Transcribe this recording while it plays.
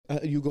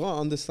you gotta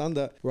understand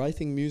that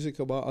writing music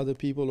about other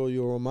people or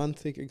your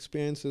romantic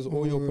experiences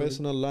or your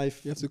personal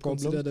life, you have to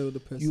problems, consider the other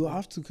person. you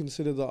have to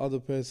consider the other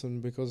person,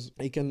 because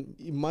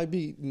it might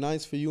be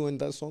nice for you and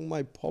that song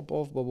might pop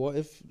off, but what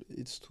if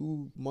it's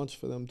too much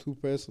for them, too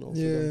personal for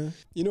them?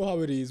 You know how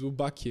it is. We're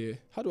back here.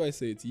 How do I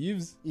say it?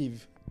 YVES?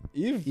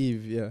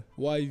 Eve, yeah.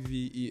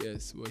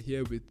 YVES. We're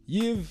here with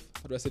YVES.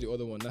 How do I say the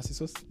other one?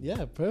 Narcissus?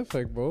 Yeah,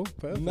 perfect, bro.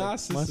 Perfect.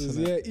 Narcissus,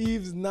 yeah.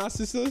 YVES,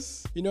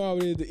 Narcissus. You know how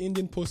it is, the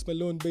Indian Post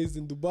Malone based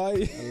in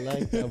Dubai. I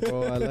like that,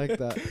 bro. I like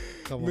that.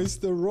 Come on.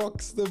 Mr.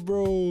 Rockstar,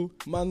 bro.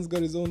 Man's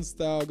got his own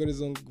style, got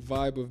his own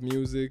vibe of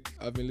music.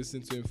 I've been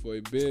listening to him for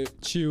a bit.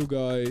 Chill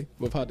guy.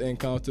 We've had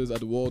encounters at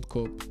the World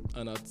Cup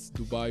and at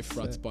Dubai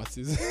frat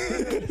parties.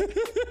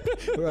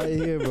 Right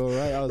here, bro.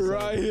 Right outside.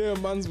 Right here,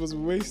 man's was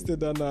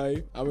wasted that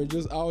night. And we're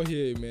just out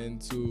here, man,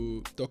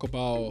 to talk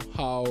about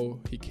how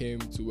he came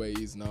to where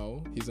he is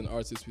now. He's an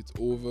artist with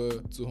over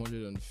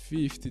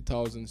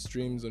 250,000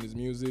 streams on his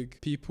music.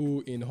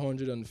 People in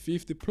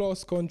 150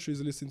 plus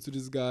countries listen to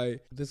this guy.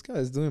 This guy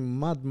is doing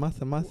mad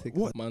mathematics.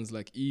 What? Man's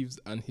like YVES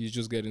and he's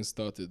just getting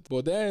started.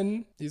 But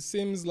then it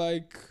seems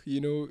like,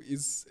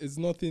 it's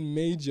nothing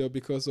major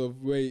because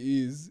of where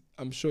he is.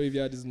 I'm sure if you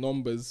had his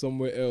numbers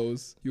somewhere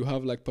else, you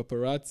have like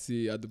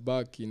paparazzi at the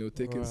back,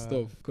 taking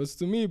stuff. Because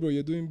to me, bro,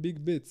 you're doing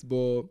big bits,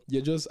 but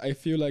I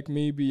feel like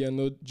maybe you're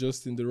not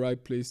just in the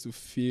right place to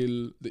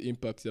feel the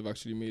impact you've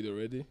actually made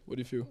already. What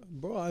do you feel?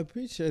 Bro, I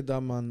appreciate that,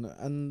 man.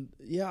 And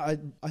yeah,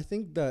 I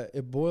think that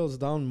it boils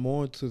down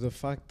more to the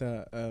fact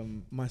that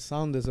my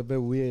sound is a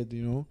bit weird,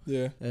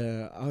 Yeah.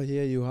 Out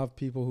here, you have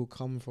people who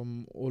come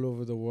from all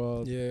over the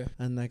world. Yeah.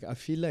 And like, I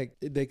feel like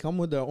they come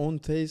with their own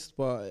taste,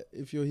 but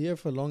if you're here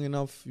for long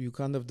enough, you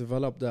kind of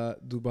develop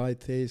that Dubai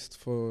taste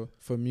for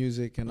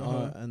music and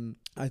art. And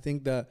I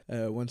think that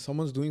when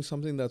someone's doing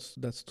something that's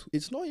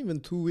it's not even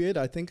too weird.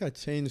 I think I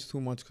changed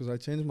too much because I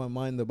changed my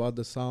mind about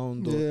the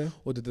sound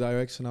or the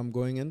direction I'm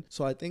going in.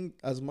 So I think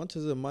as much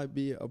as it might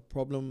be a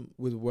problem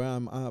with where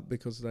I'm at,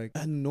 because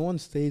and no one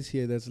stays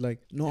here. There's not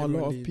a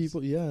lot of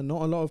people. Yeah,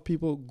 not a lot of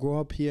people grow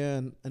up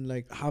here and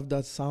like have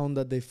that sound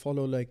that they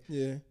follow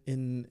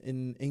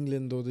in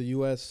England or the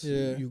US.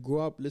 Yeah. You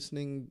grow up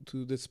listening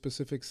to this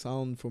specific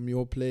sound from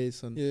your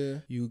place, and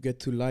you get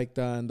to like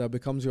that, and that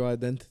becomes your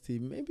identity.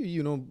 Maybe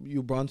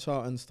you branch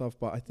out and stuff,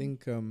 but I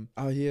think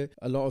out here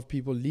a lot of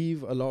people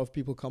leave, a lot of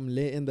people come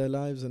late in their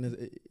lives, and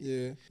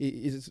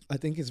I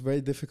think it's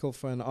very difficult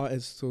for an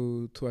artist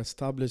to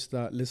establish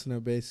that listener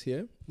base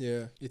here.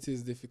 Yeah, it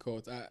is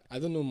difficult. I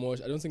don't know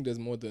much. I don't think there's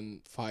more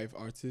than 5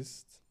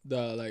 artists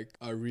that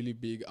are really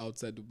big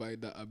outside Dubai,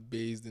 that are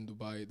based in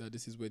Dubai, that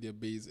this is where their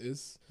base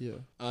is. Yeah.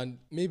 And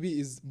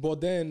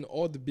but then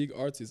all the big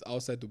artists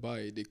outside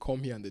Dubai, they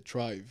come here and they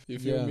thrive. You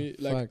feel me?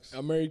 Facts.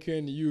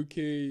 American,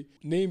 UK,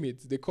 name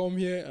it. They come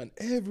here and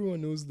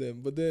everyone knows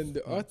them. But then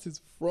the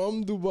artists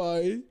from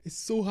Dubai, it's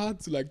so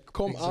hard to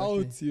come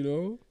out,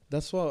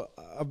 That's what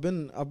I've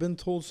been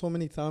told so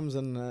many times,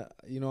 and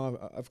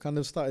I've kind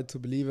of started to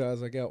believe it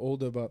as I get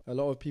older. But a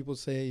lot of people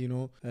say,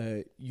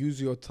 use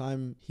your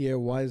time here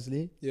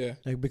wisely. Yeah.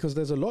 Because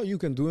there's a lot you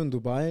can do in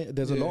Dubai.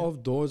 There's a lot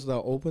of doors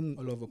that open.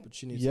 A lot of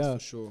opportunities, for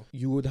sure.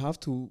 You would have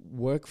to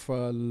work for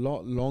a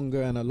lot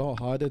longer and a lot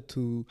harder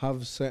to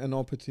have certain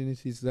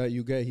opportunities that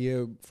you get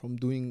here from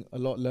doing a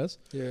lot less.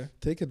 Yeah.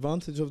 Take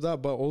advantage of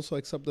that, but also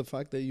accept the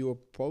fact that you're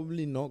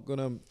probably not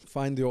gonna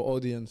find your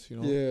audience.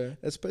 Yeah.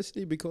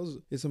 Especially because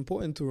it's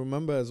important to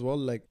remember as well,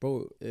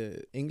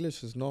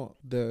 English is not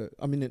the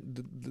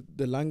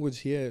language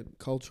here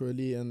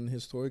culturally and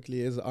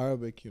historically is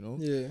Arabic,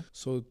 Yeah.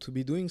 So to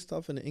be doing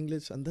stuff in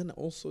English, and then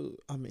also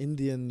I'm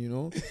Indian,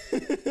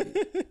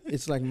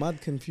 it's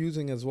mad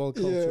confusing as well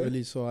culturally.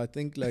 Yeah. So I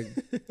think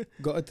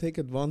gotta take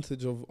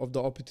advantage of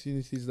the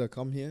opportunities that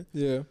come here.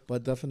 Yeah.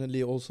 But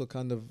definitely also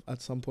kind of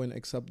at some point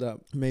accept that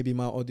maybe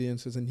my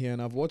audience isn't here.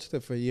 And I've watched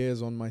it for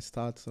years on my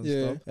stats and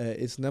stuff.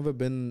 It's never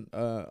been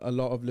a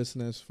lot of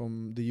listeners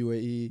from the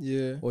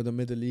UAE or the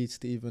Middle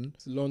East even.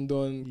 It's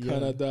London,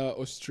 Canada,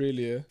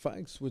 Australia.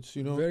 Facts, which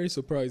very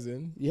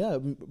surprising. Yeah,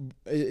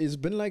 it's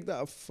been like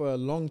that for a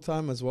long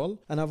time as well.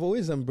 And I've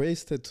always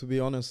embraced it, to be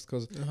honest,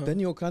 because then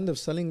you're kind of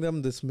selling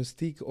them this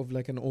mystique of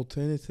an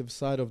alternative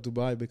side of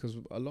Dubai, because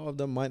a lot of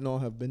them might not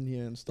have been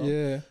here and stuff.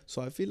 Yeah.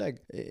 So I feel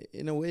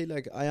in a way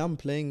I am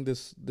playing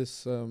this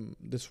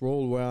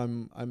role where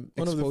I'm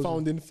one of the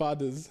founding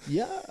fathers.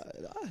 Yeah.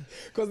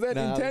 Because then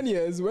in 10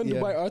 years when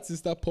Dubai artists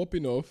start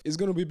popping off, it's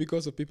gonna be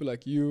because of people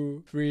like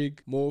you,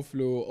 Freak,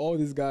 Moflo, all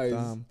these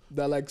guys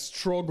that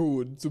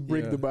struggled to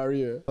break the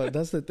barrier. But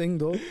that's the thing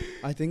though.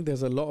 I think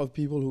there's a lot of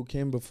people who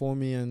came before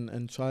me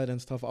and tried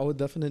and stuff. I would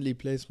definitely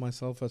place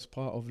myself as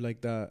part of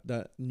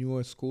that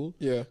newer school.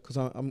 Yeah. Because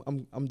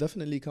I'm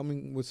definitely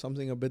coming with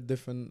something a bit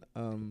different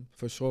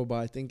for sure. But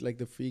I think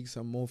the Freaks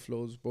and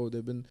Moflos, bro,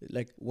 they've been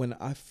when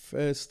I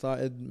first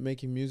started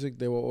making music,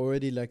 they were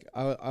already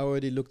I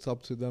already looked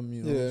up to them,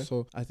 Yeah.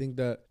 So I think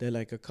that they're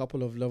a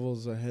couple of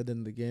levels ahead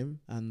in the game.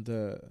 And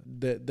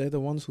they're the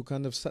ones who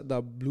kind of set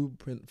that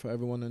blueprint for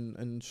everyone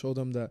and show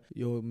them that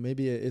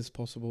maybe it is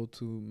possible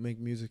to make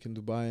music in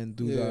Dubai and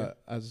do that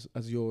as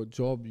your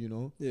job, you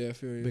know. Yeah, I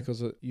feel you.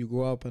 Because you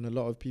grow up and a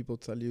lot of people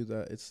tell you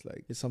that it's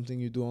like it's something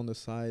you do on the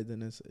side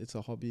and it's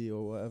a hobby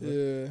or whatever.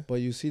 Yeah.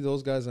 But you see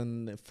those guys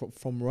and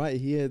from right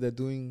here they're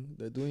doing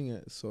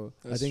it. So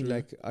That's I think true.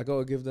 like I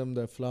gotta give them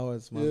their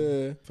flowers, man.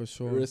 Yeah, for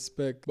sure.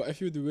 Respect. But I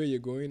feel the way you're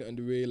going and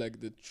the way like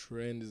the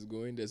trend is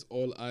going, there's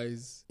all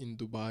eyes in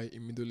Dubai,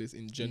 in Middle East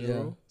in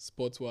general,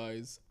 sports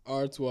wise,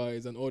 art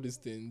wise, and all these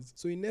things.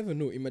 So you never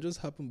know. It might just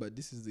happen, but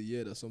this is the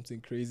year that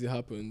something crazy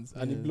happens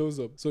and it blows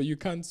up. So you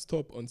can't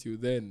stop until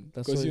then,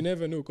 because you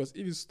never know. Because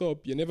if you stop,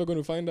 you're never going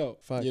to find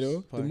out. Facts, you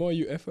know, the more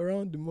you F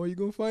around, the more you're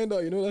going to find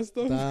out. You know that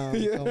stuff?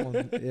 Damn, come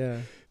on. Yeah.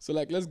 So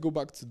like, let's go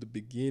back to the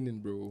beginning,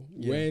 bro.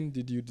 Yeah. When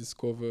did you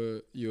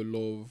discover your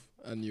love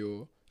and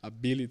your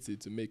ability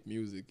to make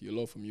music, your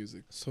love for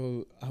music?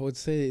 So I would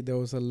say there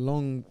was a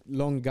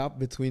long gap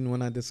between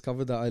when I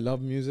discovered that I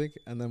love music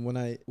and then when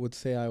I would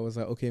say I was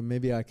like, okay,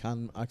 maybe I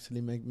can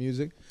actually make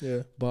music.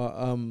 Yeah.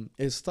 But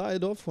it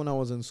started off when I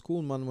was in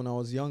school, man. When I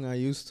was young, I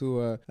used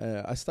to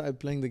I started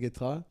playing the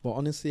guitar, but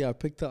honestly I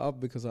picked it up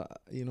because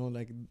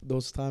like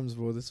those times,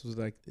 bro, this was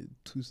like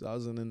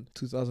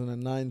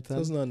 2009 10.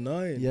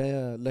 2009.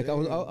 Yeah. Like I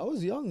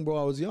was young, bro.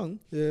 I was young.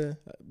 Yeah.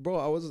 Bro,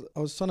 I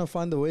was trying to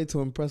find a way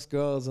to impress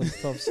girls and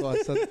stuff. So I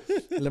said,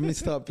 let me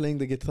start playing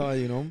the guitar,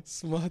 you know.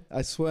 Smart.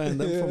 I swear. And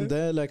then from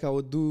there, like I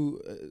would do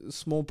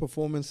small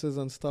performances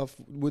and stuff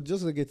with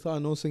just the guitar,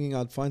 no singing.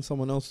 I'd find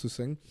someone else to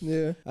sing.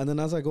 Yeah. And then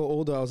as I got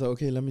older, I was like,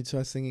 okay, let me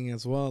try singing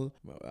as well.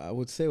 I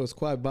would say it was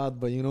quite bad,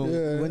 but you know,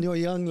 when you're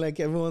young,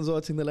 like everyone's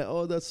watching, they're like,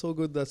 oh, that's so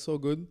good, that's so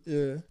good.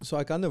 Yeah. So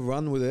I kind of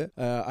ran with it.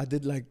 I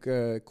did like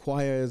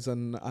choirs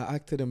and I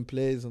acted in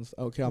plays and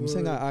okay, I'm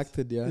saying I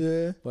acted,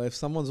 yeah. But if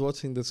someone's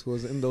watching this who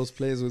was in those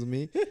plays with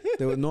me,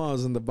 they would know I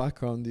was in the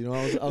background, you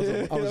know.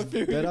 I was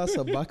dead as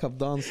a backup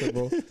dancer,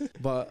 bro.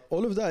 But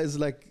all of that is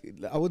like,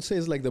 I would say,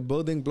 is like the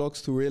building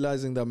blocks to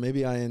realizing that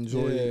maybe I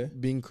enjoy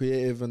being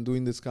creative and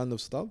doing this kind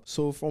of stuff.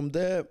 So from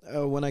there,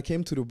 when I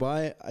came to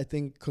Dubai, I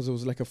think because it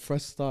was like a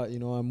fresh start, you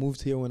know, I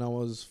moved here when I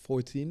was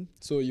 14.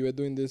 So you were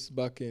doing this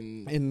back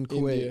in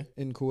Kuwait. India.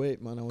 In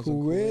Kuwait, man. I was in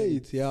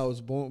Kuwait. Kuwait. Yeah, I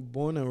was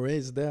born and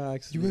raised there,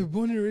 actually. You were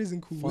born and raised in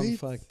Kuwait?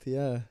 Fun fact,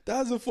 yeah.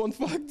 That's a fun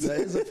fact.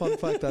 That is a fun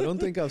fact. I don't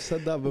think I've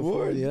said that before.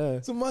 Word.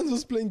 Yeah. So man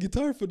was playing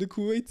guitar for the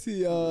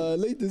Kuwaiti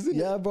ladies, isn't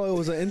Yeah, bro. It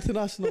was an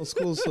international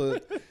school, so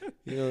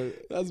you know.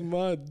 That's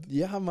mad.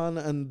 Yeah, man.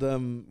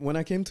 And when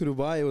I came to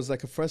Dubai, it was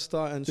like a fresh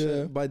start and shit.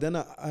 Yeah. By then,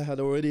 I had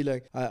already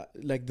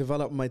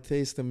developed my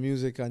taste in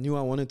music. I knew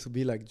I wanted to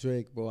be like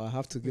Drake, bro. I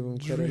have to give him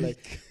credit.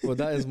 Like, well,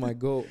 that is my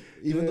goal.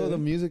 Even though the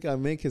music I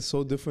make is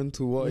so different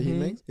to what he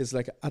makes, it's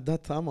like at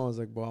that time I was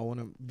like, bro, I want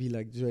to be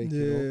like Drake.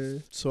 You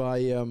know? So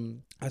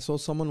I saw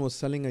someone was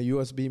selling a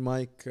USB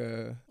mic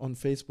on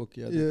Facebook.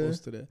 Yeah, they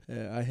posted it.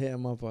 I hit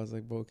him up. I was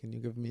like, bro, can you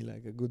give me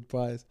like a good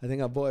price? I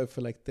think I bought it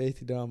for like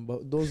 30 dirham.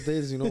 But those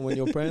days, you know, when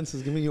your parents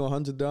is giving you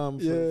 100 dirham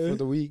for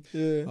the week,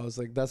 I was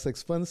like, that's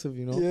expensive,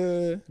 you know.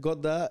 Yeah.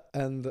 Got that,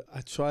 and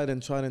I tried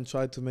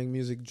to make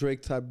music,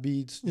 Drake type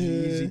beats,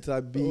 G-Eazy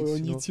type beats. On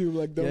YouTube,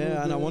 like that.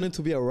 Yeah, and I wanted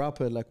to be a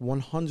rapper, like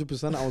 100%.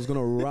 I was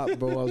gonna rap,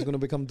 bro. I was gonna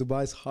become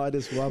Dubai's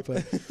hardest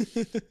rapper.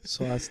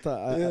 So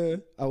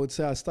I would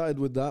say I started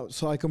with that.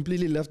 So I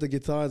completely left the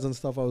guitars and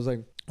stuff. I was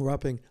like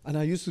rapping, and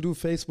I used to do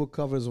Facebook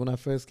covers when I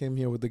first came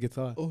here with the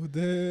guitar. Oh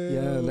damn.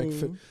 Yeah, like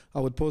I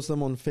would post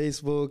them on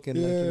Facebook,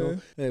 and like,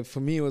 you know, for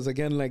me it was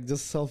again like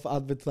just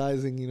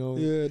self-advertising, you know.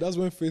 Yeah, that's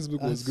when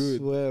Facebook was good.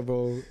 I swear,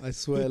 bro. I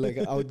swear, like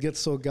I would get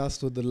so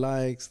gassed with the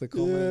likes, the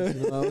comments.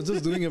 You know? I was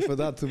just doing it for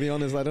that, to be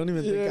honest. I don't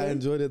even think I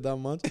enjoyed it that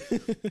much.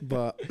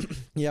 But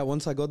yeah,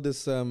 once I got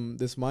this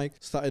mic,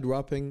 started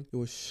rapping, it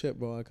was shit,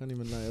 bro. I can't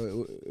even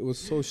lie. It was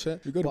so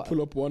shit. You gotta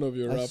pull up one of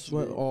your raps.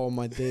 Swear, oh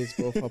my days,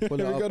 bro. If I pull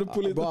it up, gotta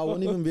pull it bro, I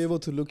won't even be able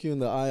to look you in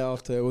the eye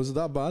after. It was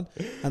that bad.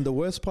 And the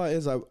worst part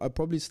is I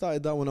probably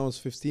started that when I was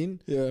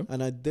 15. Yeah.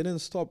 And I didn't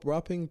stop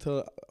rapping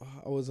till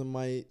I was in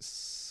my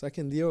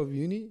second year of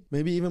uni.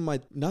 Maybe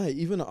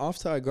even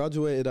after I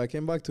graduated, I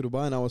came back to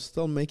Dubai and I was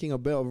still making a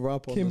bit of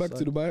rap on Came the back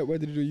side. to Dubai? Where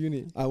did you do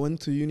uni? I went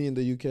to uni in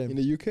the UK. In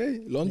the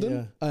UK?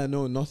 London? Yeah.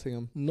 No,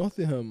 Nottingham.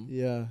 Nottingham.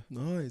 Yeah.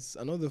 Nice.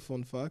 Another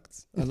fun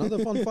fact. Another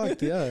fun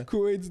fact, yeah.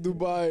 Kuwait,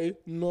 Dubai,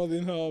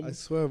 Nottingham. I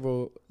swear,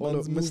 bro.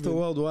 Man's Mr. moving.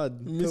 Worldwide.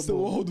 Mr.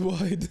 Pitbull.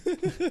 Worldwide.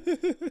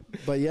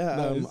 But yeah,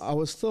 Nice. I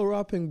was still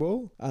rapping,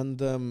 bro. And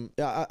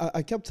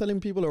I kept telling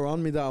people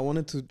around me that I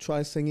wanted to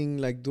try singing,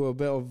 like do a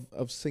bit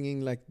of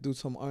singing, like do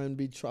some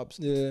R&B traps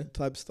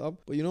type stuff.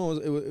 But you know,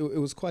 it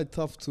was quite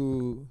tough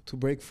to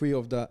break free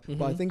of that.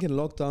 But I think in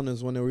lockdown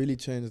is when it really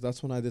changed.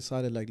 That's when I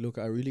decided, like, look,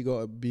 I really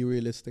got to be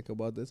realistic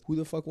about this. Who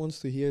the fuck wants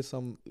to hear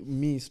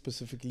me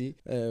specifically,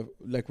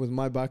 like with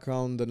my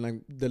background and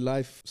like the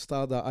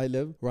lifestyle that I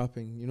live,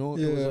 rapping, you know?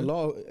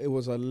 It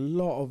was a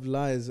lot of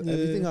lies.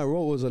 Everything I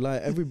wrote was a lie.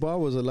 Every bar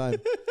was a lie.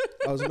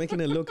 I was making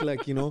it look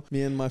like, you know,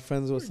 me and my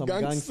friends were some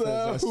Gangster gangsters.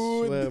 I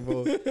hood. swear,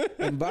 bro.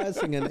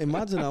 Embarrassing. And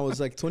imagine I was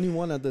like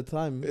 21 at the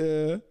time.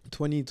 Yeah.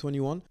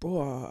 2021.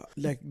 Bro,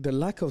 like the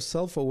lack of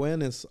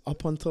self-awareness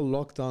up until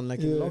lockdown. Like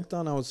in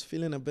lockdown, I was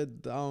feeling a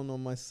bit down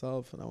on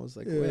myself. And I was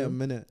like, wait a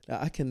minute.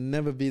 I can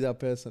never be that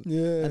person.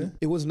 Yeah. And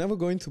it was never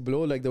going to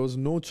blow. Like there was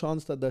no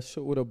chance that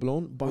shit would have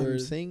blown. But I'm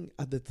Word. saying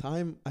at the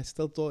time, I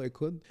still thought it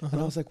could. And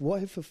I was like,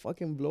 what if it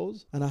fucking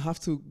blows? And I have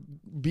to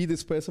be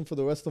this person for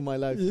the rest of my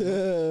life. Yeah. You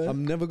know?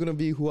 I'm never going to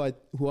be who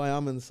I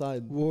am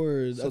inside.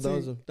 Word. So I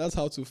think that's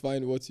how to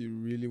find what you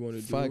really want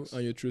to do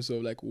and your true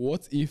self. Like,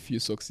 what if you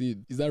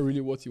succeed? Is that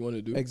really what you want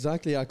to do?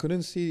 Exactly. I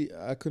couldn't see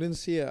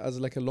it as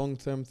like a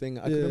long-term thing.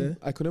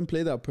 I couldn't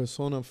play that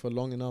persona for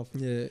long enough.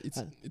 Yeah,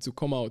 it will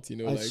come out, you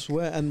know. I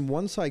swear. And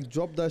once I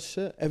dropped that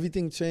shit,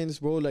 everything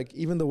changed, bro. Like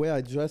even the way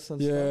I dress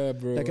and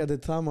stuff. Bro. Like at the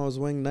time, I was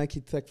wearing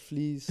Nike Tech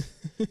fleece,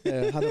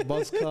 had a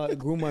buzz cut,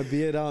 grew my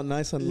beard out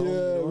nice and long. Yeah,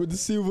 you know? with the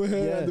silver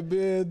hair and the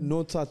beard.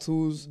 No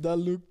tattoos. That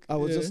look. I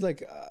was just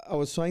like, I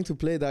was trying to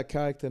play that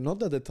character. Not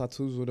that the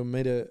tattoos would have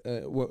made it,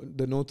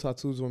 the no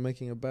tattoos were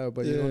making it better,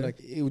 but you know, like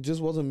it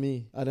just wasn't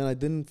me. And then I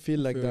didn't feel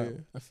like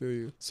that. I feel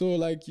you. So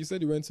like you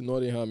said you went to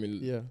Nottingham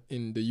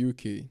in the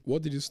UK.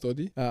 What did you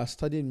study? I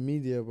studied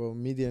media, bro.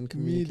 Media and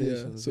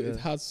communications. So it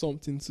had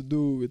something to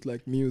do with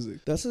like music.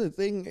 That's the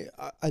thing.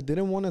 I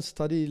didn't want to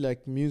study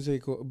like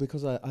music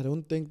because I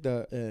don't think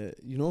that,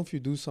 you know, if you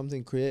do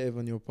something creative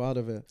and you're proud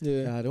of it,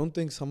 I don't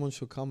think someone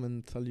should come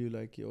and tell you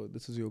like, yo,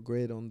 this is your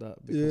grade on that.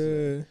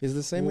 Because it's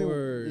the same way.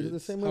 It's the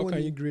same way. How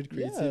can you grade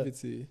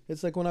creativity?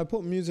 It's like when I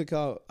put music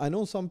out, I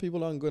know some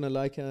people aren't going to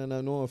like it and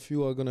I know a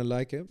few are going to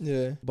like it.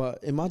 Yeah. But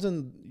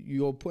imagine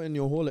you're putting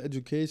your whole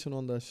education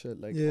on that shit.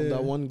 Like on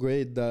that one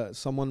grade that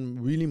someone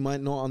really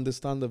might not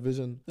understand the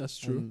vision. That's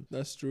true.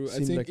 That's true. I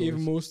think like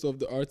even most of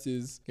the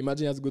artists,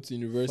 imagine you have to go to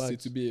university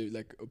to be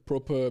like a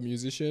proper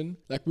musician.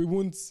 Like we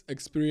won't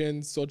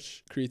experience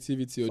such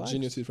creativity or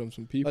genius from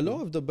some people. A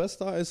lot of the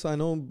best artists I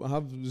know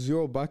have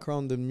zero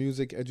background in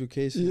music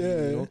education. You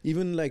know?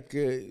 Even like,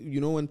 you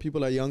know, when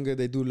people are younger,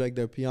 they do like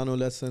their piano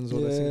lessons or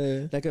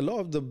like a lot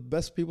of the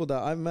best people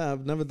that I've met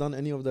have never done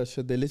any of that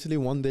shit. They literally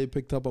one day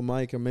picked up a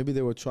mic and maybe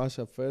they were trash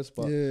at first,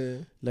 but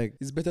like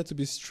it's better to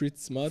be street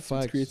smart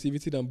with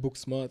creativity than book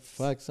smart.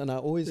 Facts. And I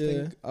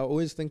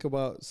always think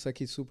about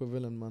Seki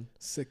supervillain, man.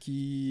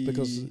 Seki,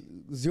 because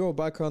zero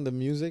background in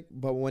music,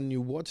 but when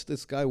you watch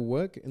this guy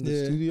work in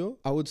the studio,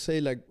 I would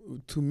say like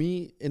to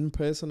me in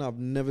person, I've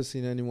never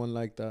seen anyone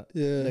like that.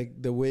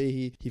 Like the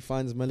way he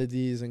finds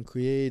melodies and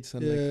creates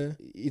and like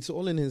it's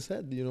all in his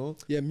head, you know.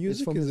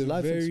 Music from is his a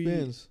life very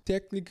experience.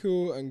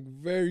 Technical and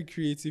very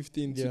creative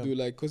thing to do,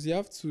 like because you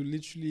have to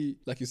literally,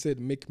 like you said,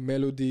 make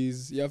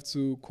melodies. You have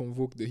to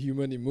convoke the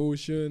human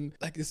emotion.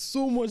 Like there's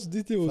so much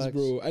details,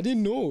 bro. I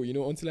didn't know, you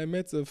know, until I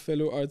met a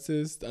fellow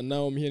artist, and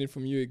now I'm hearing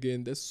from you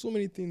again. There's so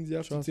many things you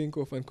have to think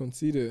of and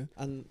consider.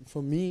 And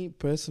for me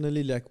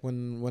personally, like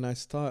when I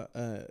start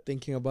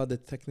thinking about the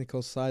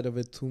technical side of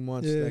it too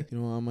much, like, you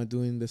know, am I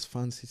doing this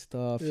fancy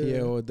stuff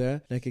here or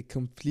there? Like it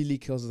completely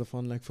kills the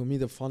fun. Like for me,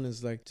 the fun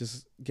is like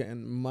just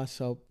getting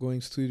mashed up, going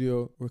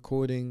studio,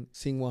 recording,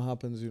 seeing what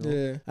happens, you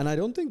know. And I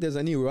don't think there's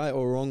any right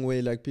or wrong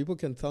way. Like people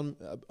can tell me,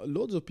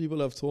 loads of people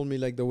have told me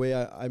like the way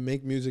I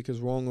make music is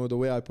wrong or the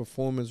way I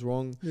perform is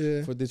wrong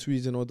for this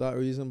reason or that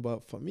reason.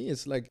 But for me,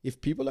 it's like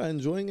if people are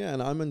enjoying it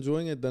and I'm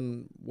enjoying it,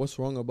 then what's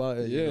wrong about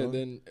it? You know?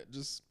 Then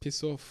just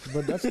piss off.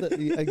 But that's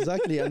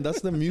exactly, and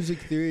that's the music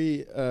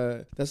theory.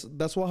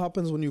 That's what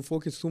happens when you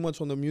focus too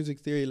much on the music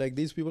theory. Like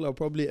these people are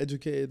probably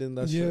educated in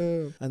that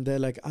shit, and they're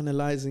like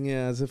analyzing it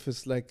as if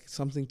it's like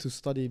something to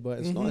study, but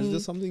it's not. It's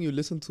just something you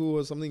listen to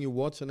or something you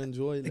watch and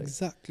enjoy. Like.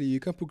 Exactly. You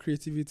can't put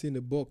creativity in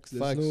a box.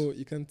 There's no,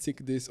 you can't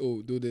tick this.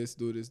 Oh, do this,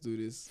 do this, do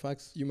this.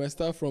 Facts. You might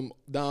start from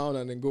down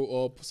and then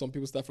go up. Some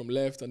people start from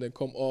left and then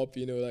come up.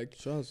 You know, like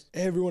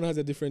everyone has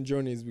a different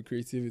journeys with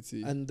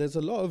creativity. And there's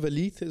a lot of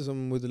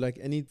elitism with like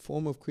any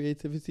form of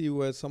creativity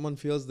where someone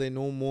feels they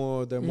know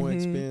more, they're more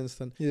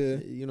experienced, and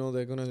you know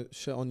they're gonna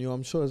shit on you.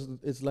 I'm sure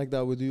it's like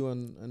that with you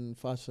and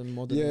fashion,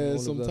 modern. Yeah,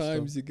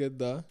 sometimes you get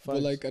that. Facts.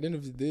 But like at the end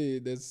of the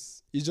day,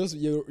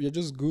 you're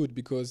just good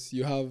because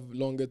you have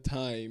longer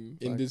time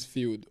in this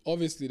field.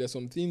 Obviously, there's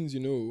some things, you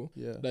know,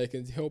 that you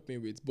can help me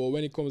with. But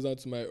when it comes down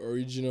to my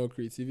original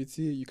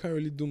creativity, you can't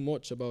really do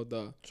much about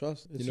that.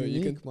 Trust. It's you know,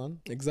 unique, man.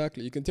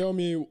 Exactly. You can tell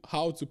me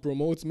how to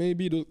promote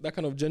maybe that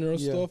kind of general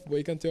stuff, but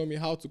you can tell me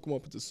how to come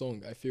up with a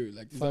song. I feel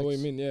like, is that what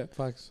you mean? Yeah.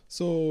 Facts.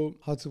 So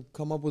how to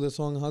come up with a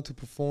song, how to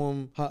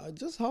perform,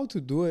 just how to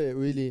do it,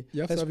 really.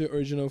 You have to have your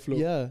original flow.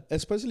 Yeah.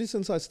 Especially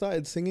since I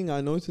started singing,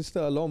 I noticed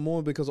it a lot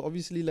more because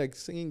obviously like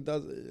singing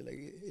does,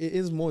 like it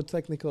is more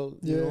technical,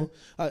 you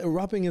know.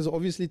 Rapping is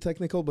obviously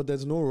technical, but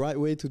there's no right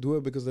way to do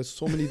it because there's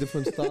so many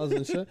different styles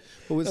and shit.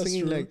 But with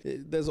singing, like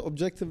there's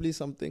objectively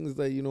some things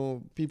that, you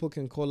know, people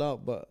can call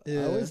out, but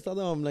I always tell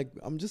them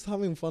I'm just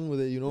having fun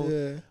with it, you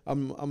know.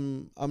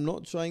 I'm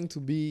not trying to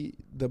be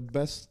the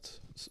best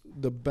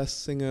the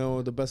best singer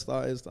or the best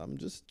artist. I'm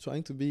just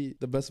trying to be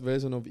the best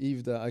version of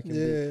Eve that I can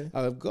be.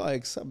 I've got to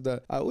accept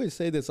that. I always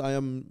say this, I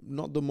am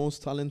not the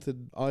most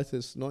talented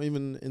artist, not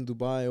even in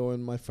Dubai or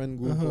in my friend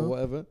group or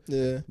whatever.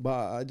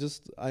 But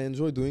I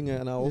enjoy doing it,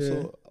 and I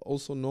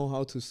also know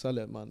how to sell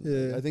it,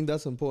 man. I think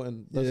that's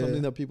important. That's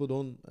something that people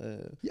don't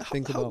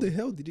think about. How the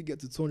hell did you get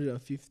to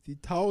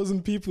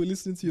 250,000 people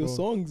listening to your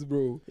songs,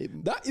 bro?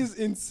 That is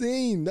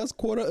insane. That's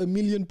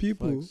 250,000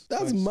 people.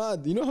 That's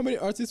mad. You know how many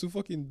artists who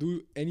fucking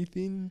do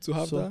anything to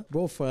have that?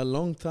 Bro, for a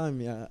long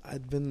time,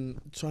 I'd been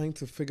trying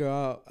to figure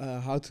out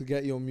how to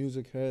get your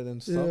music heard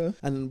and stuff.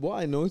 And what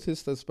I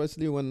noticed,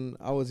 especially when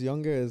I was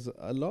younger, is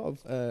a lot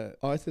of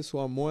artists who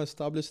are more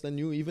established than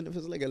you, even if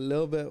it's like a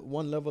little bit,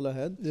 one level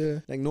ahead.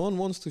 Like no one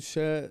wants to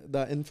share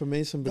that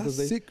information because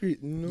that's secret,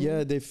 you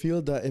know? They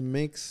feel that it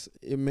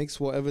makes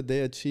whatever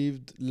they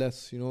achieved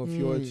less, you know, if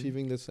you're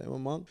achieving the same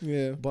amount.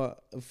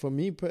 But for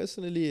me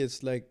personally,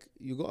 it's like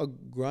you gotta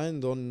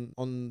grind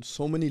on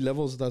so many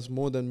levels that's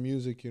more than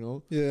music, you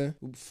know.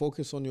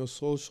 Focus on your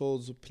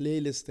socials,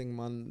 playlisting,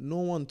 man. No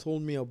one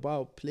told me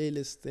about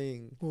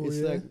playlisting.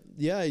 Like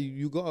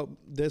you got,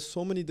 there's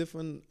so many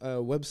different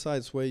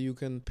websites where you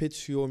can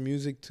pitch your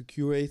music to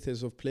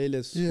curators of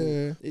playlists.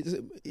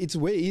 It's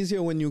way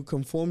easier when you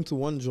conform to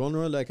one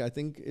genre. Like I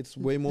think it's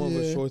way more of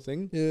a sure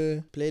thing.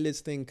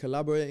 Playlisting,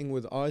 collaborating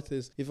with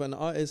artists. If an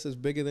artist is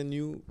bigger than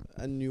you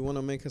and you want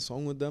to make a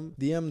song with them,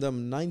 DM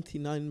them.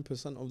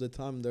 99% of the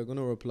time they're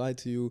gonna reply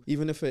to you,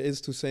 even if it is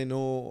to say no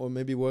or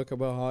maybe work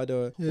about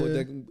harder,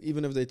 or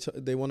even if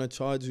they want to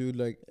charge you.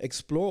 Like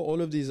explore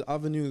all of these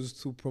avenues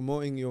to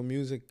promoting your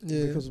music,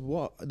 because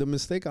what the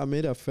mistake I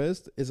made at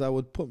first is I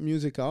would put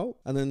music out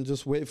and then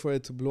just wait for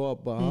it to blow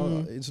up, but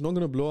it's not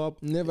gonna blow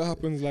up. Never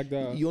happens like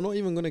that. You're not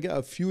even gonna get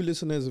a few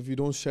listeners if you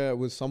don't share it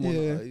with someone.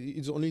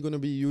 It's only gonna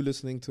be you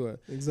listening to it.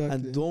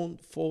 And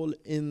don't fall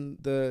in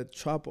the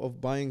trap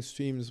of buying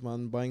streams,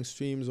 man. Buying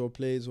streams or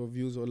plays or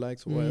views or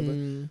likes or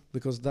whatever,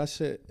 because that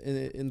shit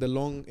in the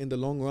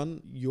long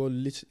run,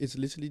 it's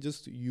literally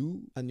just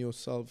you and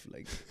yourself.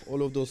 Like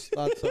all of those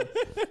stats are,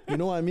 you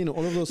know what I mean?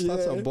 All of those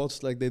stats are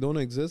bots. Like they don't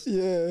exist.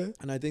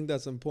 And I think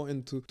that's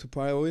important to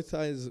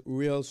prioritize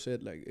real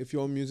shit. Like if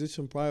you're a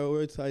musician,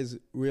 prioritize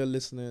real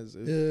listeners.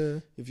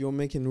 If you're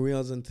making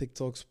reels and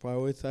TikToks,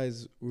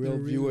 prioritize real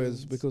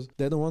viewers, because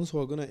they're the ones who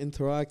are gonna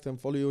interact and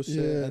follow your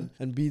shit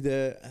and be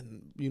there,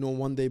 and you know,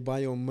 one day buy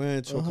your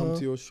merch or come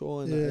to your show.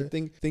 And I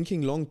think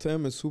thinking long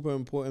term is super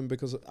important,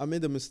 because I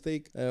made a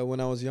mistake when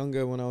I was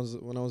younger, when I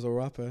was a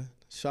rapper.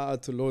 Shout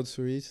out to Lord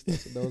Surish.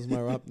 That was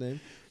my rap name.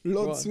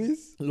 Lord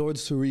Swiss? Lord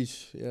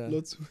Surish,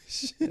 Lord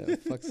Surish.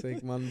 Fuck's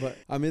sake, man. But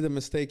I made a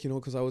mistake, you know,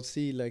 because I would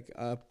see, like,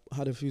 I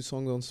had a few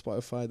songs on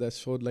Spotify that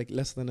showed, like,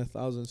 less than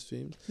 1,000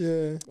 streams.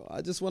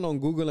 I just went on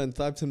Google and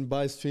typed in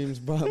buy streams,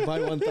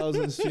 buy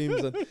 1,000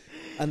 streams.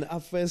 And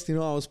at first, you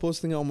know, I was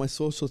posting it on my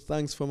social,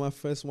 thanks for my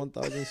first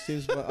 1,000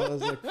 streams. But I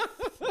was like,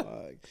 fuck.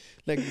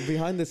 Like,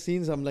 behind the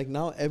scenes, I'm like,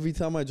 now every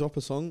time I drop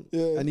a song,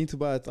 I need to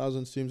buy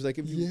 1,000 streams. Like,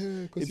 if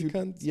you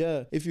can't.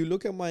 If you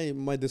look at my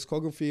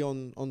discography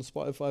on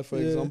Spotify, for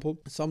example,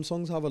 some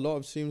songs have a lot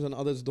of streams and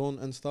others don't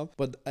and stuff.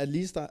 But at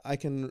least I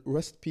can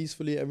rest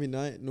peacefully every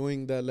night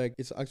knowing that, like,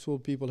 it's actual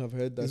people have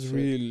heard that. It's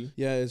real.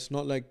 Yeah, it's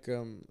not like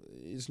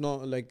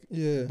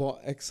bot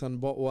X and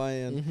bot Y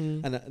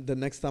and the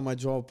next time I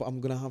drop,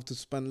 I'm gonna have to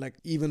spend like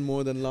even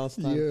more than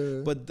last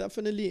time. But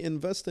definitely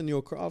invest in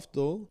your craft,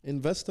 though.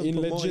 Invest in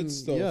promoting legit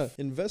stuff.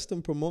 Invest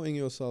in promoting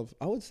yourself.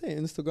 I would say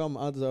Instagram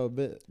ads are a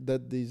bit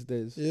dead these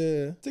days.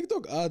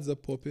 TikTok ads are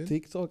popping.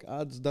 TikTok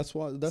ads. That's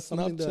Snapchat,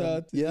 something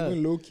that,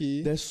 even low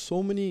key. There's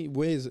so many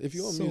ways. If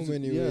you're so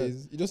many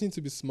ways. You just need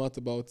to be smart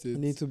about it. You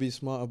need to be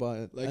smart about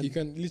it. Like, you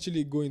can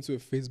literally go into a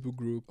Facebook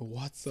group, a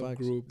WhatsApp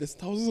group. There's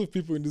thousands of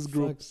people in these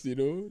groups, you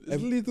know.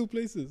 There's little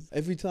places.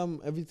 Every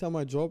time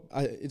I drop,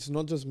 it's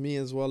not just me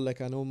as well.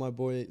 Like, I know my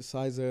boy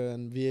Sizer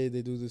and VA,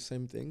 they do the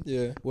same thing.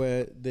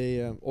 Where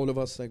they all of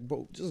us, like,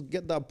 bro, just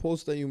get that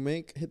post that you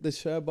make, hit the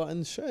share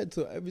button, share it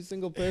to every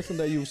single person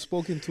that you've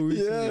spoken to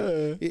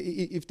recently.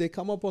 If they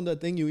come up on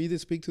that thing, you either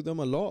speak to them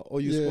a lot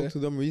or you spoke to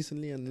them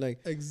recently, and like,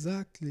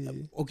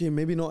 okay,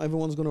 maybe not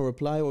everyone's gonna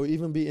reply or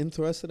even be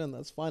interested, and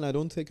that's fine. I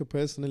don't take it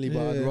personally,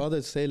 but I'd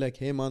rather say, like,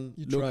 hey man,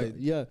 you tried.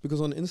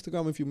 Because on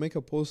Instagram, if you make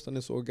a post and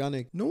it's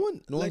organic, no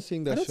one's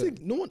seeing that. I don't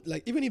think no one,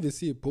 like, even if they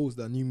see a post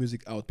that new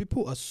music out,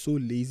 people are so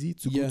lazy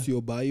to go to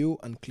your bio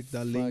and click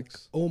that link.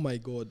 Oh my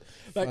god,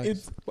 like,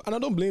 it's, and I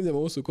don't blame them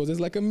also, because there's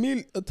like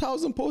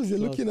 1,000 posts they're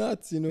looking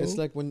at, you know. It's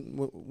like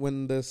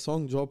when the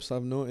song drops,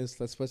 I've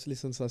noticed, especially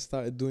since I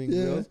started doing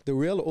reels, the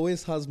reel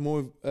always has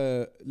more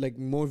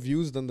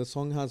views than the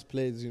song has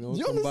plays, you know.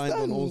 You combined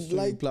understand? on all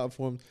streaming Like,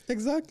 platforms.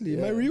 Exactly.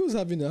 My reels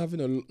having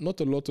not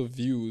a lot of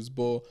views,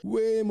 but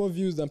way more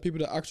views than people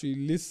that actually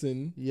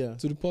listen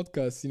to the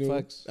podcast, you know.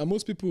 Facts. And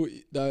most people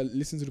that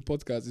listen to the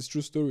podcast, it's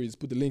true stories,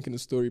 put the link in the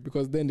story,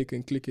 because then they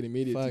can click it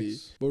immediately.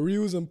 But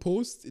reels and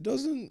posts, it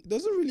doesn't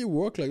really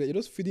work like that. You're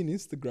just feeding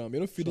Instagram.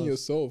 You're not feeding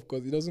yourself,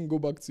 because it doesn't doesn't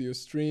go back to your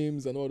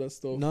streams and all that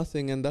stuff.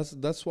 Nothing, and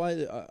that's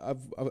why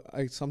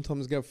I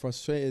sometimes get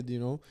frustrated, you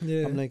know.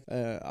 Yeah. I'm like,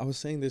 I was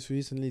saying this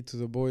recently to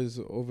the boys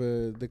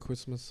over the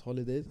Christmas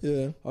holidays.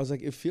 Yeah. I was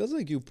like, it feels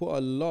like you put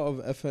a lot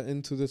of effort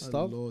into this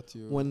stuff,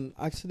 when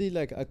actually,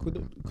 like, I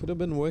could have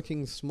been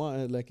working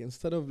smarter. Like,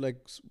 instead of like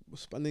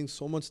spending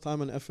so much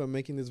time and effort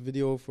making this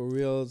video for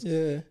reels,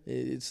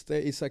 it's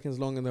 30 seconds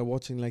long and they're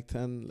watching like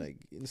 10. Like,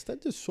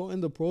 instead, just shorten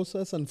the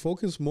process and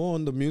focus more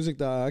on the music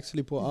that I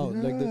actually put out,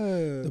 like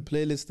the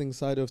playlisting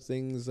side of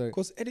things.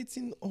 Because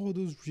editing all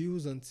those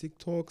reels and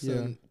TikToks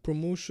and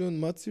promotion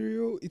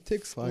material, it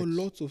takes a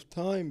lot of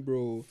time,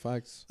 bro.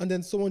 Facts. And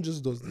then someone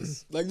just does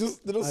this, like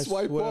they just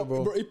swipe up,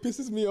 bro. It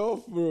pisses me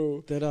off,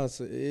 bro. That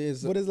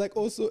is. But it's like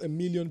also a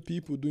million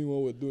people doing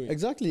what we're doing.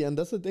 Exactly, and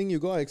that's the thing. You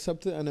gotta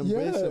accept it and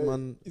embrace it,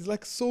 man. It's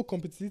like so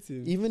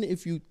competitive. Even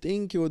if you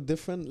think you're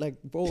different,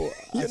 like, bro,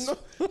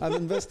 I've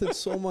invested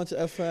so much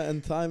effort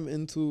and time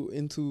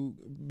into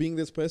being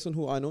this person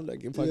who I know.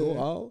 Like, if I go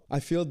out, I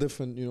feel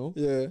different, you know.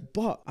 Yeah.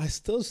 But I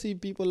still see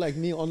people like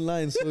me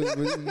online. So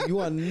you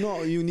are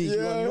not unique.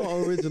 You are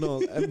not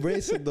original.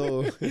 Embrace it,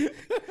 though.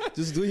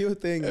 Just do your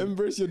thing.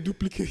 Embrace your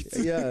duplicates.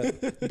 Yeah.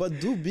 But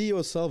do be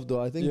yourself,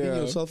 though. I think being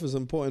yourself is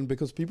important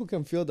because people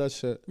can feel that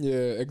shit.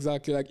 Yeah,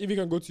 exactly. Like, if you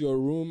can go to your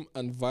room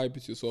and vibe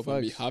with yourself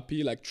and be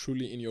happy, like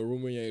truly in your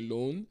room when you're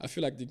alone, I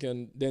feel like you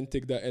can then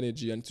take that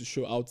energy and to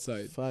show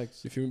outside.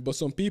 Facts. You feel me? But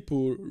some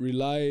people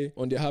rely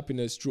on their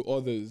happiness through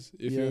others.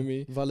 You feel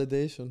me?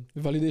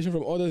 Validation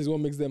from others is what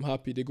makes them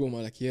happy. They go home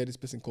and like, yeah, this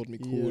person called me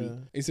cool. Yeah.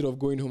 Instead of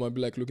going home and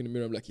be like, look in the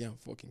mirror, I'm like, yeah, I'm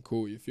fucking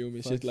cool. You feel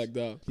me? Facts. Shit like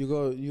that. You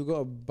got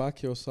to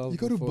back yourself. You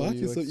got to back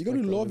yourself. You got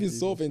to love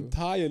yourself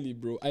entirely,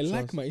 bro. I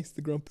like my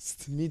Instagram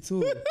post. Me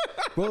too.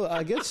 Bro,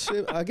 I get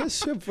shit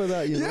for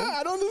that, you know? Yeah,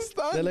 I don't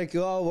understand. They're like,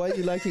 oh, why are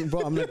you liking?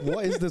 Bro, I'm like,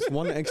 what is this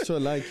one extra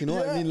like? You know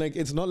what I mean? Like,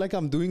 it's not like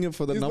I'm doing it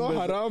for the numbers. It's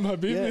not haram,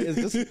 habibi. Yeah,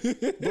 it's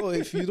just, bro,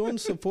 if you don't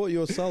support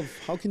yourself,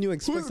 how can you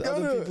expect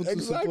other people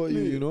to support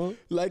you, you know?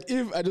 Like,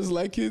 if I just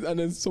like it and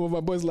then some of my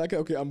boys like it,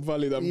 okay, I'm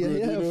valid, I'm good.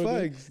 Yeah, you know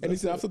facts. And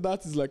it's after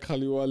that, it's like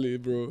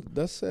Khaliwale, bro.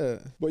 That's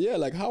it. But yeah,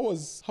 like, how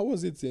was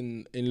it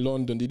in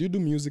London? Did you do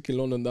music in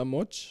London that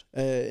much?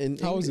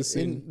 How was the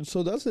scene?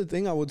 So that's the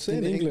thing I would say.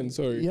 In England,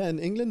 sorry. Yeah, in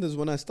England is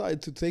when I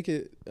started to take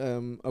it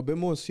a bit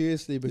more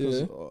seriously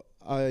because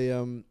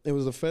it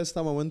was the first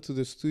time I went to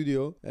the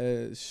studio.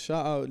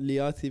 Shout out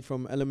Liati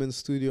from Element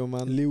Studio,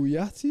 man.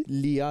 Liati?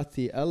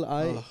 Liati.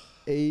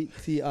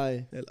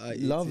 L-I-A-T-I.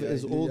 Love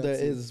is all there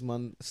is,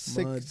 man.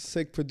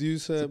 Sick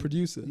producer. It's a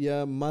producer.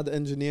 Yeah, mad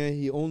engineer.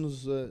 He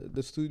owns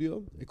the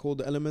studio called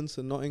The Elements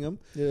in Nottingham.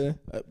 Yeah.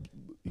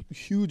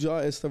 Huge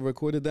artists have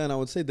recorded there, and I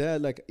would say there,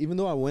 like, even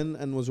though I went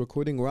and was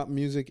recording rap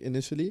music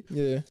initially,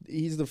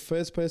 he's the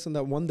first person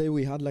that one day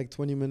we had like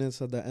 20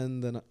 minutes at the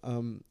end,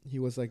 and he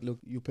was like, look,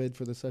 you paid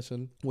for the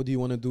session, what do you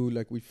want to do?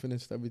 Like, we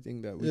finished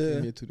everything that we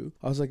came here to do.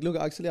 I was like, look,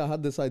 actually I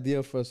had this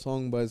idea for a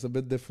song, but it's a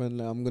bit different,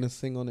 like, I'm gonna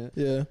sing on it.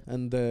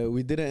 And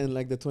we did it in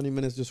like the 20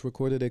 minutes, just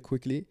recorded it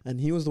quickly, and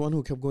he was the one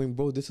who kept going,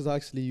 bro, this is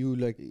actually you.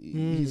 Like,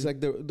 he's like,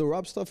 the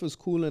rap stuff is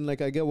cool and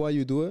like I get why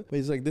you do it, but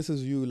he's like, this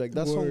is you. Like,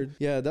 that song,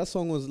 that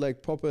song was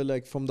like proper,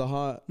 like from the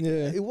heart.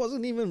 It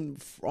wasn't even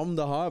from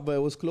the heart, but it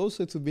was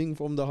closer to being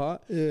from the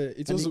heart.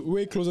 It was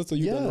way closer to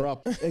you than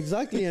rap.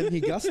 Exactly. And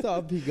he gassed it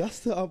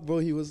up, bro.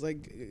 He was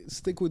like,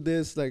 stick with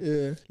this, like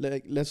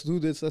let's do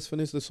this, let's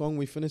finish the song.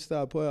 We finished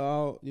that, put it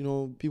out, you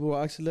know. People were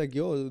actually like,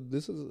 yo,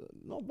 this is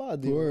not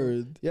bad.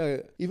 Word. Yeah,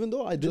 even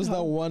though I just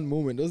that one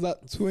moment, just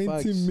that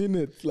 20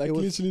 minutes, like,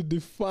 literally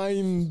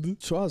defined.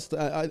 Trust.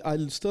 I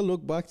still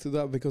look back to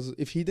that because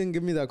if he didn't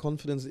give me that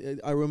confidence,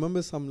 I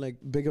remember some like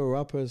bigger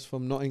rappers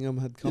from Nottingham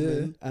had come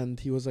in, and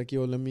he was like,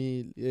 yo, let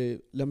me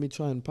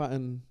try and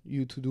pattern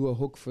you to do a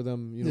hook for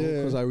them, you know,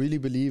 because I really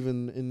believe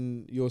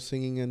in your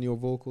singing and your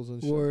vocals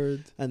and shit.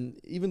 Word. And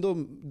even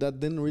though that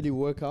didn't really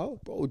work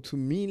out, bro, to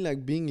me,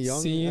 like, being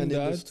young seeing and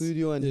that, in the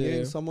studio and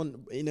hearing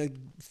someone in a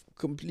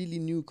completely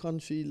new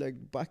country, like,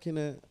 back in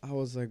it, I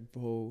was like,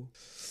 bro,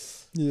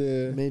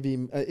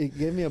 maybe it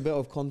gave me a bit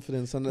of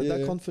confidence, and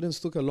that confidence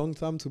took a long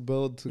time to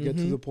build to get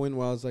to the point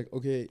where I was like,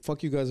 okay,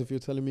 fuck you guys if you're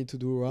telling me to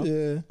do rap.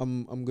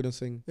 I'm gonna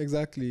sing.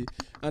 Exactly.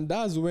 And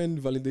that's when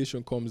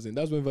validation comes in.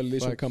 That's when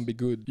validation can be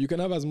good. You can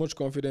have as much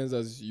confidence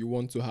as you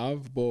want to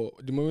have,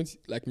 but the moment,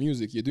 like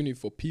music, you're doing it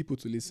for people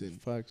to listen.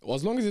 Or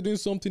as long as you're doing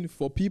something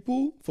for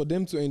people, for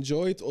them to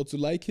enjoy it or to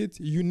like it,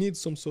 you need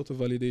some sort of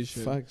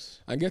validation.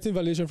 And getting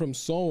validation from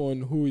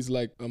someone who is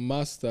like a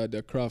master at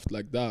their craft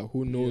like that,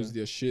 who knows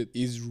their shit,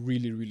 is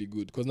really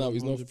good, because now 100%.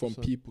 It's not from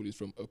people, it's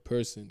from a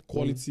person.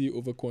 Quality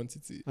over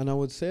quantity. And I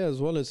would say as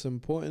well, it's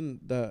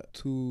important that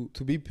to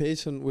be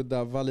patient with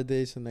that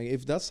validation. Like,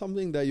 if that's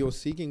something that you're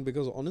seeking,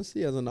 because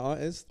honestly, as an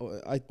artist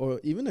or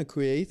even a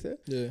creator,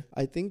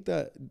 I think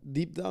that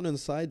deep down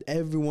inside,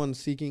 everyone's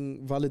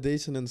seeking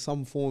validation in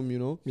some form, you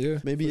know.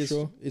 Maybe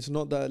it's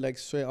not that like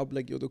straight up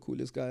like you're the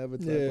coolest guy ever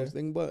type of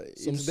thing, but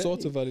some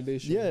sort of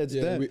validation. It's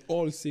there. We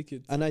all seek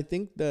it. And I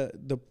think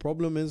that the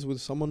problem is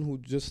with someone who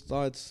just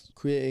starts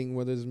creating,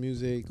 whether it's music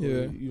music,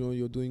 or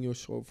you're doing your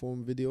short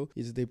form video,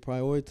 is they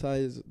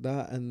prioritize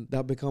that, and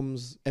that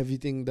becomes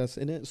everything that's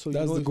in it. So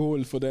that's the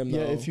goal for them now.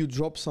 Yeah, if you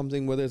drop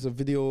something, whether it's a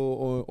video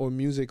or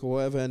music or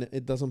whatever, and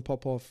it doesn't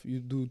pop off, you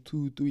do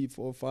 2, 3,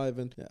 4, 5,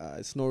 and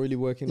it's not really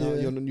working out.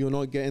 You're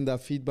not getting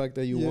that feedback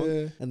that you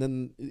want, and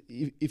then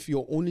if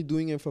you're only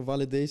doing it for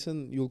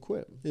validation, you'll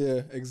quit.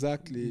 Yeah,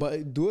 exactly.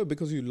 But do it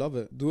because you love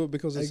it. Do it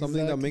because it's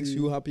something that makes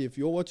you happy. If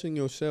you're watching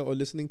your shit or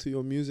listening to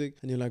your music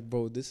and you're like,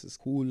 bro, this is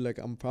cool, like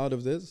I'm proud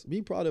of this,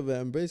 be proud of it,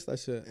 embrace that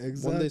shit.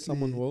 One day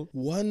someone will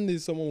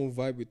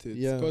vibe with it.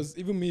 Because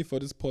even me, for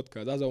this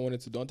podcast, that's what I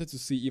wanted to do. I wanted to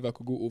see if I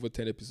could go over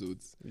 10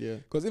 episodes.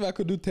 Because if I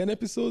could do 10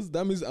 episodes,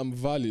 that means I'm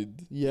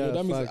valid.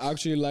 That means I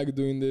actually like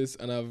doing this,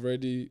 and I've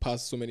already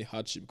passed so many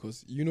hardships,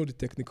 because the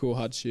technical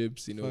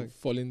hardships,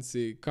 falling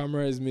sick,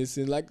 camera is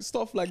missing, like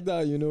stuff like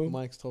that,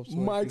 mic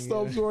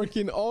stops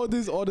working, all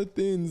these other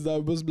things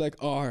that was like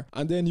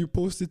and then you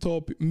post it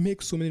up,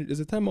 make so many. There's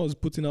a time I was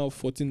putting out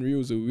 14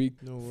 reels a week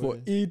for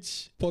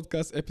each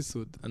podcast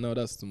episode, and now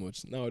that's too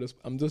much. Now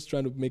I'm just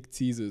trying to make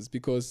teasers,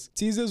 because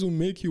teasers will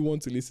make you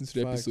want to listen to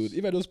the episode.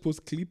 If I just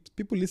post clips,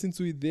 people listen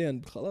to it there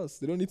and khalas,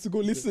 they don't need to go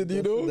listen,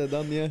 They're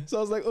done, So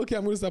I was like, okay,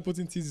 I'm going to start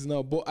putting teasers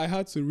now, but I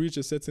had to reach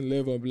a certain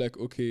level and be like,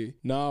 okay,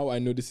 now I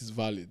know this is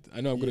valid.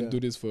 I know I'm going to do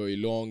this for a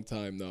long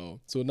time now.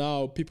 So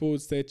now people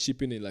start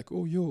chipping in like,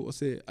 oh, yo,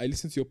 I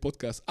listened to your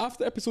podcast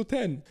after episode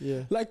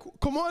 10. Like,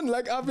 come on,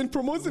 like I've been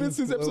promoting it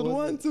since episode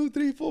 1, 2,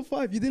 3, 4,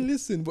 5. You didn't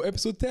listen, but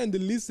episode 10, they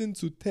listened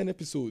to 10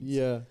 episodes.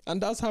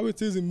 And that's how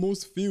it is in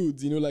most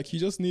fields, like you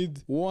just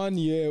need 1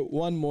 year,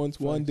 1 month,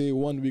 1 day,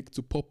 1 week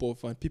to pop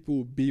off, and people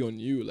will be on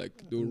you,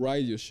 like they'll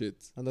ride your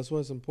shit. And that's why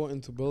it's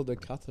important to build a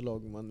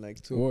catalog, man,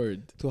 like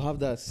to have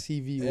that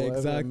CV or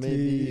whatever,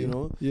 maybe,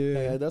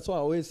 that's why I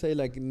always say,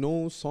 like,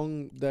 no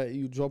song that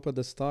you drop at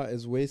the start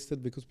is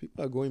wasted, because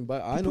people are going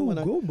back. I know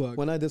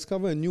when I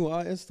discover a new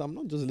artist, I'm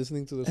not just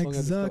listening to the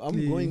song.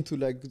 I'm going to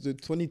like the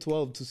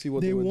 2012 to see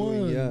what they were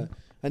doing.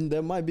 And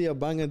there might be a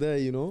banger there,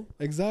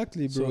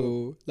 Exactly, bro.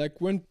 So, like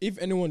if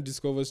anyone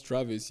discovers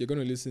Travis, you're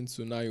gonna listen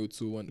to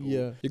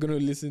 90210. You're gonna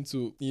listen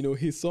to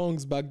his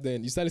songs back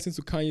then. You start listening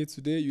to Kanye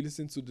today, you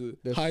listen to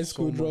the High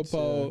School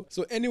Dropout.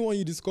 So anyone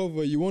you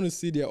discover, you want to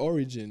see their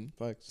origin.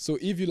 Facts. So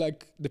if you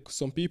like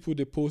some people,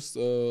 they post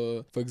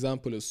for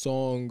example a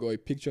song or a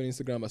picture on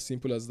Instagram as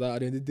simple as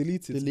that, and then they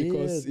delete it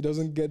because it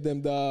doesn't get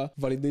them the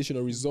validation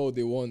or result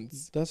they want.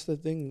 That's the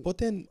thing. But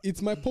then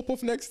it might pop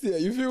off next year.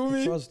 You feel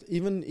me? Trust.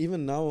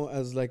 Even now,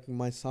 as like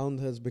my sound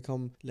has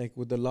become, like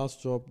with the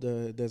last drop,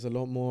 there's a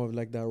lot more of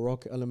like that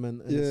rock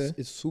element, and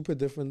it's super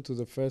different to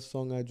the first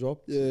song I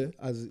dropped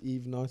as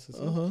Eve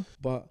Narcissist.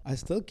 But I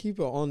still keep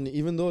it on,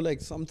 even though like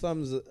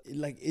sometimes it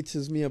like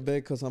itches me a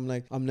bit, because I'm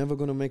like, I'm never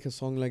gonna make a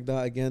song like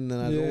that again,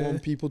 and I don't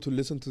want people to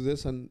listen to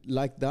this and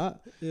like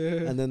that,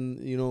 and then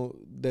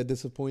they're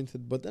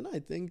disappointed. But then I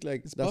think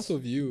like it's part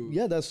of you.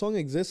 That song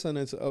exists, and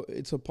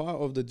it's a part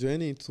of the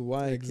journey to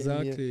why I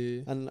came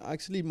here. And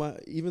actually,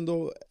 even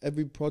though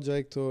every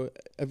project or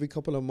every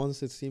couple of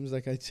months it seems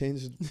like I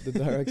changed the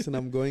direction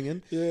I'm going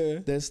in,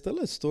 there's still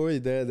a story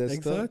there.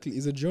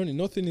 It's a journey.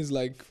 Nothing is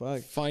like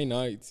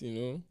finite,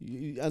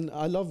 and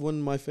I love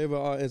when my favorite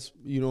artists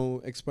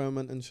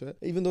experiment and shit,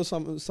 even though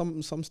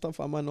some stuff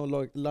I might not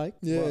like,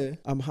 but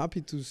I'm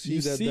happy to see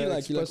that they're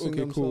expressing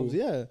themselves.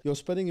 You're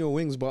spreading your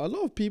wings. But a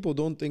lot of people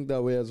don't think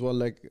that way as well.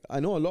 Like,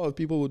 I know a lot of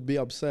people would be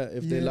upset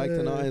if they liked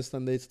an artist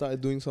and they started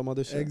doing some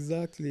other shit.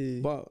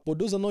 Exactly. But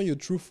those are not your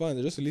true fans.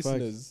 They're just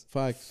listeners.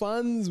 Facts.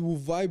 Fans will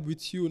vibe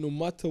with you no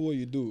matter what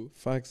you do.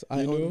 Facts.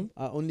 I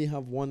only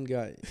have one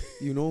guy.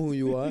 You know who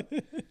you are?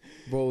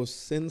 Bro,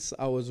 since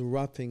I was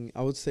rapping,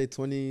 I would say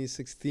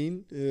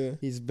 2016,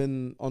 he's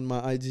been on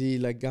my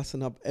IG, like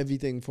gassing up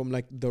everything from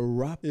like the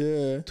rap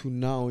to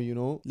now,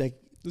 like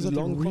those are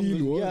long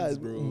real ones,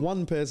 bro.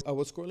 One person. I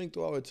was scrolling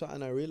through our chat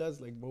and I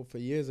realized, like, bro, for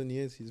years and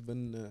years he's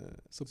been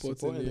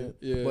supporting it.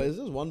 But it's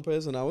just one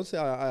person. I would say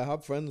I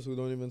have friends who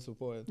don't even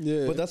support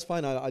it. But that's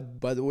fine. I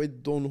by the way,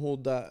 don't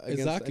hold that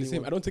against anyone.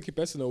 Same. I don't take it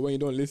personal when you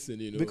don't listen,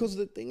 Because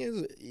the thing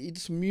is,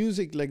 it's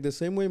music. Like the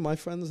same way my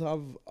friends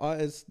have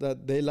artists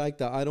that they like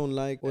that I don't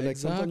like, or like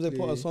sometimes they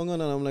put a song on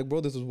and I'm like,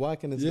 bro, this is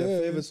whack, and it's their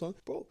favorite song.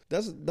 Bro,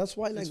 that's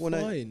why, like,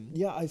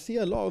 I see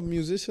a lot of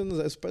musicians,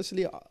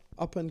 especially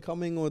up and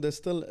coming, or they're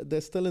still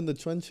in the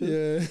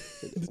trenches.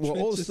 We're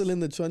all still in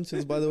the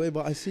trenches, by the way,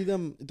 but I see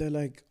them, they're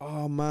like,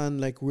 oh man,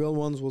 like real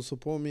ones will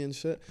support me and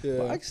shit.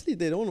 But actually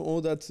they don't owe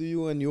that to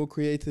you and your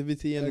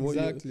creativity and what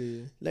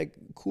you, like,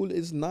 cool.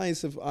 It's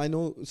nice if I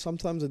know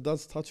sometimes it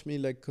does touch me,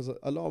 like, because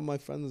a lot of my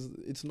friends,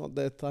 it's not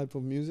their type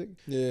of music,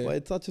 but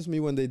it touches me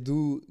when they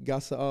do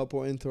gas it up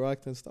or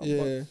interact and stuff,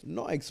 but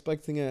not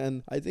expecting it.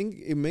 And I think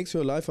it makes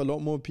your life a lot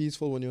more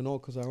peaceful when you're not,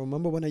 because I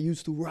remember when I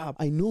used to rap,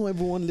 I know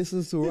everyone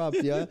listens to rap,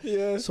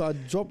 Yeah. So I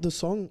dropped the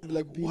song.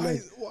 Like, Be why?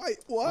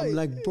 I'm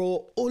like,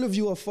 bro, all of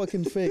you are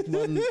fucking fake,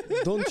 man.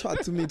 Don't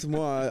chat to me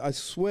tomorrow. I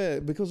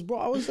swear. Because, bro,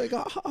 I was like,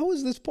 how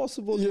is this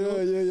possible? You know?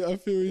 Yeah, I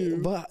feel you.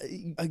 But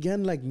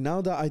again, like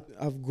now that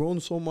I've grown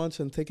so much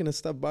and taken a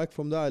step back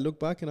from that, I look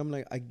back and I'm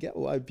like, I get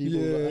why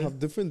people have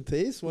different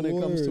tastes when it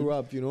comes to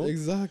rap, you know?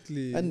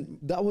 Exactly. And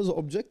that was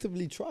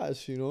objectively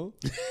trash, you know?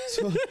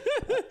 So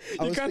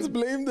you can't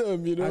blame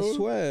them, you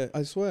know?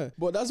 I swear.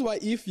 But that's why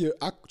if you're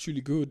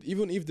actually good,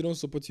 even if they don't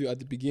support you at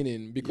the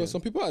beginning, because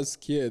some people are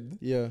scared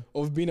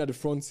of being at the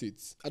front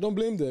seats. I don't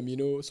blame them, you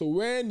know? So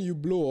when you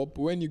blow up,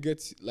 when you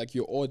get like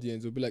your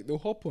audience, will be like, they'll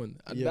hop on.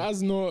 And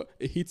that's not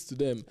a hit to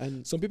them.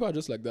 And some people are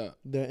just like that.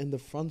 They're in the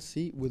front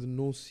seat with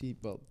no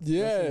seatbelt.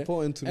 Yeah. That's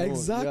important to know.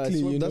 Exactly.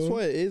 Yeah, that's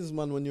what it is,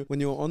 man. When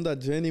you're on that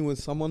journey with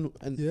someone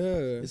and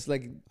it's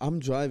like I'm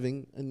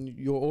driving and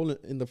you're all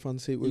in the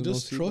front seat with no seatbelt. You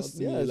just trust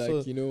me, like,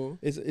 so you know.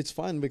 It's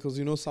fine because,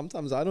 you know,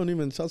 sometimes I don't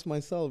even trust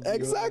myself.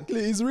 Exactly.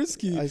 You know? It's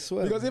risky. I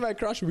swear. Because if I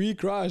crash, we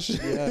crash.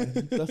 Yeah,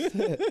 that's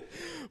it.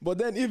 But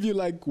then if you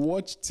like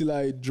watch till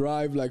I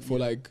drive like for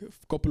like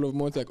a couple of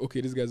months, like,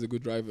 okay, this guy's a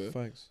good driver.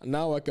 Thanks.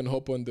 Now I can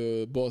hop on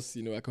the bus,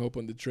 you know, I can hop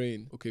on the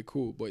train. Okay,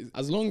 cool. But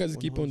as long as you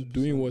keep on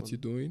doing what you're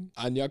doing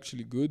and you're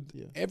actually good,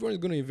 everyone's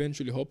going to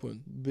eventually hop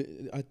on. But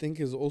I think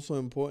it's also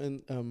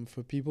important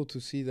for people to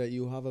see that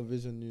you have a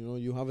vision, you know,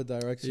 you have a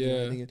direction.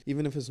 Yeah.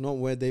 Even if it's not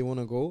where they want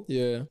to go.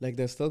 Yeah. Like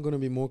they're still going to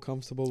be more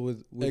comfortable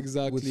with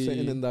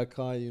sitting in that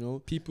car, you know.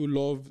 People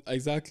love,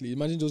 exactly.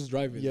 Imagine just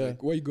driving. Yeah.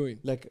 Like, where are you going?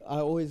 Like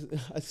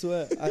I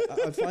swear,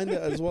 I find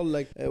it as well,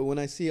 like when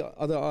I see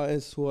other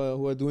artists who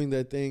are doing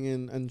their thing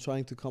and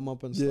trying to come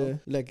up and stuff,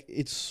 like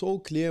it's so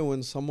clear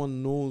when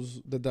someone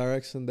knows the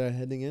direction they're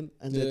heading in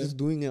and they're just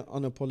doing it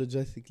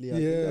unapologetically. I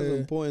think that's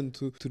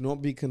important to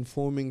not be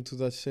conforming to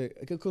that shit,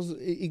 because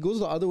it goes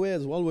the other way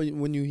as well.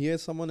 When you hear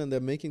someone and they're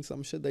making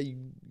some shit that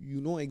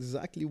you know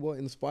exactly what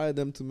inspired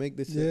them to make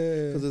this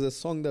shit, because there's a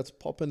song that's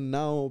popping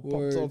now,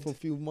 popped off a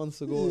few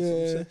months ago or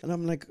some shit, and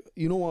I'm like,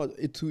 you know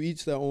what, to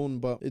each their own,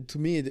 but to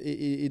me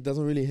it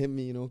doesn't really hit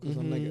me, you know, because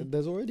I'm like,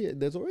 there's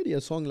already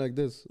a song like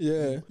this.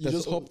 Yeah, you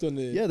just hopped on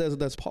it. Yeah,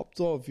 that's popped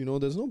off, you know.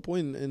 There's no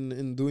point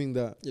in doing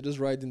that. You're just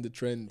riding the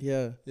trend.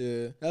 Yeah.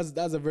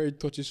 That's a very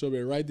touchy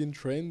subject. Riding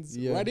trends.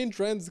 Riding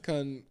trends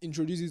can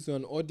introduce you to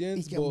an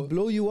audience. It can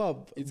blow you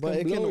up, but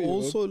it can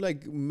also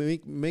like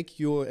make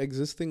your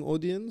existing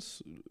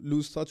audience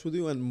lose touch with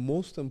you. And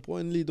most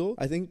importantly, though,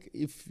 I think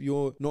if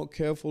you're not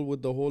careful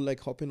with the whole like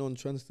hopping on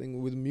trends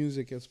thing with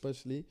music,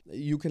 especially,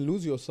 you can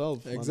lose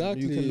yourself.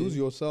 Exactly. Man. You can lose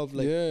yourself.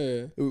 Like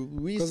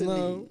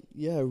recently,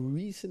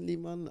 recently,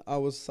 man, I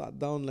was sat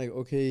down like,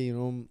 okay, you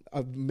know,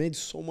 I've made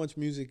so much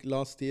music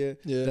last year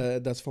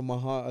that's from my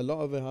heart. A lot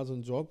of it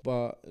hasn't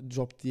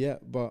dropped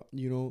yet, but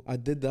you know, I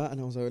did that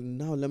and I was like,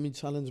 now let me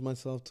challenge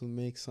myself to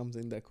make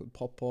something that could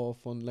pop off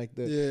on like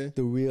the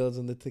reels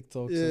and the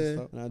TikToks and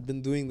stuff. And I've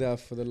been doing that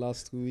for the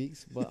last 2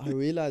 weeks, but I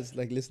realized,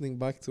 like, listening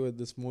back to it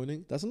this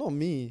morning, that's not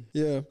me.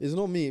 It's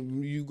not me.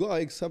 You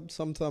gotta accept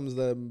sometimes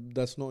that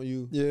that's not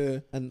you.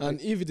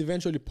 And if it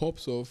eventually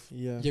pops off,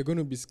 you're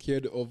gonna be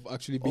scared of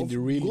actually being the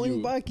real going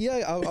you. back.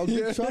 I'll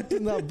be trapped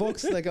in that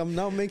box. Like, I'm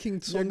now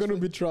making songs. You're gonna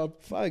be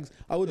trapped. Facts.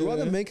 I would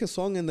rather make a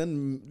song and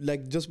then,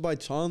 like, just by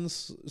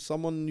chance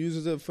someone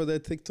uses it for their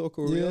TikTok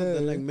or reel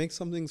than like make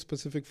something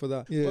specific for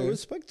that. But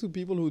respect to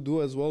people who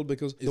do as well,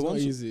 because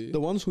the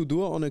ones who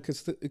do it on a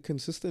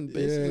consistent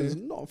basis is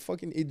not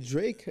fucking.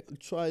 Drake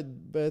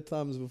tried bare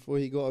times before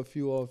he got a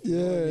few off. You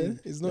know what I mean?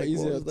 It's not like,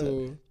 easy at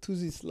all.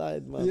 Tuesday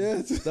Slide, man.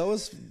 That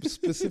was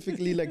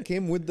specifically like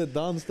came with the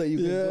dance that you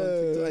can do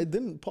on TikTok. It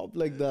didn't pop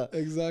like that.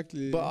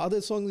 Exactly. But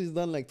other songs he's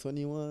done, like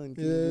 21,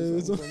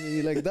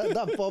 like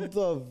that popped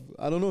off.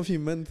 I don't know if he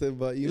meant it,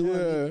 but you know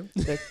what I mean?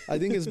 Like, I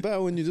think it's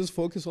better when you just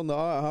focus on the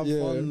art, have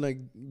fun, like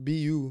be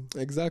you.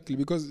 Exactly,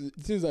 because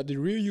it seems that the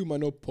real you might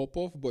not pop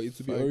off, but it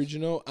will be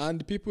original, and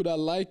the people that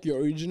like your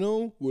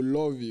original will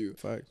love you.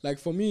 Like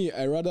for me,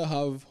 I rather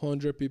have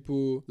 100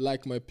 people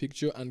like my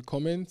picture and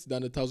comment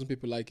than 1,000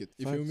 people like it.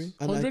 You feel me?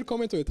 100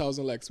 comments or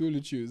 1,000 likes, will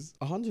you choose?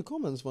 100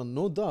 comments, man,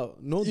 no doubt.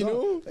 You doubt.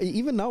 Know?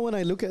 Even now when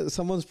I look at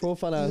someone's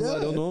profile, I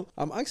don't know,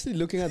 I'm actually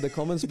looking at the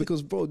comments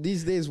because, bro,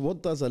 these days,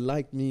 what does a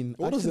like mean?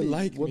 What does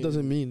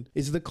it mean?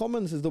 It's the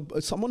comments.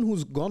 It's someone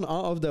who's gone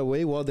out of their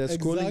way while they're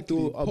scrolling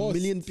through a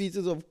million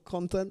pieces of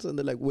content and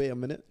they're like, wait a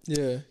minute.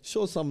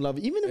 Show some love.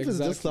 Even if it's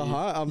just a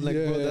heart, I'm like,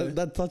 bro,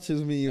 that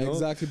touches me, you know?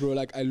 Exactly, bro.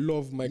 Like, I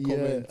love my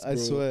comments, bro. I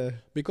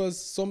swear. Because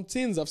some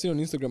things I've seen on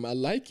Instagram, I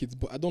like it,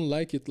 but I don't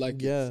like it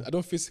like it. I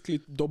don't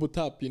physically double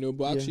tap, you know,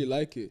 but actually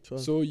like it.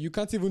 So you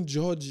can't even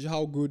judge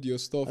how good your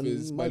stuff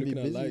is by looking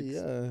at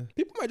likes.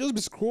 People might just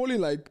be scrolling,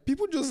 like,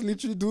 people just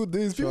literally do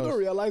this. People don't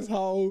realize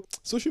how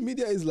social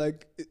media is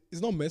like,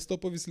 it's not messed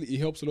up. Obviously, it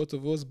helps a lot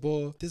of us,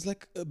 but there's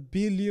like a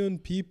billion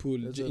people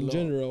in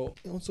general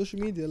on social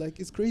media. Like,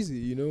 it's crazy,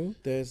 you know.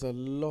 There's a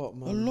lot,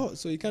 man. A lot.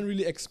 So you can't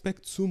really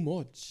expect too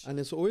much. And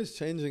it's always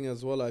changing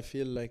as well. I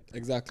feel like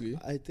exactly.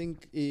 I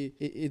think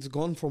it's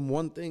gone from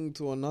one thing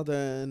to another,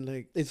 and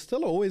like it's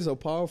still always a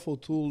powerful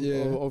tool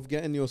of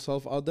getting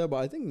yourself out there. But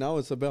I think now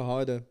it's a bit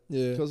harder.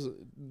 Yeah. Because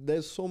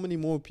there's so many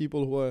more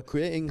people who are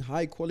creating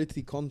high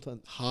quality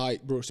content.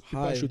 Bro. People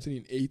are shooting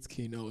in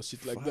 8K now,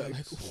 shit like that.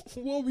 Like,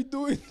 what are we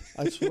doing?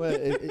 I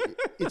swear,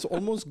 it's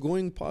almost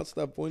going past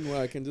that point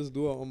where I can just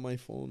do it on my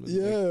phone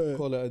and like,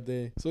 call it a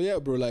day. So yeah,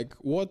 bro, like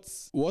what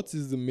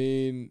is the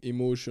main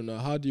emotion, or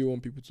how do you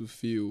want people to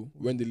feel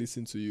when they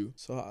listen to you?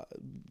 So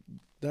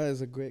that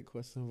is a great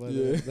question, by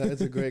the way. That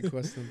is a great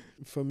question.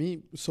 For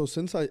me, so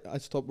since I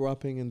stopped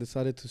rapping and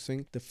decided to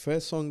sing, the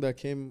first song that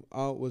came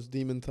out was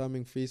Demon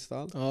Timing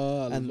Freestyle.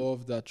 I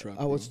love that track.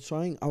 I was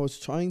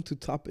trying to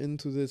tap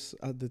into this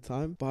at the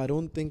time, but I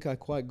don't think I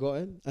quite got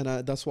it.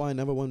 And that's why I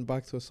never went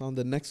back to a sound.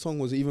 The next song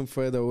was even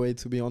further away,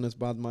 to be honest,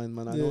 Bad Mind,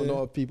 man. I know a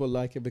lot of people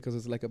like it because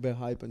it's like a bit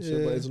hype and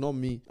shit, but it's not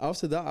me.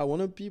 After that, I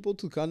wanted people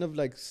to kind of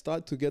like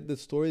start to get the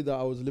story that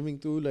I was living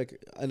through,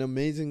 like an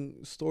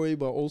amazing story,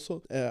 but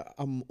also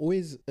I'm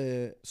always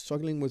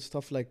struggling with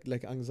stuff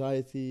like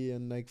anxiety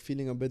and like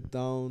feeling a bit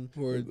down.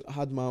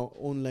 Had my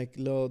own like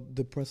little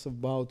depressive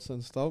bouts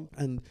and stuff,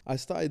 and I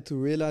started to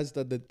realize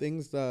that the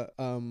things that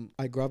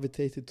I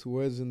gravitated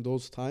towards in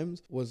those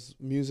times was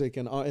music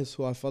and artists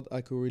who I felt I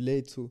could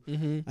relate to.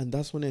 And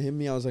that's when it hit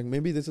me. I was like,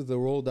 maybe this is the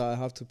role that I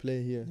have to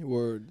play here.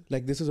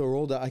 Like, this is a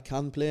role that I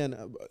can play, and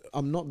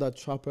I'm not that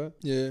trapper,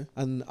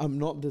 and I'm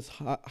not this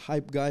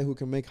hype guy who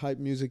can make hype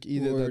music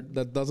either.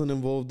 That doesn't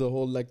involve the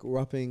whole like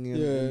rapping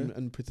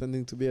and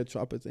pretending to be a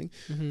trapper thing.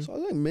 So I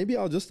was like, maybe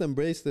I'll just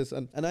embrace this,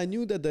 and I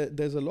knew that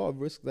there's a lot of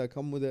risk that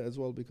come with it as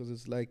well, because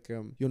it's like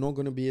you're not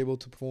going to be able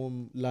to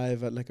perform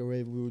live at like a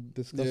rave. We were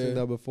discussing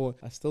that before.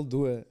 I still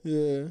do it.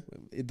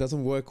 It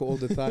doesn't work all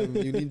the time.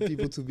 You need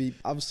people to be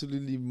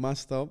absolutely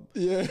messed up.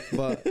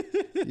 But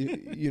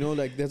you know,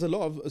 like, there's a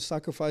lot of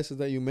sacrifices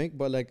that you make,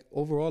 but like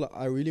overall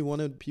I really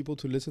wanted people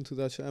to listen to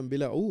that shit and be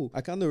like, oh,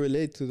 I kind of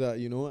relate to that,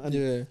 you know.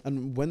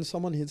 And when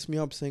someone hits me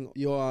up saying,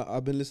 yo,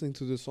 I've been listening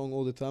to this song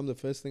all the time, the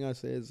first thing I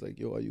say is like,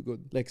 yo, are you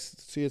good? Like,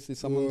 seriously,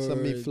 someone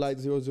sent me Flight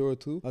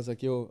 002. I was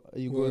like, yo, are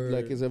you good?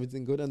 Like, is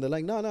everything good? And they're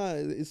like, no,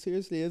 it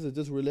seriously is. It's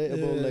just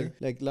relatable.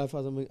 Like life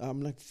has.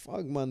 I'm like,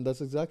 fuck, man,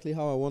 that's exactly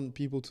how I want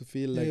people to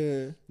feel.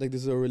 Like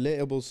this is a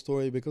relatable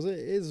story, because it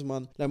is,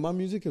 man. Like, my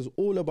music is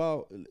all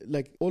about,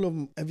 like, all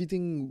of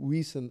everything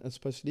recent,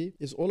 especially,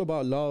 it's all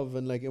about love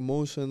and like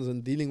emotions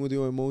and dealing with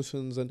your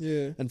emotions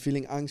and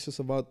feeling anxious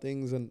about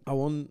things. And I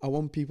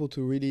want people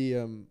to really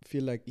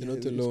feel like you're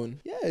not alone.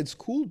 It's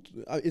cool.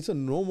 It's a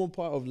normal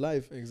part of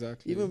life.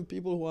 Exactly. Even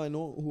people who I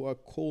know who are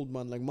cold,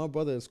 man. Like, my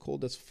brother is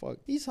cold as fuck.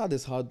 He's had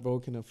his heart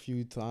broken a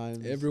few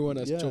times. Everyone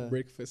has chopped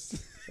breakfast.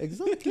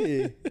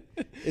 Exactly.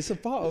 It's a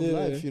part of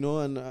life, you know.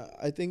 And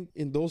I think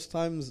in those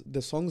times,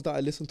 the songs that I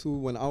listened to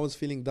when I was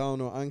feeling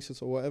down or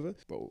anxious or whatever,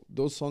 bro,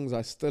 those songs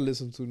I still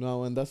listen to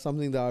now. And that's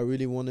something that I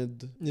really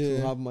wanted to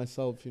have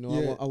myself, you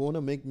know. I want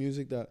to make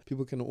music that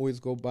people can always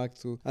go back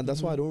to. And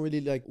that's why I don't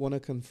really like want to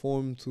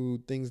conform to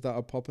things that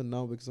are popping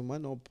now, because it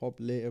might not pop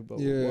later. But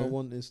what I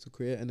want is to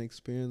create an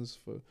experience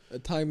for a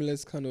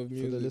timeless kind of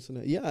music for the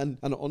listener. Yeah, and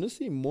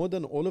honestly, more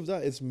than all of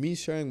that, it's me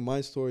sharing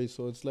my story.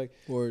 So it's like,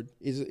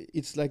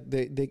 it's like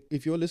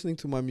if you're listening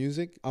to my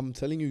music, I'm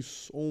telling you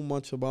so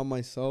much about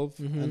myself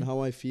and how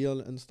I feel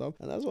and stuff.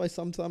 And that's why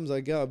sometimes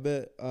I get a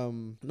bit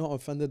not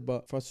offended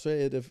but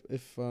frustrated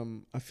if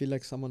I feel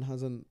like someone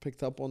hasn't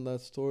picked up on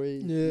that story.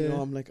 You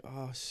know, I'm like,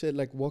 shit,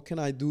 like, what can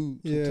I do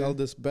to tell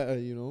this better,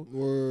 you know?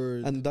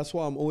 And that's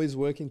what I'm always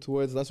working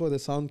towards. That's why the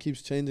sound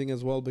keeps changing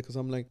as well, because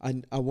I'm like,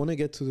 I want to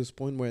get to this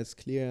point where it's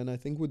clear. And I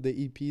think with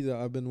the EP that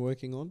I've been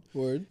working on,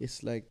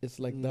 it's like that,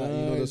 you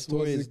know, the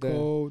story is there.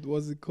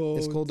 What's it called?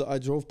 It's called I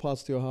Drove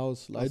Past Your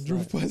House last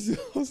night. Past your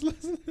house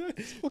last night.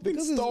 Fucking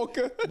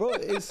stalker. Bro,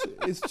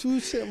 it's true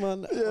shit,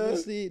 man.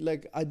 Honestly,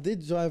 like, I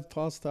did drive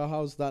past her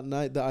house that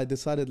night that I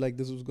decided like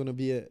this was gonna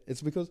be it.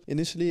 It's because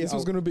initially this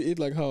was gonna be it,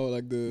 like how,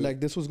 like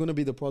this was gonna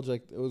be the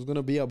project. It was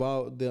gonna be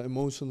about the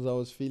emotions I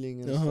was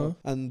feeling and stuff.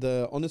 And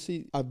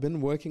honestly, I've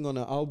been working on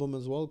an album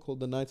as well called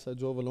The Nights I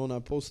Drove Alone. I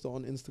post it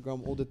on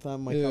Instagram all the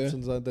time. My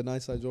captions are The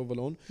Nights I Drove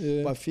Alone.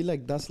 But I feel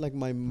like that's like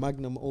my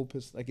magnum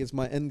opus. Like, it's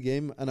my end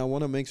game, and I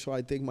want to make sure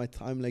I take my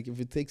time. Like, if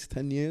it takes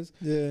 10 years,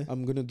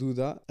 I'm gonna do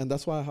that. And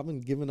that's why I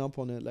haven't given up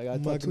on it. Like, I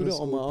tattooed it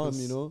on my arm,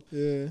 you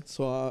know.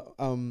 So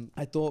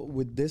I thought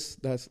with this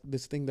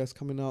thing that's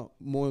coming out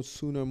more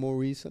sooner, more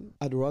recent,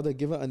 I'd rather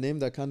give it a name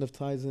that kind of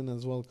ties in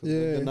as well.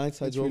 The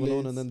Nights I Drove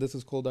Alone, and then this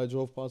is called I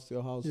Drove Past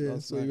Your House.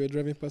 So you were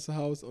driving past a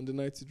house on the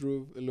night you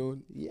drove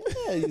alone.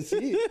 Yeah, you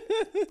see.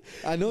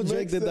 I know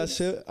Drake did that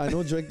shit. I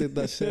know Drake did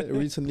that shit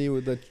recently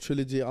with the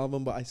Trilogy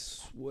album, but I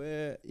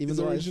swear, even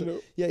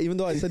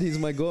though I said he's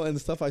my god and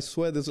stuff, I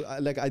swear this,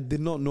 like, I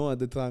did not know at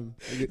the time.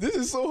 This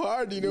is so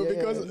hard, you know,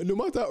 because no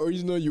matter how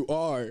original you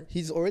are,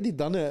 he's already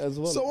done it as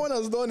well. Someone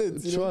has done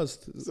it.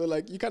 Trust. So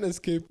like, you can't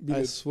escape.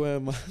 I swear,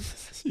 man.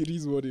 It is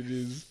is what it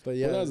is. But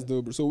yeah, that's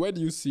dope, bro. So where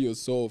do you see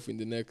yourself in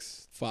the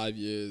next 5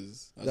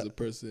 years as a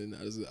person,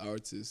 as an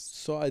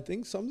artist? So I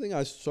think something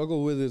I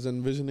struggle with is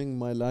envisioning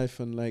my life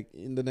and like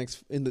in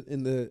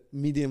the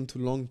medium to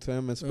long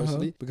term,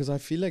 especially because I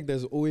feel like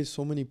there's always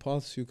so many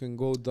paths you can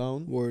go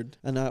down. Word.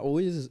 And I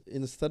always,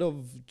 instead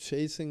of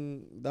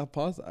chasing that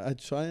path, I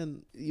try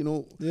and be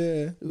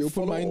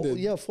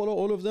open-minded. Follow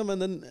all of them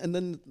and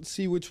then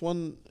see which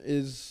one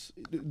is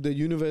the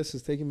universe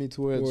is taking me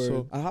towards. Word.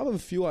 So I have a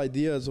few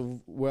ideas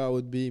of where I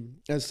would be,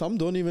 and some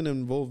don't even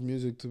involve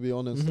music, to be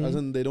honest. As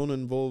in, they don't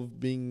involve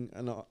being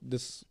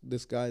this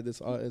artist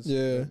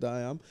that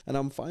I am, and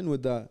I'm fine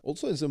with that.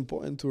 Also, it's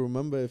important to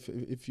remember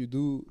if you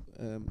do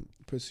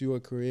pursue a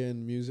career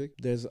in music,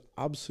 there's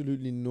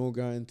absolutely no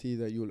guarantee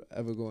that you'll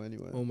ever go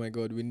anywhere. Oh my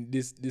God,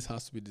 this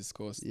has to be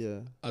discussed. Yeah.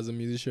 As a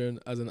musician,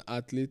 as an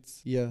athlete,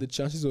 yeah, the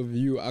chances of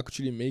you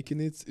actually making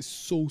it is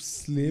so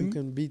slim. You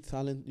can be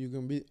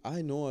talented.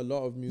 I know a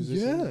lot of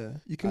musicians. Yeah,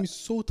 you can be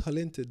so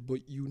talented,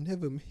 but you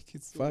never make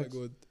it. Oh my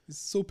God, it's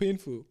so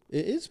painful.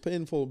 It is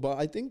painful, but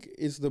I think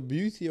it's the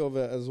beauty of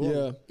it as well.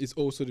 Yeah, it's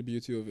also the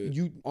beauty of it.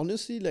 You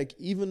honestly, like,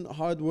 even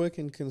hard work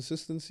and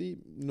consistency,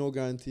 no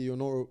guarantee you're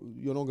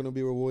not going to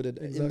be rewarded.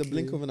 Exactly. In the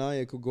blink of an eye,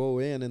 it could go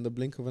away, and in the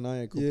blink of an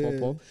eye, it could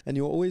pop up. And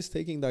you're always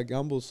taking that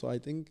gamble. So I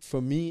think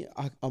for me,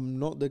 I'm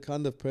not the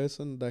kind of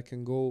person that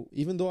can go,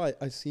 even though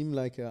I seem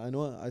like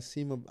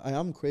I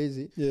am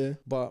crazy. Yeah.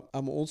 But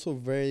I'm also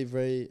very,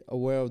 very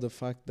aware of the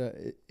fact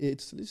that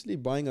it's literally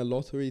buying a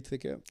lottery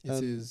ticket.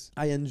 It is.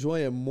 I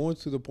enjoy it more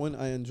to the point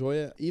I enjoy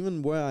it.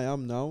 Even where I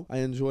am now, I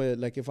enjoy it.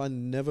 Like, if I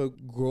never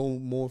grow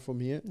more from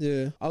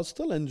here, I'll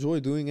still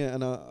enjoy doing it,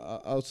 and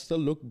I'll still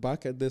look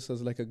back at this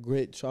as like a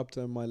great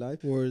chapter in my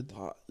life. Word.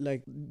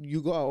 Like,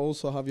 you gotta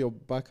also have your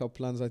backup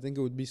plans. I think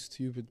it would be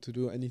stupid to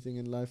do anything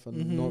in life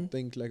and not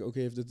think like,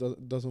 okay, if this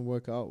doesn't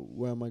work out,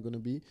 where am I gonna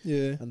be?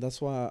 Yeah. And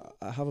that's why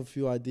I have a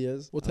few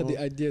ideas. What are the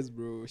ideas,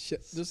 bro?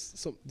 Just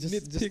some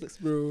nitpicks,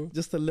 bro.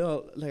 Just a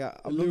little, like,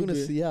 I'm not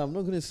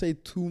gonna say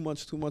too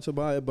much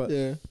about it, but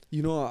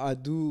I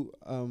do.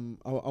 I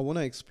want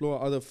to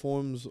explore other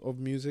forms of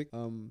music.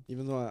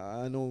 Even though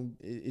I know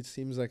it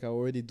seems like I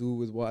already do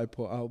with what I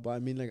put out, but I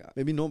mean, like,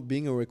 maybe not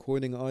being a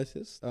recording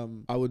artist.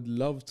 I would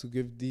love to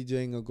give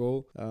DJing a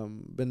go.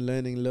 Been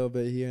learning a little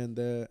bit here and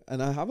there,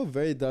 and I have a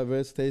very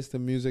diverse taste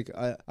in music.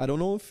 I don't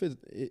know if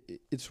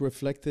it's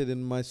reflected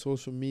in my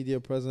social media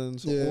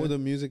presence or the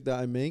music that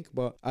I make,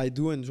 but I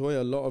do enjoy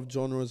a lot of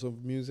genres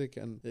of music,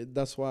 and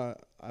that's why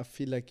I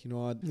feel like,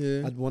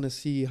 I'd want to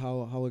see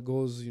how it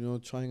goes,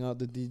 trying out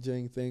the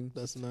DJing thing.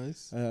 That's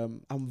nice.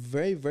 I'm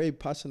very, very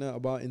passionate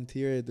about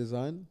interior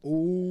design.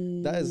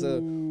 Ooh. That is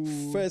a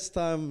first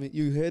time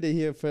you heard it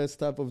here, first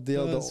type of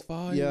deal. That's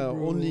fine,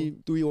 bro. Only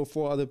 3 or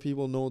 4 other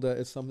people know that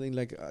it's something.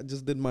 Like, I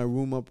just did my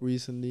room up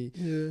recently.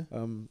 Yeah.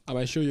 I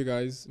might show you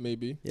guys,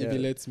 maybe. If he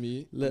lets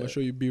me. I might show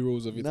you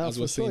B-rolls of it as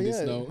we're saying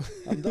this now.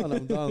 I'm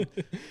down.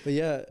 But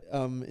yeah,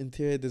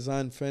 interior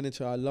design,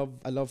 furniture. I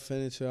love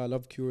furniture. I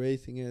love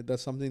curating it.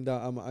 That's something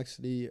that I'm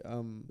actually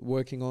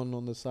working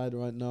on the side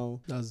right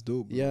now. That's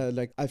dope, bro. Yeah,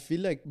 like, I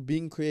feel like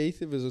being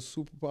creative is a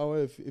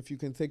superpower if you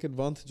can take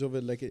advantage of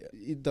it. Like,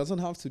 it doesn't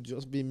have to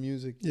just be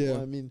music. You know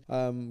what I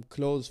mean?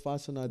 Clothes,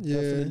 fashion,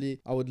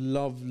 I would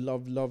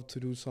love to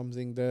do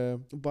something there.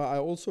 But I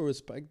also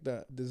respect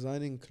that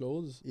designing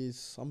clothes is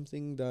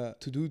something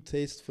that to do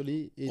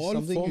tastefully is all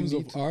something forms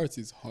of art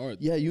is hard.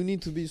 Yeah, you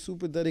need to be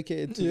super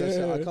dedicated to that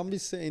shit. I can't be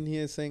sitting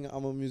here saying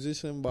I'm a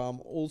musician, but I'm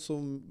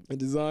also a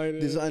designer,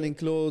 designing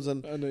clothes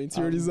and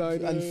interior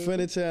designer and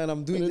furniture, and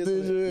I'm doing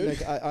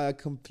this. Like, I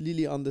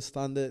completely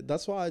understand it.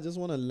 That's why I just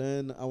want to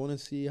learn. I want to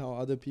see how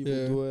other people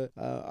do it.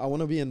 I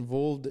want to be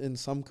involved in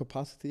some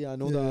capacity. I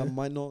know that I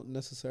might not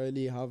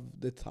necessarily have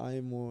the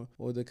time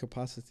or the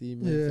capacity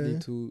mentally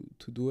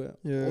to do it,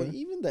 or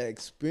even the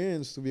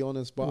experience, to be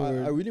honest. But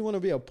I really want to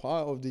be a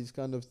part of these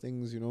kind of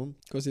things,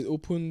 because it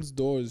opens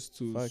doors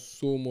to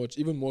so much,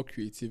 even more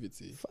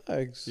creativity.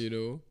 Facts.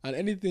 And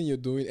anything you're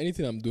doing,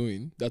 anything I'm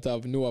doing that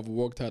I've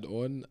worked hard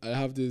on, I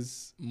have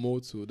this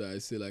motto that I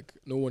say, like,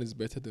 no one is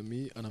better than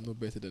me, and I'm not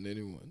better than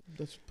anyone.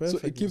 That's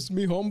perfect. So it keeps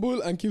me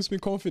humble and keeps me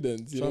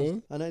confident, you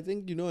know? And I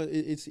think,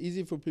 it's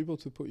easy for people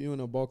to put you in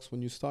a box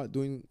when you start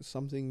doing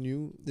something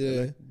new.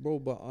 Yeah. Like, bro,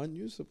 but aren't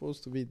you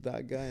supposed to be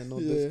that guy and not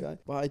this guy?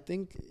 But I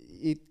think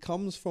it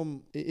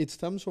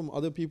stems from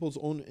other people's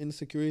own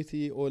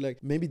insecurity, or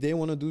like maybe they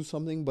want to do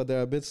something, but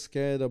they're a bit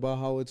scared about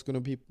how it's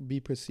going to be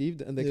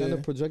perceived, and they kind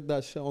of project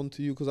that shit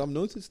onto you. Because I've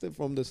noticed it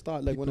from the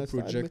start. Like, people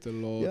project a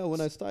lot. Yeah,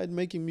 when I started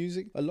making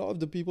music, a lot of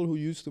the people who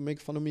used to make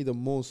fun of me the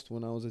most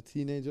when I was a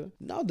teenager,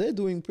 now they're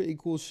doing pretty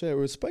cool shit.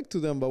 Respect to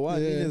them, but what I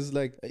mean is,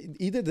 like,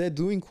 either they're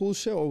doing cool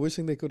shit or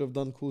wishing they could have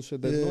done cool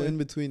shit. There's no in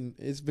between.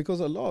 It's because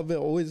a lot of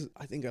it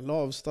I think a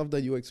lot of stuff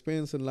that you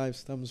experience in life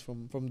stems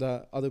from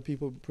that other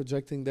people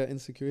projecting their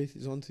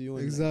insecurities onto you.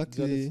 And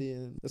exactly. Jealousy,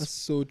 and that's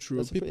so true.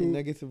 That's a pretty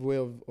negative way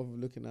of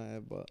looking at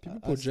it, but people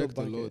project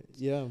a lot.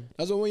 Yeah.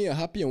 That's why when you're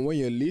happy and when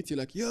you're lit, you're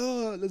like,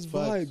 yeah, let's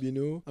vibe,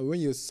 And when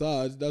you're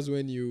sad, that's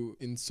when you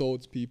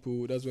insult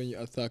people. That's when you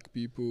attack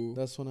people.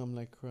 That's when I'm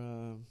like,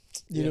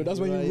 You know, that's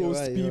when you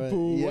roast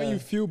people. Yeah. When you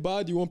feel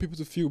bad, you want people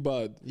to feel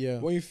bad. Yeah.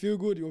 When you feel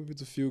good, you want people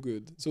to feel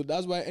good. So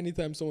that's why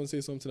anytime someone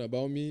says something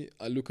about me,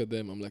 I look at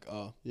them. I'm like,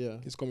 yeah,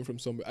 it's coming from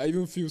somewhere. I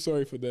even feel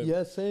sorry for them.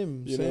 Yeah,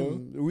 same. You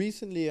same.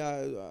 Recently,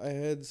 I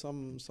heard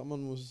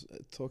someone was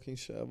talking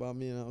shit about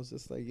me, and I was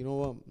just like, you know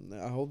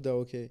what? I hope they're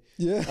okay.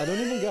 Yeah. I don't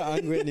even get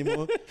angry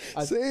anymore.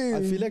 Same.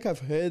 I feel like I've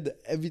heard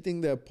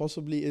everything there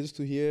possibly is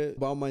to hear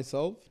about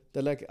myself.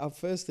 That like at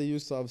first they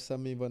used to upset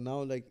me, but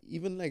now like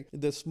even like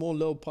the small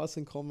little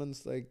passing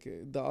comments, like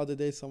the other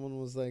day someone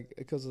was like,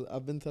 because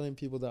I've been telling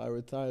people that I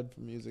retired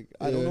from music.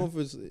 I don't know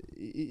if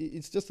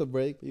it's just a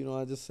break, you know.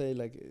 I just say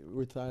like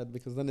retired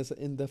because then it's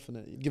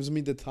indefinite. It gives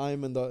me the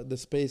time and the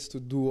space to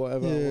do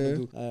whatever I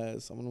want to do.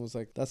 Someone was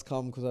like, that's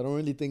calm because I don't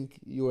really think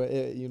you were,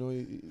 you know,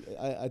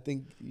 I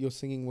think your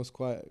singing was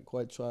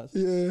quite trash.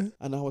 Yeah.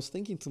 And I was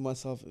thinking to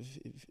myself,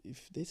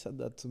 if they said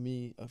that to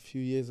me a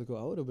few years ago,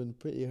 I would have been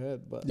pretty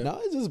hurt. But now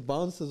it just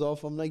bounces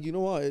off. I'm like, you know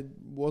what? It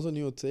wasn't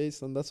your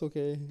taste, and that's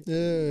okay.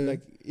 Yeah.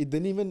 Like it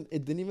didn't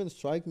even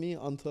strike me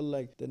until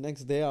like the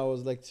next day. I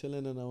was like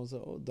chilling, and I was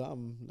like, oh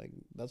damn, like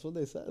that's what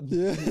they said.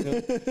 Yeah.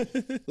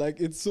 Like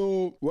it's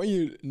so when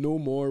you know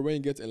more, when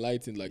you get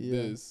enlightened like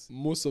this,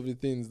 most of the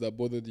things that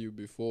bothered you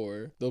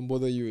before don't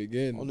bother you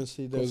again.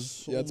 Honestly, there's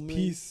so you're at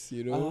peace.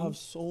 You know, I have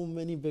so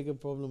many bigger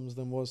problems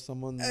than what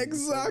someone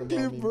exactly,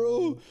 said about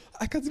bro. me,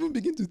 I can't even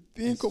begin to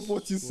think of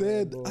what you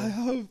said. bro. I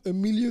have a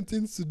million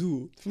things to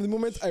do. From the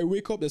moment I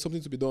wake up, there's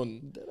something to be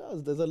done.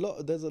 There's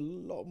a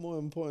lot more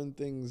important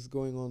things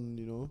going on,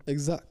 you know.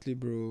 Exactly,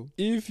 bro.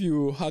 If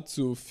you had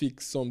to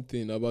fix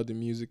something about the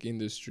music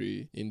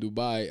industry in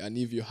Dubai, and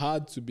if you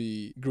had to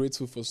be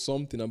grateful for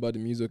something about the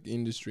music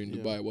industry in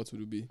Dubai, what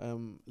would it be?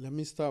 Let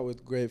me start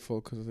with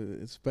grateful because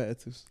it's better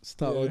to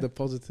start with the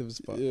positives.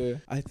 But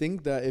I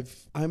think that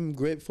if I'm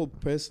grateful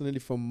personally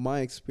from my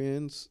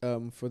experience,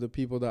 for the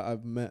people that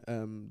I've met,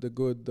 the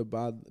good, the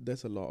bad,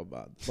 there's a lot of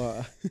bad.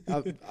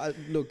 But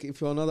look, if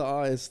you're another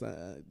artist,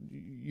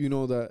 you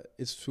know that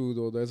it's true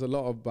though. There's a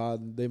lot of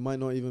bad. They might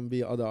not even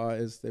be other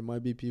artists. They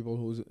might be people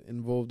who's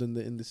involved in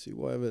the industry,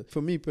 whatever.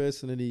 For me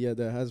personally, yeah,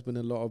 there has been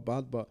a lot of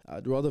bad, but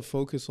I'd rather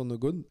focus on the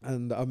good.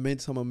 And I've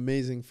made some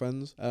amazing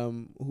friends,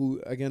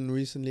 who again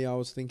recently I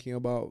was thinking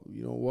about,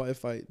 you know, what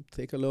if I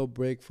take a little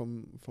break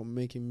from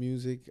making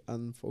music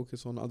and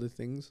focus on other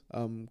things?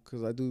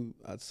 Because I do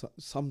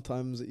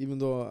sometimes, even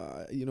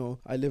though you know,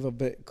 I live a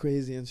bit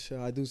crazy and shit,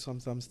 I do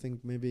sometimes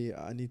think maybe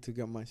I need to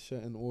get my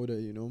shit in order,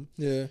 you know.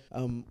 Yeah.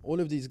 All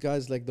of these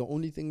guys, like the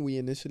only thing we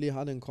initially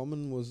had in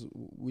common was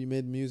we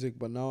made music,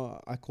 but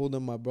now I call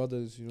them my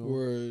brothers, you know.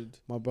 Word.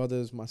 My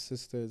brothers, my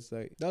sisters,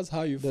 like that's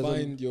how you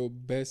find your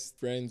best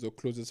friends or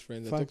closest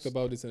friends. Facts. I talked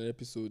about this in an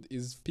episode.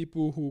 Is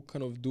people who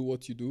kind of do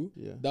what you do.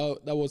 Yeah.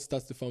 That what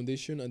starts the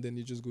foundation, and then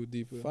you just go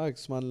deeper.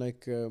 Facts, man.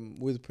 Like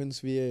with Prince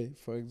VA,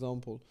 for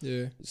example.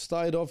 Yeah.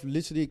 Started off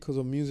literally because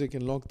of music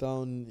in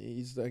lockdown.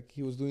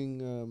 He was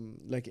doing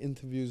like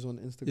interviews on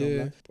Instagram.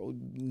 Yeah. Like, bro,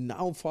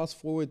 now fast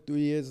forward 3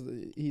 years,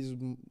 he's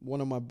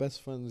one of my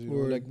best friends. You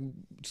know, like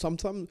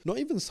sometimes, not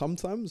even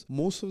sometimes,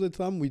 most of the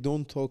time we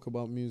don't talk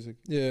about music.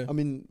 Yeah. I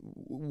mean,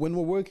 when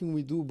we're working,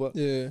 we do, but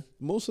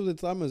most of the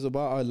time it's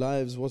about our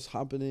lives, what's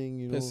happening,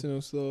 you know.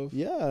 Personal stuff.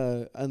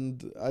 Yeah,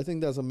 and I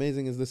think that's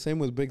amazing. It's the same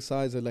with Big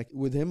Sizer. Like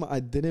with him, I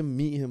didn't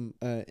meet him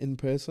in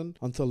person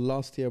until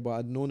last year, but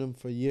I'd known him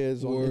for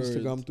years on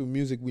Instagram through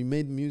music. We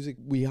made music.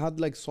 We had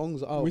like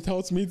songs out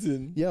without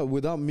meeting. Yeah,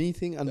 without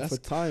meeting and that's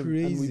for time.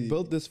 Crazy. And we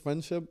built this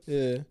friendship.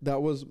 Yeah,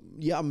 that was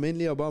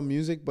mainly about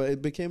music, but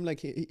it became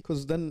like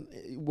because then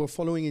we're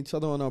following each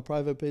other on our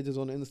private pages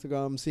on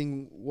Instagram,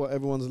 seeing what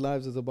everyone's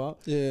lives is about.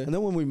 Yeah, and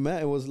then when we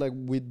met, it was like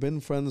we'd been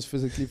friends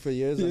physically for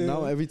years, and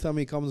now every time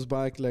he comes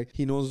back, like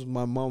he knows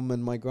my mom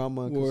and my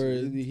grandma.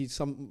 He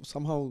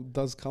somehow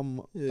does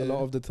come a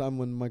lot of the time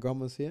when my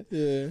grandma's here.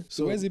 Yeah.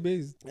 So where's he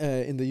based?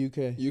 In the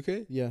UK.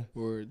 UK. Yeah.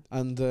 Word.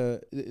 And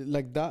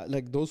like that,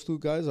 like those two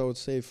guys, I would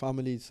say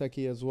family,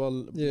 Seki as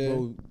well. Yeah.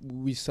 Bro,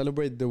 we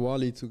celebrate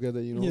Diwali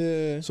together, you know.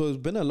 Yeah. So it's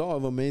been a lot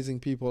of amazing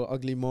people.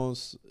 Ugly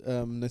Moss,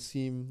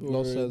 Nassim,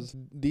 Losses.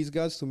 These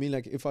guys to me,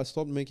 like if I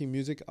stopped making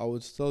music, I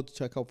would still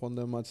check up on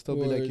them. I'd still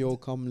be like, yo,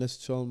 come, let's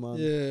chill, man.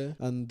 Yeah.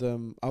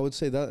 And I would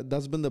say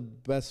that's been the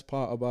best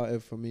part about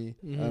it for me.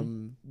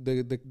 Mm-hmm.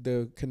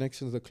 The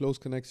connections, the close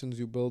connections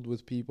you build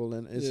with people,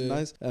 and it's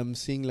nice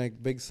seeing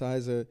like Big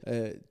Sizer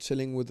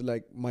chilling with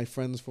like my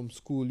friends from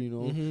school, you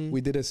know. Mm-hmm.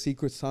 We did a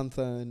Secret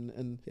Santa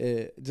and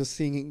just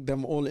seeing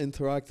them all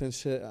interact and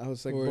shit. I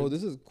was like, bro,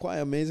 this is quite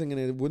amazing,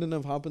 and it wouldn't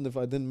have happened if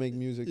I didn't make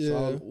music. So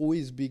I'll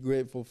always be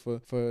grateful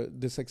for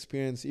this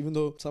experience, even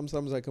though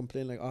sometimes I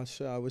complain like, oh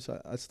shit, I wish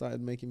I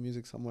started making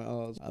music somewhere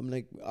else. I'm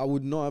like, I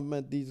would not have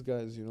met these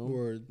guys, you know.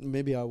 Word.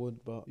 Maybe I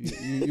would, but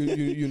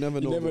you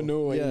never know. You never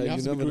know. Yeah, you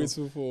have to be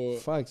grateful for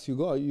facts. You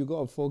got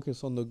to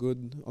focus on the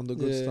good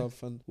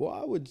stuff. And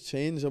what I would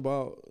change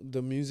about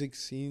the music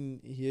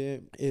scene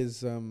here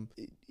is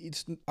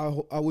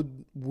I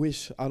would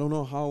wish, I don't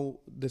know how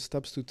the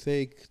steps to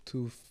take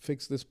to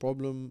fix this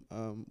problem,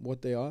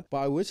 what they are, but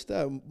I wish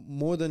that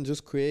more than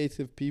just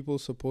creative people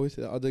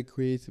supported other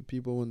creative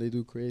people when they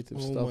do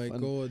creative stuff. Oh my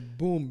god,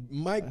 boom,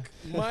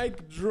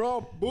 mic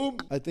drop, boom.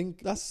 I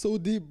think that's so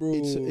deep, bro.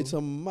 It's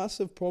a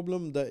massive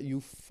problem that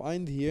you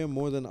find here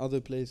more than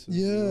other places.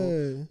 Yeah.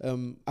 You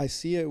know? I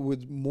see it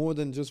with more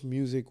than just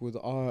music, with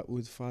art,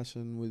 with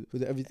fashion,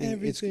 with everything.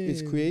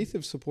 It's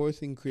creative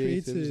supporting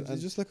creatives. And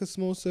it's just like a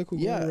small circle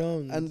going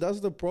around. And that's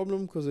the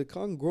problem, because it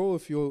can't grow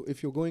if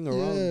you're going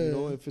around. You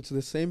know, if it's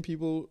the same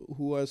people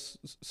who are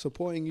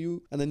supporting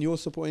you, and then you're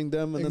supporting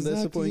them, and then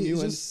they're supporting you,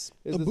 and it's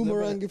a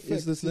boomerang effect.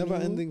 It's this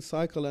never-ending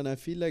cycle. And I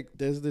feel like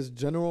there's this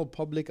general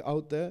public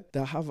out there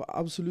that have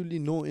absolutely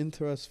no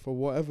interest for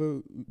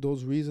whatever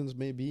those reasons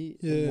may be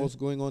in what's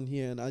going on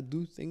here. And I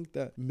do think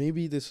that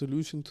maybe the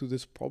solution to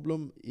this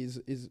problem is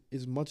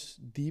much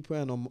deeper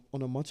and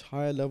on a much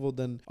higher level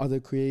than other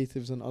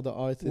creatives and other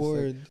artists.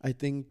 Like, I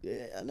think,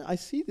 and I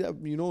see that,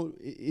 you know,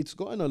 it's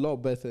gotten a lot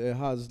better. It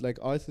has, like,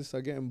 artists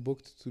are getting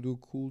booked to do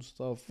cool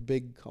stuff,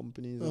 big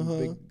companies and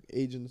big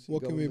agencies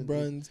working with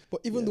brands.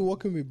 But even the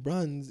working with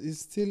brands is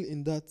still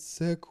in that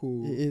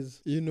circle. It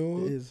is, you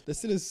know, there's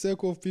still a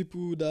circle of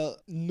people that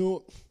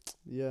know.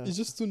 Yeah, it's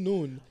just too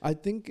known. I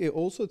think it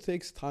also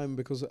takes time,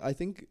 because I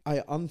think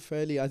a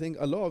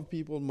lot of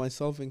people,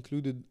 myself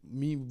included,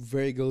 me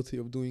very guilty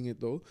of doing it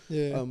though.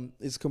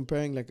 Is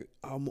comparing, like,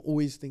 I'm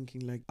always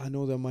thinking, like, I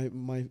know that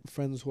my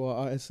friends who are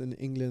artists in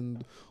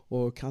England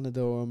or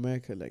Canada or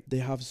America, like, they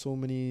have so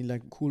many,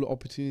 like, cool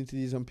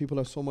opportunities, and people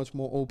are so much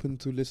more open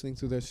to listening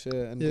to their shit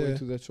and going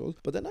to their shows.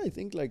 But then I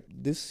think, like,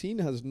 this scene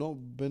has not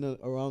been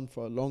around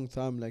for a long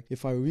time. Like,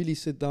 if I really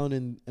sit down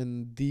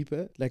and deep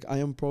it, like, I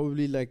am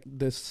probably like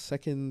the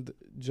second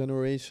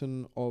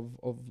generation of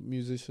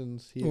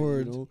musicians here,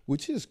 you know,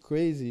 which is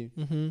crazy.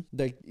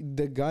 Like,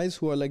 the guys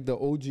who are like the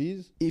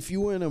OGs, if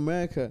you were in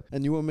America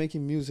and you were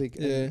making music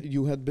and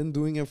you had been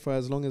doing it for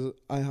as long as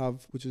I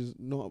have, which is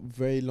not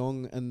very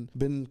long, and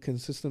been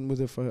consistent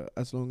with it for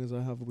as long as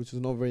I have, which is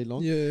not very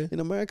long. In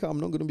America, I'm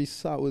not gonna be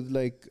sat with,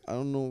 like, I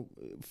don't know,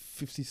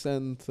 50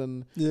 Cent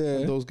and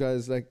those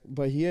guys. Like,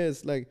 but here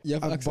it's like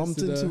I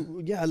bumped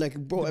into like,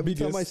 bro, every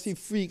time I see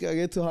Freak, I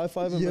get to high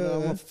five him, and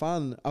I'm a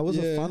fan. I was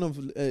a fan of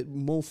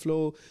Mo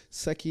Flow,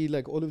 Seki,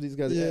 like all of these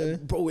guys.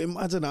 Bro,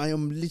 imagine I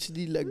am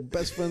literally like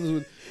best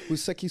friends with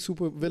Seki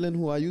Super Villain,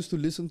 who I used to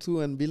listen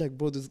to and be like,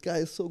 bro, this guy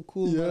is so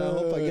cool, man. I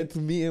hope I get to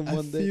meet him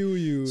one day. I feel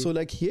you. So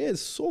like, here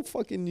is so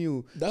fucking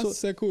new. That's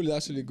circle is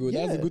actually good.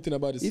 That's the good thing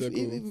about the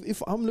circle.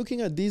 If I'm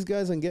looking at these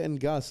guys and getting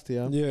gassed,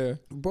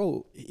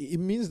 bro, it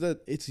means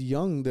that it's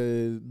young.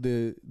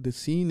 The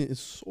scene is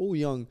so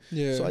young.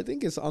 So I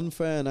think it's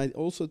unfair, and I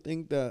also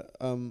think that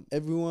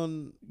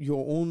everyone,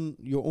 your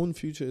own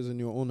future is in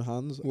your own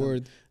hands.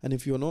 And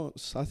if you're not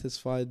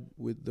satisfied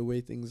with the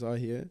way things are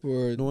here,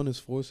 no one is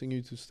forcing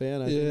you to stay.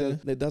 And I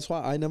think that's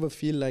why I never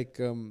feel like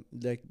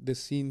the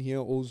scene here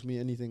owes me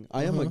anything.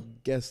 I am a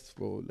guest,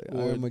 bro. Like,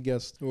 I am a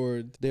guest.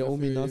 They owe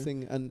me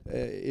nothing. And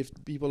if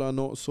people are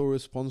not so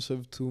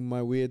responsive to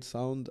my weird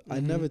sound, I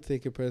never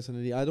take it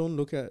personally. I don't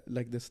look at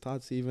like the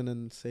stats even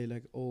and say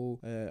like, oh,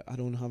 I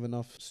don't have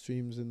enough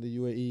streams in the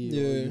UAE,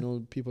 or, you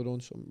know, people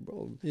don't show me,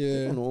 bro.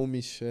 They don't owe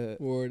me shit. I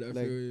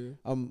feel you.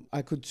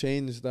 I could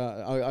change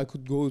that. I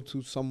could go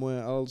to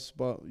somewhere else,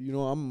 but you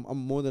know, I'm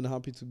more than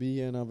happy to be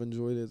here, and I've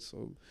enjoyed it.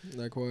 So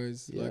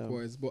likewise.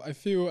 But I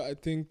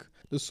think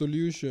the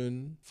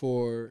solution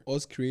for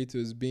us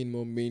creators being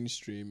more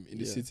mainstream in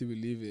the city we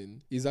live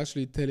in is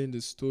actually telling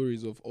the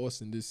stories of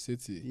us in this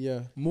city.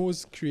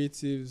 Most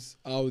creatives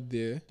out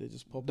there, they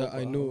just pop that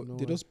I know,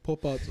 they just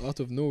pop out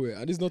of nowhere,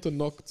 and it's not a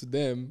knock to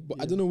them,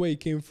 but I don't know where it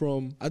came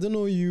from. I don't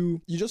know,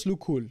 you just look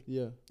cool.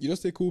 You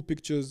just take cool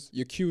pictures,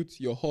 you're cute,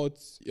 you're hot,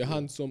 you're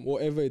handsome,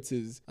 whatever it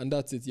is, and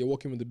that's it. You're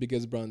working with the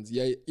biggest brands.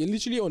 You're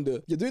literally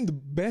you're doing the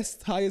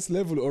best, highest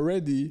level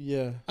already.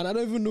 And I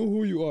don't even know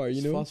who you are,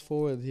 you know? Fast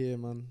forward here,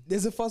 man.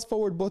 There's a fast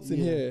forward button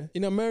here.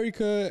 In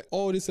America,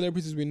 all the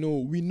celebrities we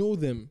know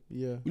them.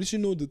 We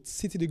literally know the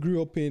city they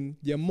grew up in,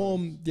 their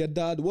mom, their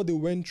dad, what they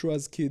went through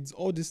as kids,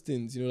 all these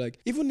things, you know, like,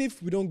 even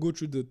if we don't go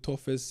through the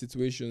toughest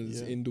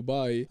situations in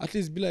Dubai, at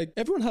least be like,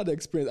 everyone had the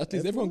experience. At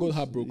least everyone got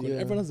heartbroken.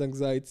 Everyone has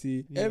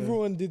anxiety.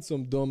 Everyone did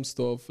some dumb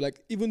stuff.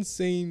 Like, even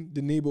saying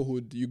the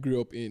neighborhood you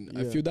grew up in,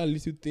 I feel that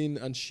little thing,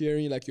 and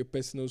sharing like your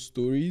personal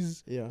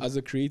stories as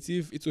a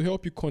creative, it will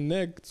help you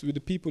connect with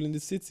the people in the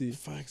city.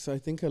 Facts. I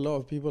think a lot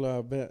of people are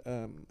a bit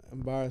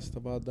embarrassed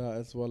about that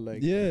as well.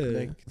 Like,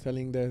 like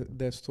telling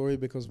their story,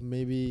 because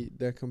maybe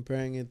they're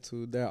comparing it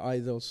to their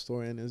idol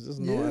story, and it's just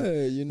not.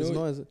 You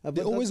know,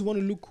 they always want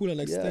to look cool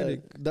and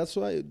aesthetic. That's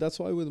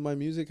why with my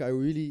music, I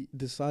really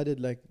decided,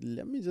 like,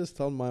 let me just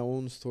tell my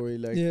own story.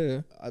 Like,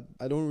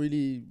 I don't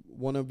really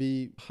want to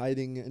be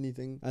hiding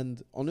anything.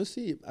 And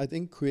honestly, I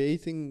think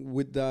creating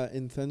with that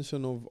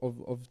intention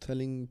of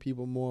telling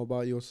people more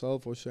about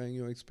yourself or sharing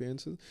your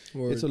experiences,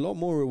 it's a lot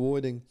more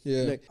rewarding.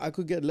 Yeah. Like, I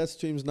could get less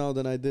streams now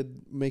than I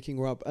did making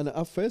rap. And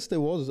at first it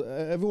was,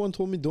 everyone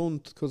told me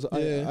don't, because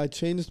I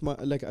changed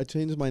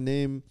my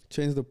name,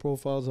 changed the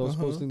profiles I was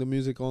posting the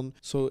music on.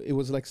 So it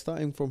was like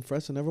starting from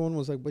fresh, and everyone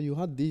was like, but you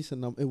had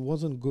decent. It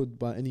wasn't good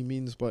by any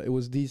means, but it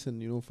was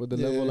decent, you know, for the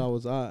level I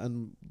was at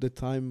and the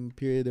time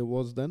period it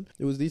was then.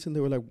 It was decent.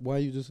 They were like, why are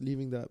you just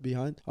leaving that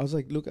behind? I was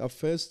like, look, at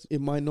first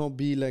it might not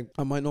be like,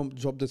 I might not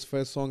drop this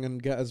first song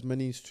and get as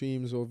many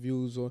streams or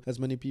views or as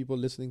many people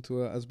listening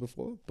to it as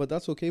before, but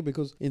that's okay,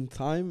 because in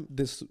time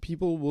this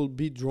people will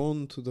be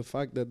drawn to the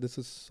fact that this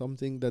is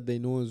something that they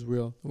know is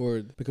real.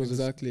 Because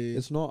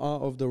it's not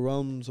out of the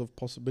realms of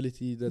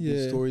possibility that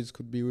these stories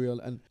could be real,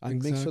 and I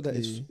make sure that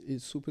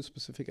it's super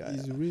specific.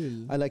 It's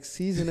real. I like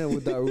season it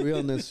with that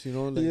realness, you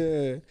know, like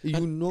you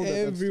and know that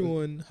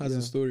everyone has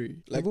a story.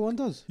 Like, everyone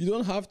does. You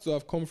don't have to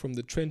have come from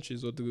the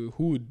trenches or the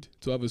hood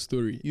to have a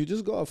story. You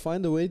just gotta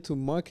find a way to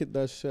market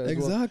that shit.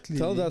 Exactly.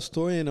 Tell that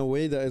story in a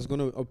way that is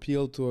gonna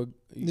appeal to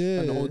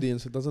an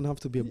audience. It doesn't have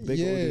to be a big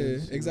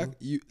audience.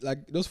 Exactly. You like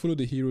just follow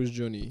the hero's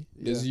journey.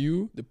 There's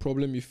you, the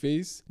problem you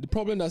face, the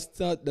problem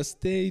that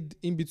stayed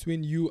in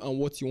between you and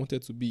what you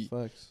wanted to be.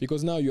 Facts.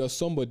 Because now you are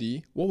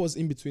somebody. What was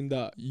in between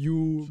that?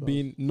 You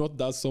being not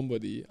that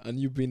somebody and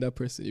you being that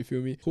person. You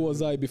feel me? Who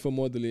was I before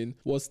modeling?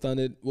 What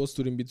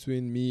stood in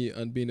between me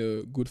and being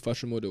a good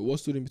fashion model? What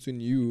stood in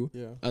between you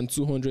and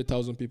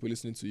 200,000 people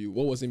listening to you?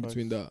 What was in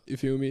between that? You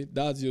feel me?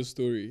 That's your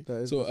story.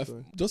 So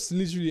just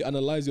literally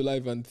analyze your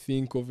life and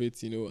think of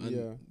it, you know,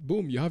 and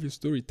boom, you have your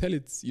story. Tell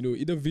it, you know,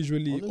 either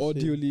visually,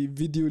 audioly,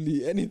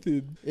 videoly,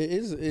 anything. It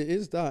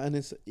is that, and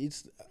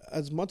it's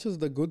as much as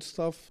the good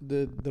stuff,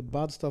 the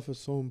bad stuff is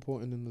so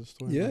important in the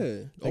story. Yeah,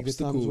 man. Like the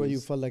times where you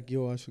felt like,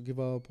 yo, I should give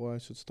up or I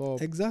should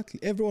stop. Exactly,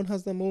 everyone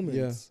has that moment.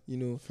 Yeah, you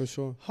know, for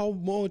sure. How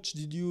much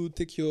did you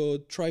take your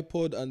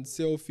tripod and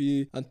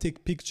selfie and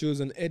take pictures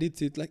and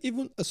edit it? Like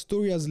even a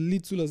story as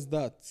little as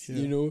that,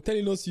 you know,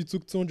 telling us you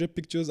took 200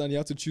 pictures and you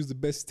had to choose the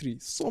best 3,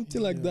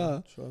 something like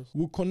that.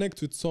 Will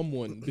connect with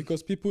someone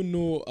because people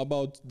know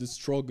about the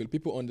struggle.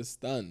 People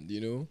understand,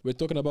 you know. We're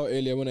talking about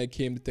earlier when I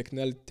came,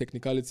 the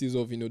technicalities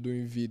of, you know,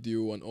 doing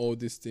video and all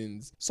these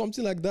things.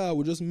 Something like that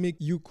will just make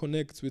you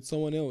connect with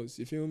someone else.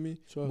 You feel me?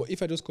 But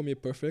if I just come here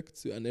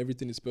perfect and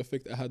everything is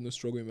perfect, I had no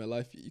struggle in my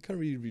life, you can't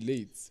really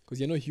relate because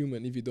you're not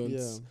human if you don't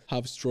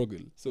have struggle.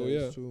 So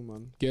That's true,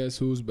 man. Guess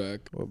who's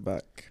back? We're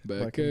back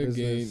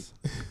again.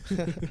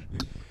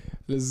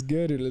 Let's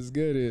get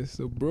it.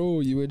 So,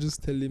 bro, you were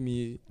just telling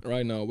me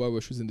right now while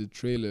we're shooting the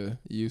trailer,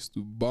 you used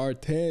to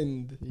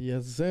bartend.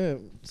 Yes, sir.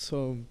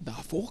 So, the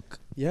fuck?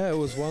 Yeah, it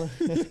was one.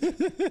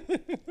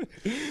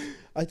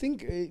 I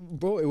think,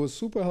 bro, it was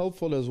super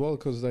helpful as well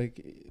because,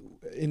 like,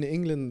 in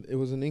England, it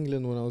was in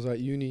England when I was at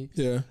uni.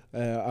 Yeah.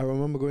 I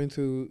remember going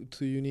to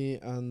uni,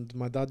 and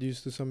my dad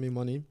used to send me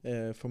money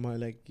for my,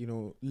 like, you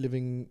know,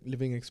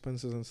 living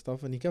expenses and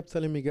stuff. And he kept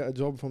telling me get a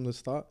job from the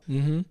start.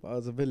 But I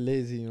was a bit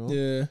lazy, you know.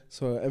 Yeah.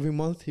 So every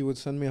month he would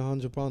send me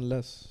 £100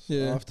 less. So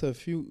after a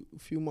few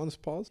months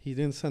passed, he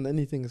didn't send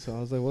anything. So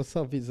I was like, "What's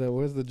up?" He's like,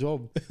 "Where's the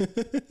job?"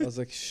 I was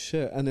like,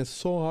 "Shit!" And it's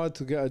so hard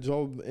to get a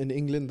job in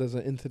England as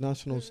an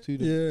international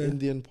student.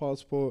 Indian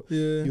passport.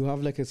 You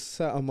have like a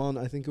set amount.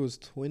 I think it was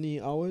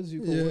 20 hours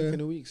you can work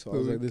in a week. So I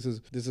was like, this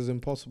is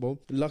impossible.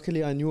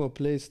 Luckily, I knew a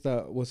place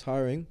that was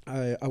hiring.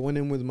 I went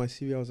in with my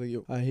CV. I was like,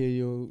 yo, I hear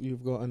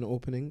you've got an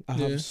opening. I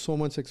have so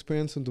much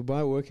experience in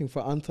Dubai working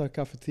for Anta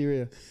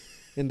Cafeteria.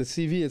 In the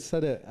CV, it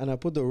said it, and I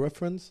put the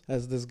reference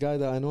as this guy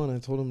that I know, and I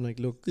told him, like,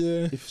 look,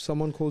 if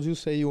someone called you,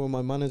 say you were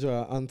my manager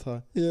at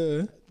Anta.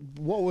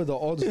 What were the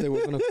odds they were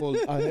going to call?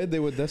 I heard they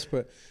were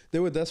desperate.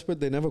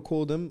 They never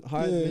called him,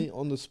 hired me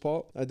on the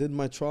spot. I did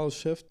my trial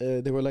shift.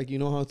 They were like, you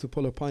know how to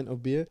pull a pint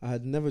of beer? I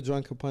had never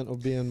drank a pint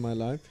of beer in my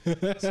life.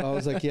 So I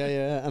was like,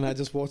 yeah. And I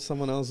just watched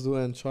someone else do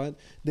it and tried.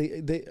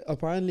 They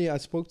apparently, I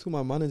spoke to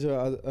my manager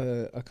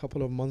a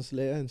couple of months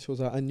later, and she was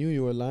like, I knew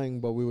you were lying,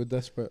 but we were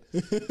desperate.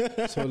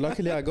 So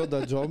luckily, I got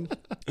that job.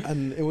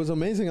 And it was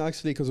amazing,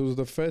 actually, because it was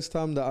the first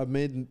time that I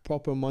made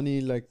proper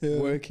money, like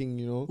working,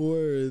 you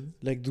know.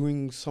 Like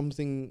doing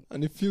something.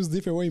 And it feels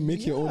different when you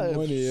make your own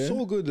money.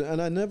 So good.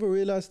 And I never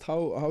realized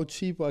how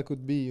cheap I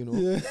could be, you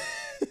know.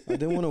 I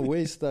didn't want to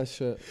waste that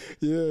shit.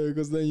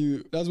 Because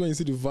then that's when you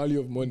see the value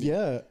of money.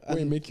 When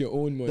you make your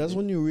own money. That's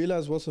when you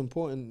realize what's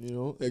important, you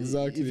know.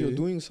 Exactly. If you're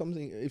doing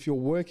something, if you're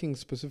working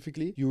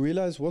specifically, you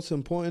realize what's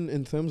important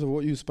in terms of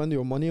what you spend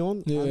your money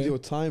on and your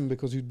time,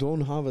 because you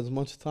don't have as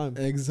much time.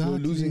 Exactly.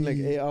 You're losing like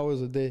 8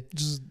 hours a day.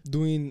 Just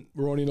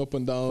running up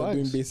and down,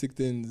 doing basic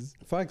things.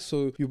 Facts.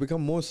 So you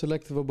become more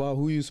selective about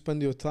who you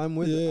spend your time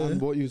with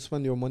and what you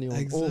spend your money on,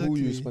 or who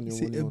you spend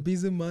your money on. A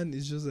busy man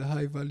is just a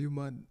high value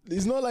man.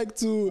 It's not like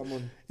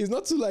it's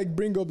not to like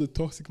bring up the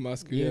toxic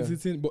masculinity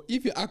thing, but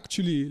if you're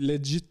actually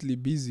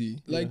legitly busy,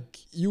 like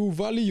you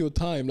value your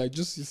time, like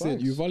just you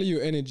said, you value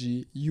your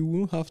energy, you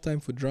won't have time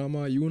for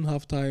drama, you won't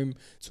have time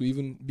to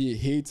even be a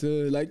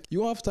hater, like you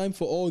won't have time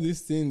for all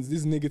these things,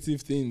 these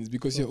negative things,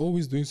 because you're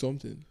always doing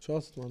something.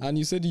 Trust, man. And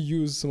you said you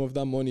used some of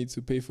that money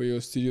to pay for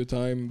your studio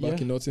time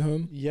back in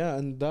Nottingham. Yeah,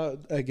 and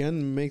that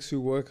again makes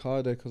you work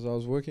harder, because I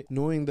was working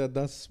knowing that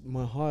that's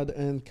my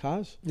hard-earned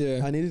cash.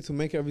 Yeah, I needed to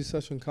make every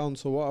session count.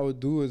 So what I would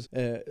do is,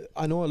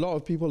 I know a lot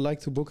of people like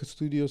to book a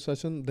studio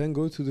session, then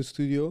go to the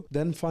studio,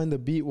 then find a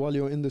beat while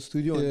you're in the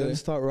studio, and then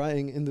start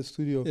writing in the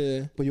studio.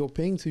 Yeah. But you're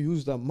paying to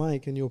use that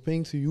mic, and you're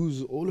paying to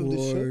use all of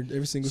this shit.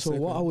 Every single so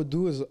second. What I would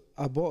do is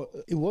I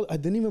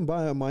didn't even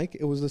buy a mic.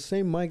 It was the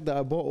same mic that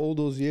I bought all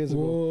those years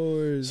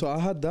ago. So I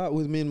had that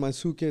with me in my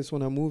suitcase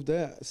when I moved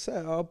there.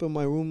 Set it up in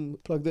my room,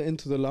 plugged it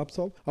into the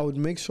laptop. I would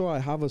make sure I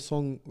have a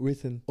song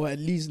written, or at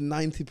least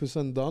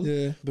 90%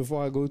 done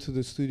before I go to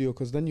the studio,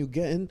 because then you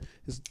get in,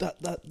 it's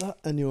that,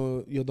 and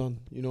you're done,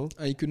 you know?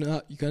 And you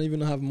can't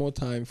even have more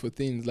time for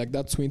things like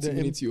that 20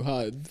 minutes you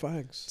had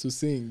to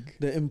sing.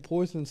 The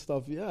important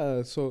stuff,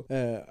 So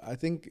I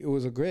think it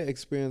was a great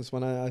experience.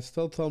 When I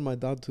still tell my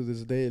dad to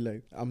this day,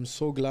 like, I'm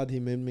so glad he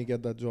made me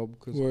get that job,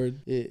 because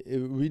it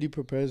really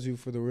prepares you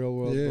for the real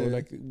world. Bro.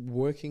 Like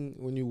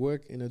when you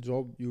work in a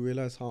job, you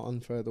realize how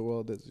unfair the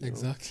world is.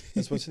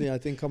 Exactly. Especially I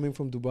think coming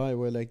from Dubai,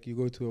 where like you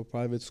go to a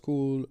private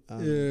school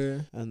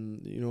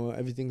and you know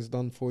everything's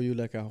done for you,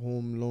 like a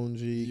home,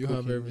 laundry, you cooking.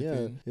 have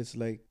everything. Yeah, it's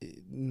like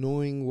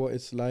knowing what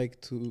it's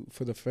like to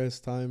for the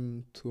first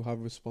time to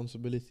have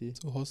responsibility,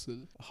 to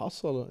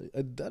hustle.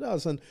 That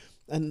is,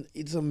 and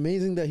it's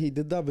amazing that he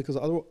did that, because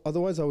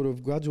otherwise I would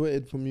have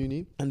graduated from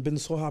uni and been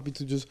so happy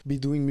to just be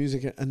doing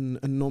music and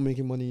not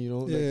making money, you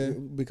know,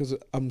 like, because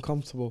I'm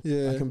comfortable.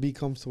 I can be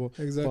comfortable.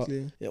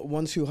 Exactly. But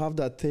once you have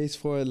that taste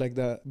for it, like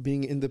that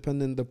being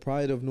independent, the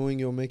pride of knowing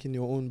you're making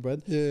your own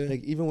bread.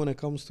 Like even when it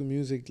comes to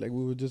music, like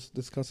we were just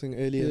discussing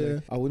earlier,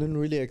 like, I wouldn't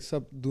really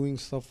accept doing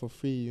stuff for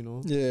free, you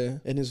know.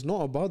 And it's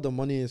not about the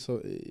money.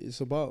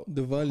 It's about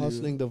the value,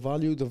 hustling, the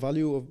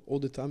value of all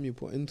the time you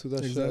put into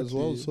that shit as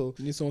well. So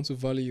you need someone to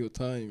value your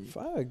time.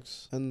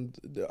 Facts. And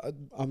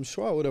I'm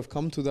sure I would have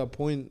come to that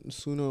point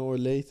sooner or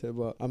later,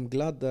 but I'm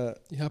glad that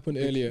it happened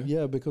earlier.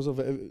 Yeah, because of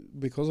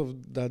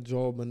that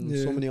job and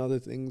so many other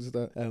things,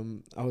 that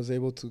I was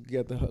able to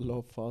get there a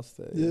lot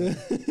faster.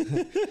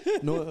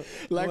 No,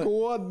 like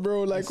what,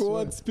 bro? Like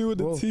what? Spill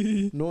the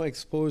tea. No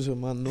exposure,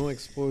 man. No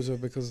exposure,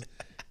 because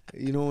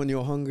you know when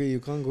you're hungry,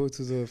 you can't go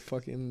to the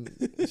fucking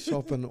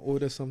shop and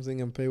order something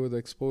and pay with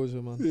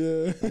exposure,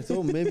 man. I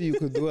thought maybe you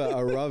could do it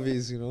at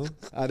Ravi's, you know.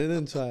 I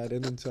didn't try.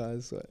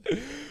 So.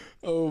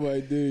 Oh my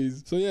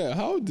days. So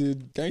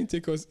can you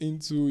take us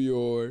into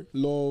your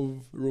love,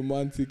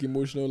 romantic,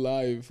 emotional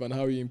life, and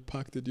how it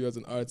impacted you as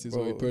an artist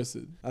or a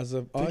person? As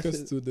an artist,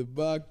 take us to the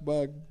back.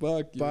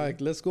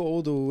 Let's go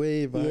all the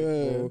way back.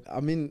 Bro.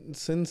 I mean,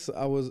 since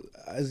I was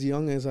as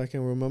young as I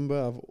can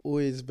remember, I've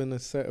always been a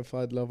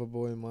certified lover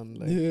boy,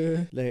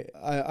 man. Like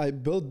I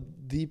built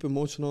deep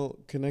emotional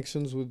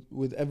connections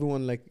with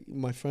everyone, like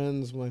my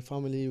friends, my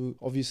family,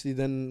 obviously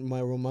then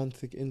my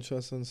romantic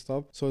interests and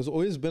stuff. So it's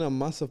always been a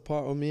massive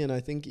part of me. And I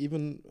think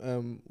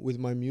even with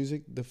my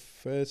music, the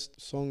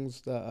first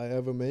songs that I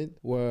ever made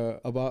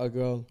were about a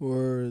girl.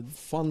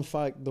 Fun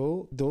fact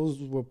though,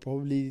 those were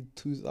probably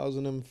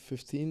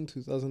 2015,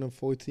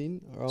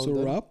 2014.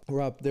 Around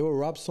rap. They were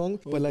rap songs,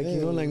 but like, you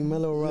know, like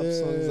mellow rap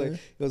songs. Like it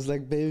was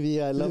like,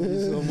 baby, I love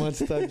you so much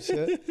type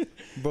shit.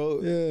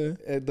 Bro,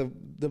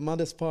 the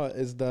maddest part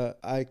is that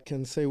I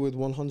can say with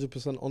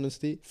 100%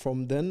 honesty,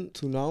 from then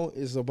to now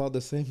is about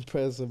the same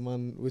person,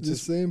 man. Which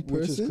is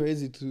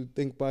crazy to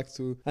think back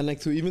to, and like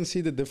to even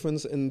see the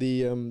difference in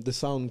the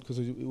sound, because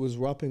it was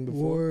rapping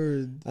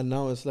before, and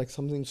now it's like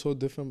something so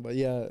different. But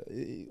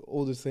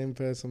all the same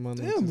person, man.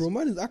 Damn, bro,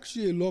 man is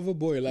actually a lover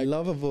boy. Like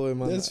lover boy,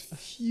 man. There's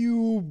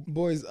few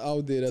boys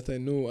out there that I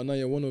know, and I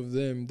am one of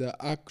them, that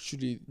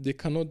actually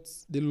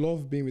they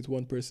love being with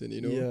one person,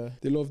 you know.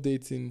 They love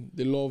dating,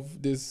 they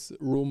love this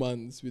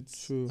romance with.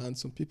 And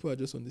some people are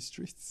just on the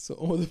streets. So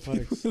all the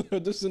people are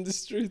just on the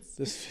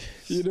streets.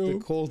 You know, the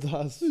cold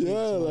ass.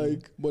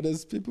 But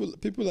there's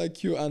people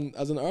like you, and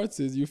as an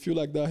artist, you feel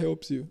like that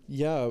helps you.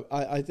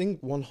 I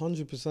think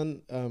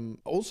 100%.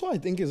 Also, I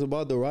think it's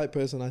about the right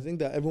person. I think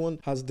that everyone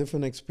has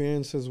different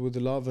experiences with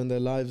love in their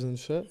lives and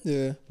shit.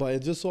 But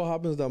it just so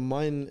happens that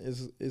mine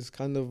is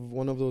kind of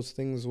one of those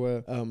things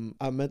where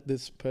I met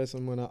this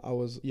person when I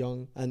was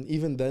young, and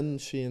even then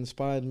she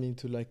inspired me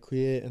to like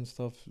create and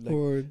stuff. Like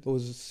it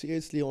was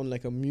seriously on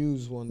like a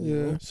muse one, you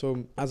know?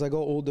 So as I got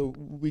older,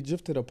 we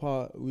drifted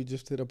apart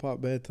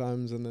bare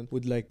times, and then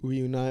would like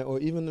reunite, or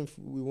even if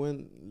we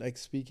weren't like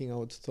speaking, I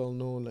would still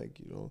know know, like,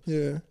 you know,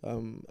 Yeah.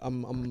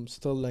 I'm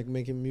still like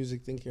making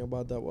music, thinking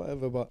about that,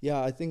 whatever. But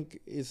yeah, I think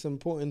it's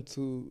important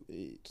to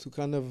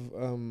kind of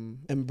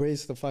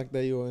embrace the fact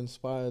that you're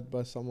inspired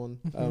by someone.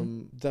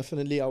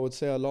 Definitely, I would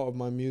say a lot of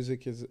my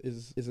music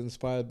is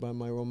inspired by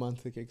my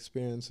romantic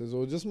experiences,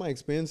 or just my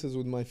experiences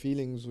with my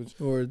feelings, which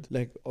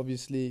like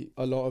obviously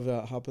a lot of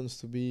that happens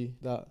to be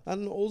that.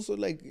 And also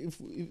like if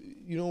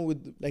you know,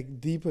 with like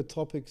deeper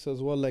topics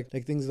as well, like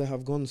things that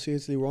have gone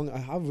seriously wrong, I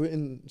have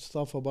written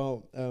stuff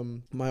about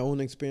my own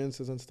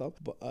experiences and stuff,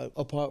 but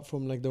apart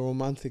from like the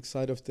romantic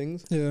side of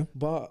things. Yeah.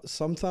 But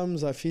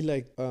sometimes I feel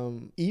like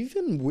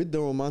even with the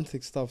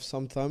romantic stuff,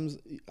 sometimes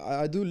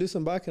I do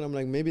listen back and I'm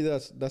like, maybe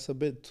that's a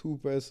bit too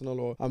personal,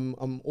 or I'm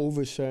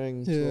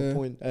oversharing to a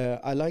point.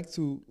 I like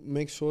to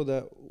make sure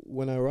that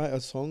when I write a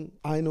song,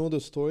 I know the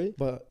story,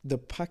 but the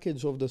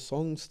package of the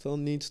song still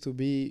needs to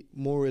be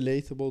more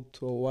relatable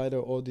to a wider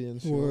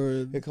audience.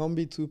 It can't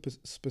be too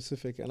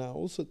specific. And I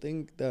also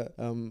think that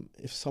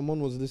if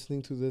someone was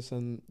listening to this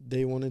and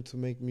they wanted to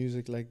make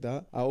music like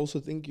that, I also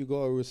think you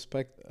gotta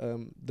respect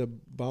the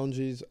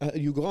boundaries.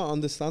 You gotta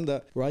understand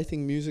that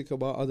writing music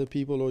about other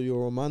people or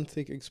your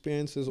romantic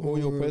experiences or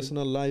your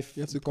personal life,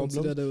 you have to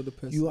consider the other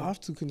person. You have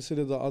to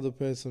consider the other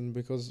person,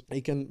 because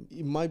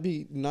it might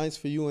be nice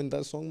for you and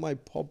that song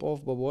might pop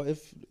off, but what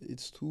if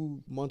it's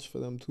too much for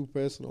them, too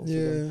personal for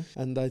them?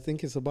 And I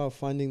think it's about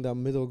finding that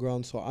middle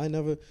ground. So I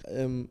never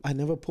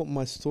put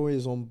my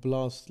stories on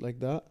blast like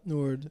that.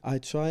 I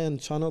try and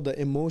channel the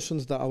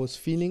emotions that I was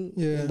feeling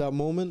in that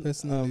moment.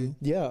 Personally.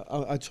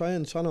 I try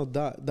and channel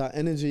that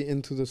energy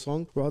into the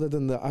song rather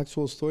than the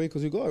actual story,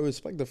 because you gotta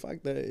respect the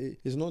fact that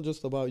it's not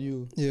just about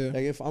you.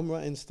 Like if I'm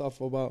writing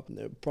stuff about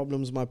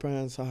problems my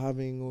parents are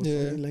having or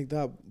something like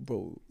that,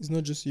 bro, it's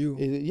not just you.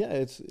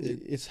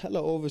 It's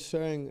hella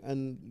oversharing,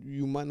 and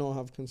you might not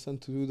have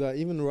consent to do that.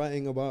 Even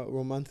writing about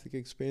romantic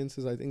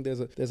experiences, I think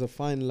there's a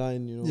fine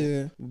line, you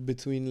know,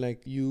 between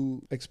like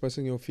you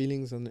expressing your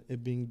feelings and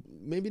it being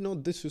maybe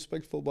not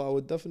disrespectful, but I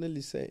would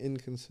definitely say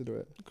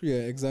inconsiderate. Yeah,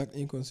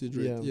 exactly,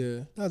 inconsiderate.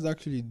 Yeah, that's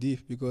actually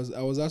deep, because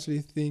I was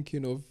actually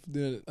thinking of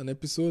an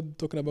episode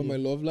talking about my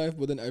love life,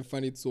 but then I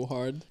find it so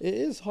hard. It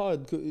is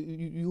hard.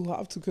 You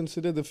have to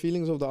consider the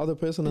feelings of the other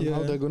person and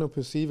how they're gonna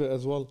perceive it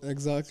as well.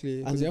 Exactly,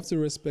 because you have to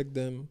respect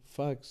them.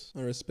 Facts.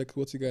 And respect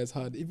what you guys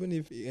had, even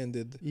if it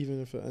ended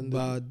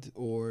bad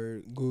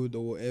or good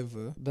or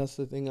whatever. That's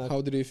the thing.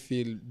 How do they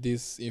feel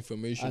this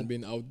information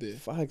being out there?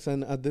 Facts.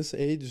 And at this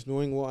age,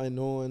 knowing what I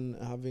know and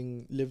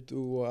having lived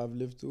through what I've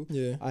lived through,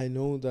 I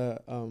know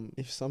that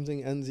if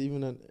something ends,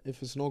 even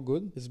if it's not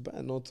good, it's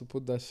better not to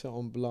put that shit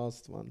on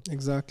blast, man.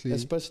 Exactly.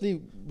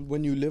 Especially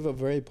when you live a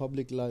very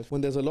public life,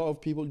 when there's a lot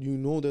of people, you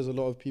know, there's a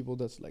lot of people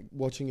that's like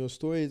watching your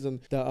stories, and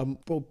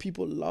that bro,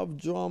 people love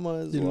drama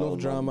as well. They love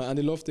drama, and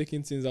they love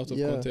taking things out of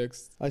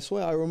context. I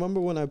swear, I remember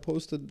when I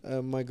posted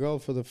my girl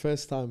for the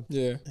first time.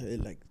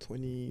 Like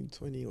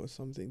 2020 or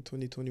something,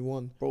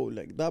 2021. Bro,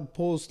 like that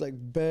post, like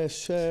bare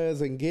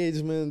shares,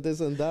 engagement, this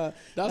and that.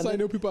 That's how I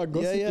know people are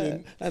gossiping. Yeah.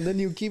 And then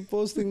you keep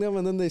posting them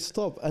and then they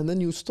stop. And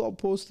then you stop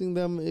posting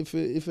them if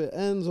it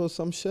ends or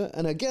some shit.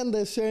 And again,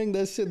 they're sharing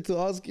that shit to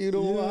ask you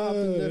know what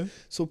happened there.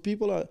 So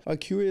people are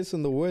curious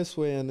in the worst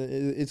way. And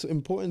it's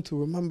important to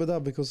remember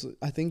that, because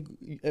I think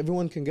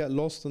everyone can get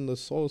lost in the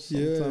source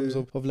sometimes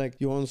of like,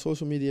 you're on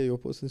social media, you're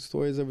posting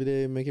stories every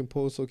day, making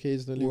posts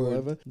occasionally,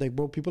 whatever. Like,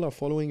 bro, people are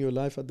following your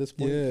life at this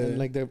point, and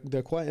like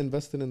they're quite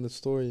invested in the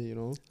story, you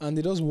know. And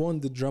they just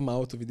want the drama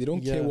out of it. They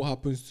don't care what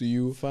happens to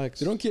you. Facts.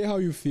 They don't care how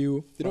you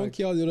feel. They don't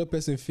care how the other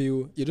person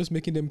feel. You're just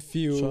making them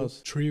feel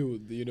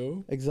thrilled, you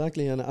know.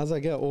 Exactly. And as I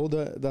get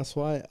older, that's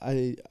why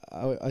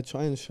I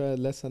try and share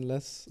less and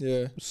less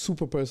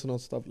super personal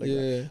stuff like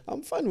that.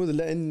 I'm fine with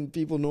letting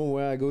people know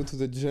where I go to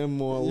the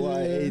gym or what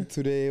I ate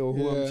today or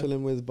who I'm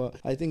chilling with, but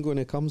I think when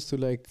it comes to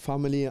like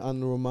family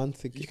and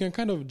romantic, you can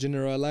kind of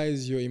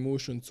generalize your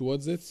emotion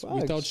towards it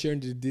without sharing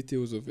the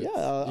details of it.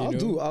 I'll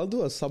do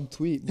a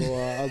subtweet, but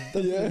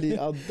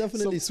I'll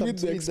definitely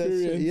subtweet that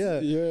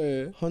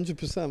shit.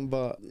 100%.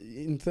 But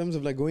in terms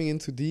of like going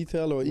into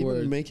detail or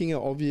even making it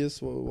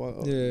obvious, I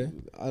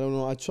don't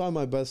know. I try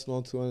my best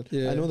not to.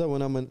 And I know that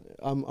when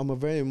I'm a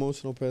very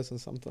emotional person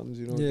sometimes,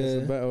 you know,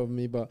 it's better of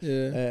me. But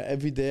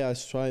every day I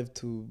strive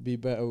to be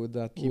better with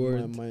that, keep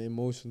my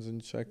emotions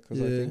in check,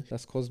 because I think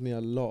that's caused me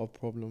a lot of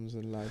problems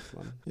in life,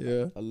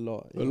 man. A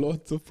lot. A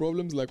lot of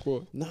problems, like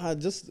what? Nah,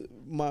 just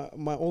my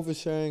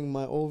oversharing,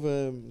 my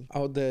over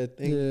out there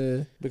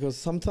thing. Because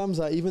sometimes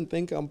I even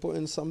think I'm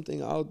putting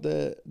something out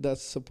there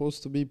that's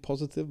supposed to be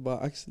positive,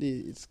 but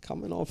actually it's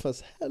coming off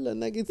as hella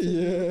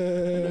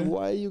negative. Like,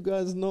 why are you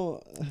guys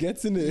not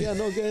getting it?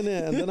 Not getting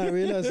it. And then I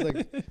realized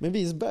like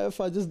maybe it's better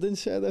if I just didn't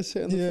share that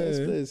shit in the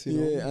first place, you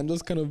know? And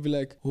just kind of be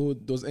like, oh,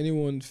 does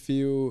anyone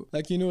feel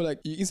like, you know, like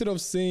instead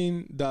of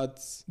saying that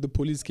the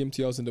police came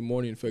to your house in the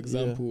morning, for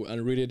example,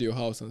 and raided your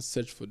house and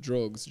searched for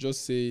drugs,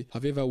 just say,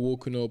 have you ever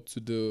woken up to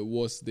the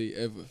worst day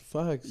ever?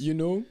 Facts. You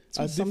know?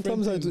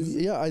 Sometimes I do.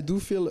 Yeah, I do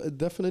feel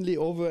definitely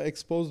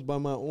overexposed by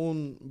my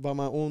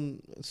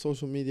own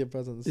social media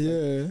presence.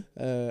 Yeah.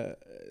 Like,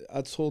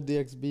 at Seoul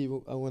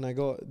DXB when I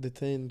got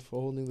detained for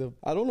holding the.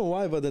 I don't know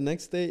why, but the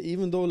next day,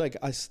 even though like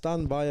I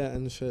stand by it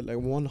and shit, like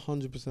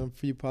 100%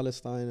 free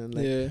Palestine, and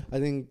like I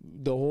think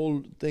the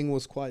whole thing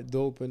was quite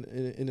dope in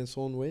its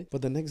own way.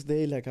 But the next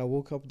day, like I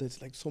woke up,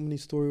 there's like so many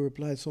story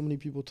replies, so many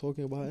people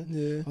talking about it.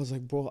 Yeah. I was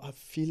like, bro, I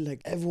feel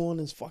like everyone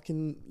is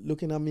fucking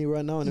looking at me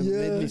right now, and it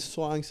made me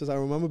so anxious. I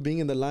remember being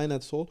in the line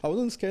at Seoul. I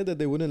wasn't scared that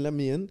they wouldn't let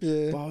me in,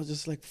 but I was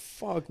just like,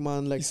 fuck,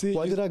 man. Like,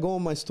 why did I go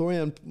on my story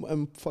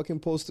and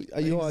fucking post?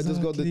 Yo, I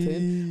just got detained.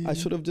 I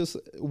should have just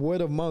word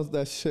of mouth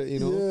that shit, you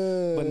know.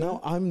 Yeah. But now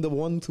I'm the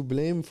one to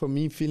blame for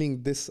me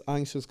feeling this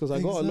anxious, because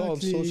I got a lot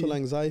of social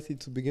anxiety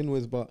to begin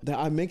with, but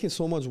I make it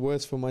so much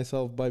worse for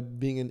myself by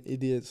being an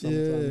idiot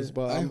sometimes.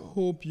 But I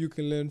hope you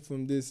can learn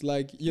from this.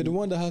 Like, you're the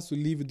one that has to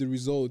live with the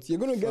results. You're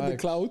gonna get the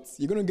clout,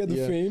 you're gonna get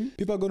the fame,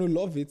 people are gonna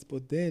love it,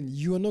 but then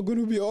you are not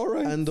gonna be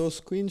alright. And those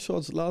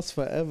screenshots last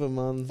forever,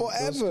 man.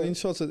 Forever. Those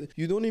screenshots,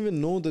 you don't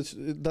even know that.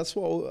 That's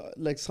what,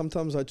 like,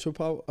 sometimes I trip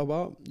out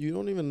about. You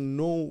don't even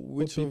know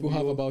which what people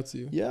have about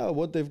you. Yeah,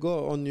 what they've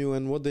got on you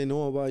and what they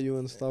know about you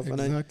and stuff.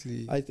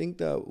 Exactly. And I think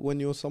that when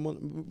you're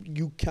someone,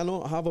 you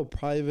cannot have a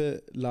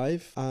private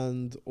life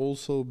and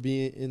also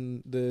be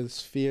in the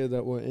sphere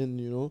that we're in,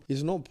 you know.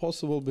 It's not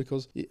possible,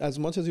 because as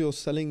much as you're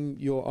selling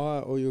your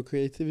art or your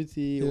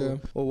creativity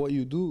or what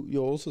you do,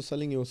 you're also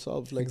selling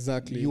yourself. Like,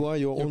 you are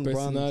your own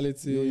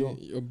personality, brand.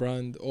 your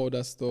brand, all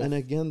that stuff. And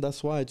again,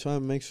 that's why I try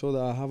and make sure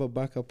that I have a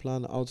backup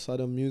plan outside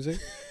of music.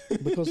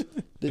 Because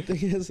the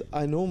thing is,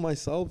 I know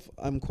myself,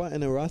 I'm quite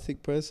an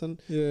erratic person.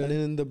 And then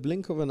in the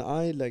blink of an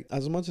eye, like,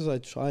 as much as I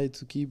try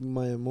to keep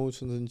my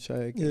emotions in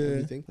check and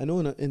everything, I know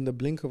in the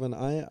blink of an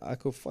eye, I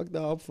could fuck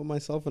that up for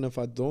myself. And if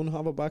I don't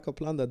have a backup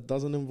plan that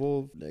doesn't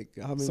involve like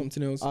having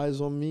something else, eyes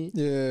on me,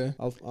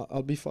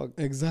 I'll be fucked.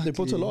 Exactly. They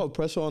put a lot of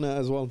pressure on it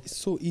as well. It's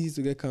so easy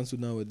to get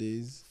cancelled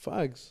nowadays.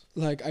 Facts.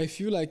 Like, I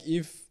feel like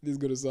if this is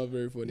gonna sound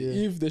very funny,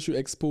 if they should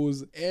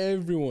expose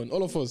everyone,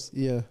 all of us,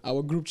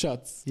 our group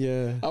chats,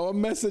 our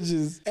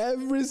messages,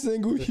 every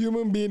single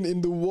human being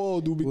in the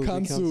world will be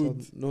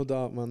cancelled. No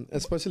doubt, man.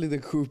 Especially the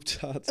group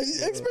chats.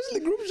 Especially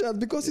group chat,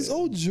 because it's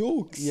all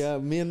jokes. Yeah,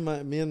 me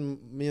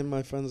and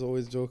my friends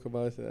always joke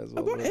about it as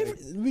well.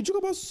 We joke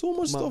about so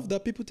much stuff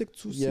that people take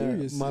too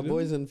serious. My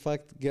boys, in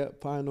fact, get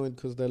paranoid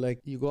because they're like,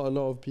 you got a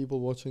lot of people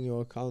watching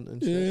your account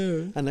and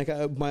shit. And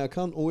like my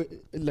account,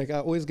 I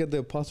always get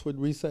the password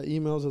reset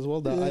emails as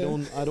well that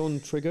I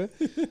don't trigger.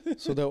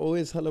 So they're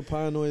always hella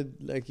paranoid.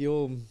 Like,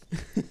 yo,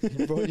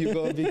 bro, you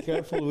gotta be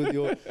careful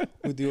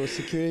with your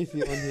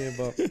security on here.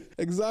 But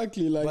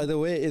exactly, like, by the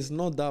way, it's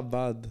not that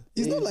bad.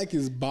 It's not like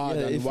it's bad.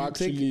 And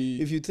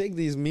if you take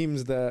these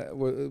memes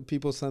that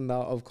people send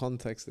out of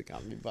context, they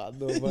can't be bad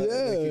though. But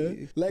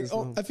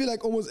I feel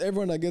like almost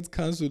everyone that gets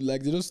cancelled,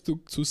 like, they just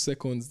took 2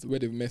 seconds where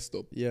they messed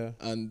up. Yeah.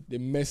 And they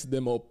messed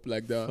them up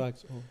like that.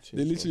 Facts.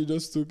 They literally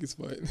just took, it's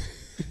fine.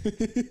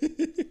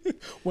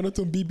 One on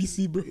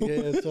BBC, bro.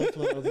 Yeah, tough,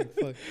 man. I was like,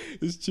 fuck.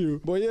 It's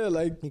true. But yeah,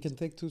 like, you can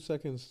take 2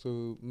 seconds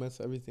to mess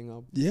everything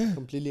up. Yeah.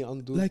 Completely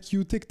undo. Like,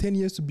 you take 10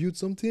 years to build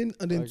something,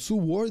 and then 2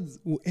 words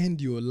will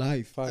end your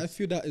life. Facts. I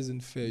feel that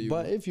isn't fair.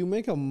 But if you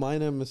make a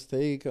minor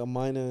mistake,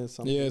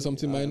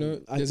 something minor,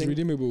 it's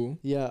redeemable.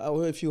 Yeah,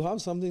 or if you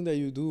have something that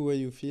you do where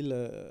you feel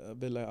a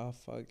bit like,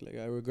 fuck, like,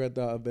 I regret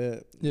that a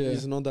bit. Yeah.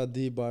 It's not that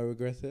deep, but I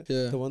regret it.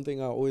 Yeah. The one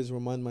thing I always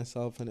remind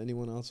myself and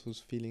anyone else who's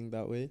feeling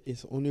that way,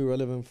 it's only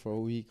relevant for a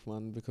week,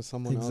 man, because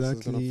someone else is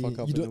going to fuck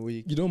up in a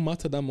week. You don't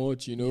matter that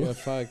much, you know? Yeah,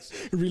 facts.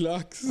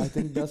 Relax. I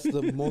think that's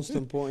the most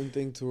important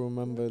thing to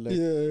remember. Like,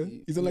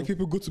 it's not like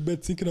people go to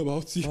bed thinking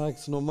about you.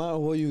 Facts. No matter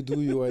what you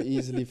do, you are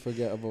easily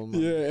forgettable,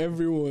 man. Yeah,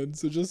 everyone.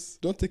 So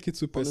just don't take it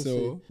too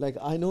personal. Like,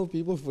 I know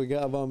people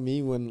forget about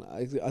me when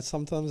I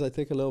sometimes I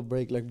take a little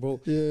break. Like, bro,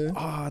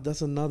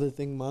 that's another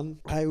thing, man.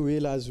 I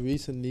realized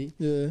recently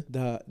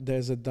that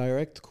there's a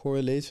direct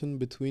correlation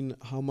between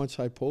how much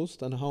I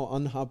post and how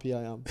unhappy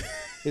I am.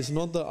 It's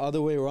not the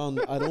other way around.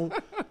 I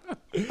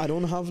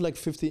don't have like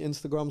 50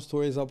 Instagram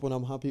stories up when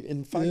I'm happy.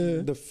 In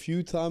fact, the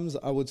few times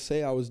I would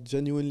say I was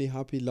genuinely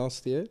happy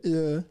last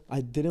year,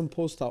 I didn't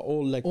post at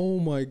all. Like, oh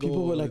my god,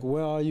 people were like,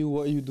 "Where are you?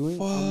 What are you doing?"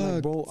 Fact. I'm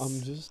like, bro,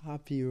 I'm just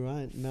happy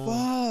right now.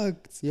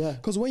 Fact. Yeah.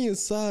 Because when you're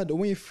sad or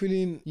when you're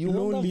feeling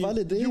lonely,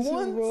 want that validation, you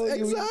want, bro.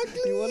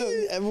 exactly. You want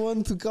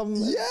everyone to come.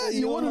 Yeah.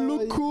 You want to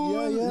look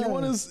cool. Yeah. You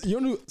want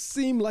to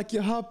seem like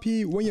you're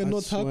happy when you're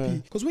not happy.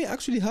 Because when you're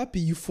actually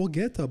happy, you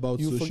forget about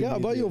social media. You forget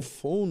about your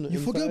phone. You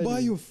forget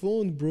about your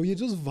phone, bro. You're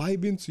just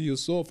vibing to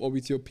yourself or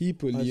with your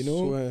people, you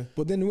know. Swear.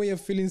 But then when you're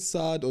feeling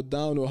sad or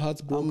down or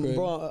heartbroken,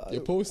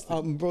 you're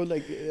posting. Bro,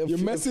 like you're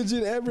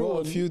messaging everyone.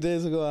 Bro, a few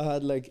days ago, I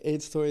had like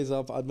 8 stories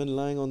up. I'd been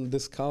lying on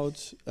this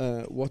couch,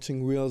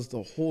 watching reels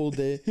the whole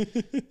day.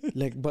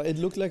 Like, but it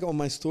looked like on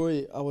my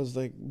story, I was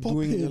like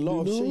doing a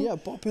lot of shit. Yeah,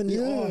 popping.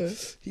 Yeah,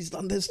 he's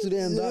done this today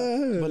and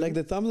that. But like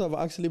the times I've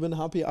actually been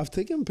happy, I've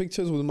taken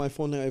pictures with my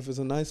phone. If it's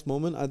a nice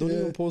moment, I don't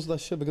even post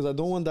that shit because I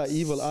don't want that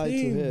evil eye to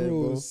hear,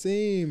 bro.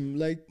 Same.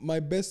 Like my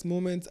best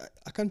moment,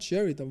 I can't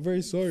share it. I'm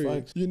very sorry.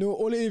 Facts. You know,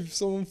 only if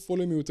someone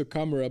follow me with a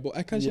camera, but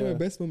I can't share my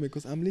best moment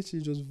because I'm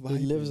literally just vibing.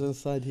 It lives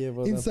inside here,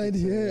 bro. Inside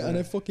here, and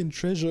I fucking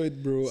treasure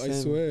it, bro. Same, I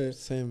swear.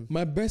 Same.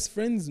 My best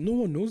friends, no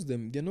one knows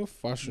them. They're not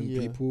fashion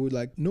people.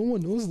 Like, no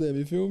one knows them.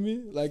 You feel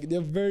me? Like,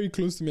 they're very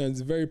close to me, and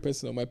it's very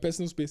personal. My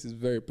personal space is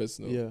very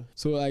personal. Yeah.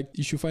 So, like,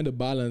 you should find a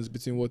balance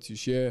between what you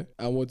share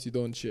and what you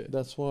don't share.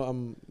 That's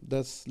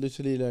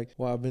literally like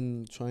what I've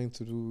been trying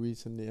to do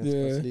recently,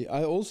 especially.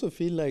 I also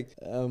feel like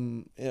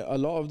a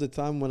lot of the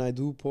time when I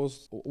do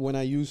post, when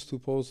I used to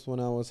post when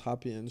I was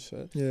happy and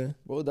shit,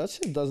 bro, that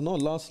shit does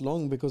not last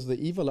long because the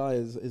evil eye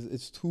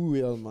is too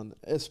real, man.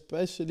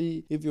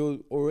 Especially if you're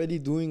already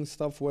doing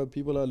stuff where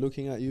people are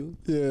looking at you.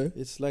 Yeah.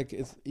 It's like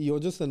you're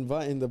just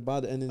inviting the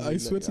bad energy. I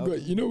swear to God,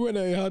 you know, when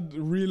I had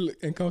real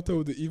encounter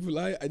with the evil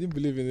eye, I didn't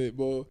believe in it,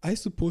 but I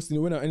used to post,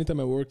 you know, anytime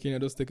I'm working, I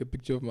just take a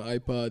picture of my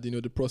iPad, you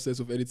know, the process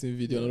of editing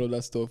video and all of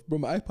that stuff. Bro,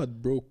 my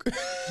iPad broke.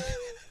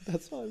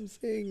 That's what I'm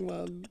saying,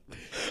 man.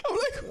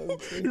 I'm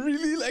like,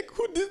 really? Like,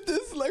 who did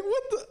this? Like,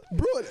 what the?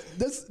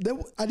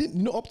 Bro, I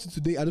didn't know up to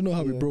today. I don't know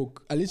how it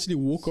broke. I literally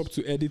woke up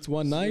to edit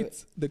one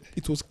night.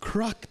 It was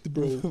cracked,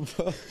 bro.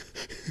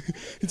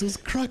 It was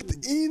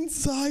cracked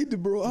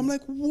inside, bro. I'm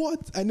like,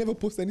 what? I never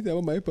post anything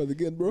about my iPad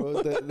again,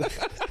 bro.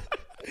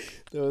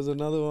 There was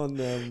another one.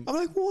 I'm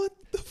like, what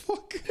the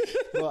fuck?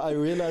 Well, I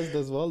realized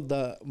as well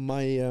that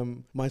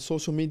my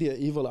social media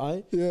evil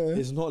eye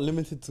is not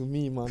limited to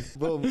me, man.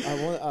 Bro,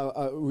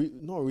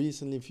 not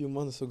recently, a few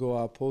months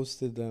ago, I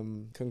posted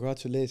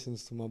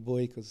congratulations to my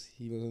boy because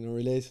he was in a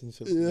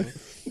relationship. Yeah, you know?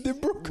 They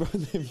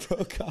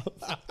broke up.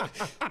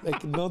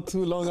 Like not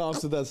too long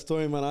after that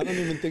story, man. I don't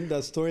even think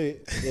that story.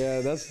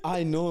 Yeah,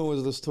 I know it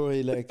was the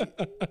story. Like,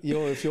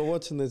 yo, if you're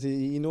watching this,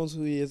 he knows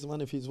who he is,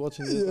 man. If he's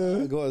watching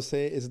this, I gotta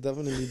say it's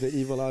definitely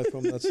the evil eye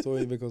from that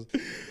story because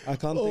I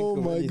can't think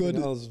of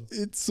anything else.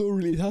 It's so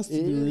real. It has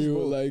to be real.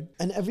 Bro. Like,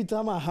 and every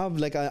time I have,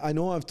 like, I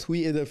know I've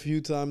tweeted a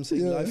few times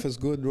saying life is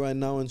good right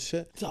now and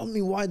shit. Tell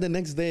me why the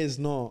next day is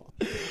not.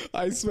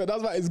 I swear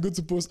that's why it's good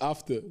to post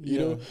after. You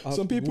know,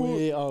 some people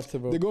way after,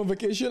 bro. They go on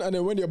vacation and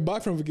then when they're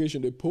back from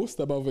vacation, they post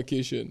about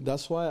vacation.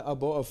 That's why I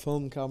bought a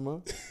film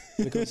camera.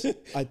 Because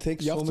I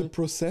take you have to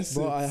process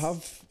it.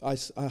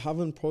 I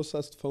haven't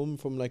processed film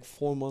from like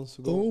 4 months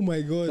ago. Oh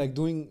my God. Like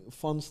doing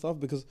fun stuff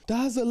because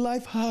that's a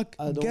life hack.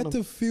 Get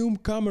a film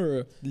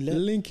camera.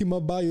 Link in my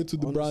bio to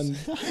the brand.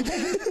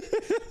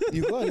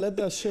 You gotta let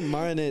that shit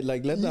marinate.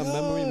 Like let that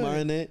memory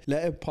marinate.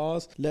 Let it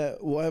pass.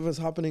 Let whatever's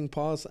happening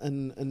pass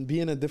and be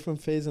in a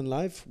different phase in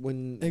life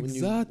when I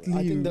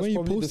think that's when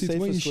you post it,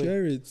 when you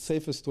share it.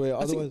 Safest way.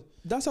 Otherwise,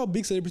 that's how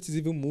big celebrities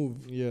even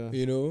move. Yeah.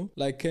 You know?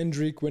 Like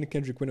Kendrick, when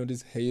Kendrick went on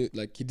this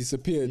like he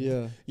disappeared.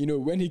 Yeah. You know,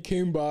 when he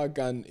came back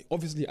and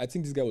obviously I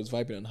think this guy was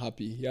vibing and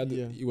happy.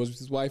 He was with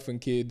his wife and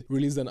kid,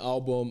 released an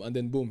album and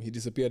then boom, he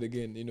disappeared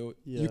again. You know,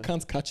 you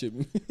can't catch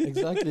him.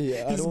 Exactly.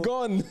 He's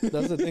gone.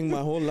 That's the thing.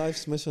 My whole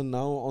life's mission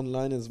now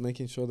online is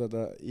making sure that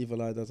the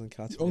evil eye doesn't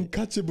catch me.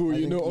 Uncatchable,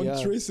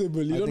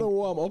 untraceable. You don't know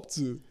what I'm up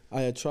to.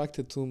 I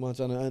attracted too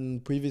much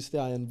and previously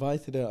I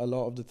invited it a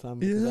lot of the time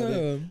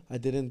because I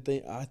didn't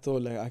think, I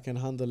thought like I can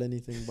handle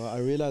anything, but I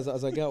realized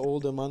as I get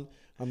older, man,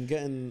 I'm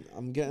getting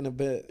a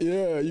bit.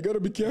 Yeah, you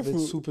gotta be careful. A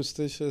bit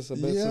superstitious, a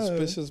bit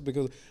suspicious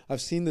because I've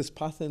seen this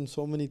pattern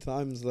so many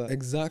times that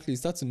exactly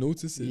start to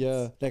notice it.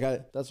 Yeah,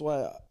 like that's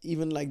why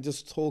even like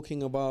just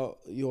talking about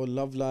your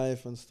love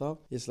life and stuff,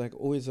 it's like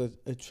always a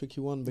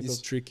tricky one because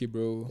it's tricky,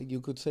 bro. Like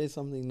you could say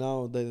something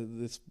now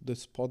that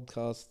this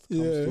podcast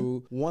comes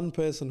to one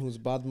person whose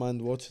bad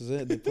mind watches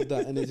it. They put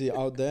that energy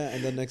out there,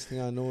 and the next thing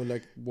I know,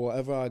 like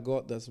whatever I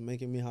got that's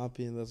making me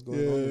happy and that's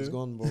going on is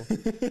gone, bro.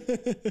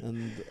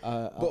 And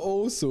but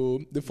also,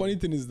 the funny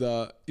thing is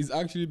that it's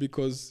actually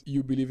because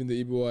you believe in the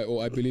evil eye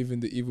or I believe in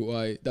the evil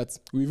eye that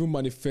we even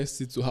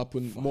manifest it to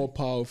happen more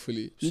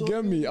powerfully. You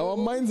get me? Our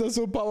minds are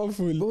so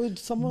powerful.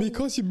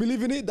 Because you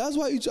believe in it, that's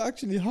why it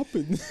actually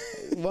happened.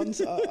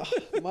 Once,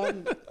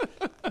 man,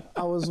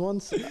 I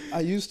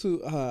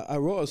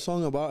wrote a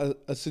song about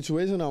a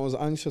situation I was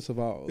anxious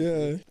about.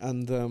 Yeah.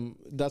 And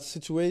that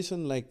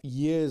situation, like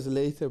years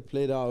later,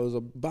 played out. It was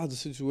a bad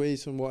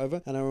situation,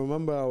 whatever. And I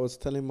remember I was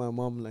telling my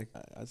mom, like,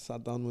 I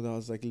sat down with her, I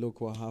was like,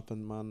 look what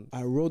happened, man.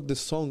 I wrote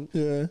this song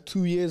 2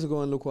 years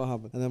ago and look what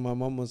happened. And then my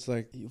mom was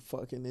like, you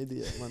fucking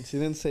idiot, man. She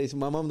didn't say,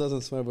 my mom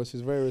doesn't swear, but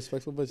she's very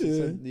respectful. But she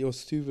said, you're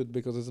stupid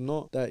because it's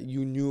not that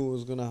you knew it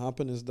was going to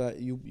happen, it's that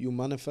you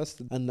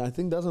manifested. And I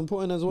think that's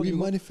important as well. We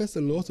manifest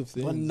a lot of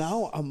things. But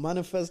now I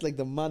manifest like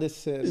the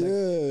maddest shit.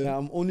 Like,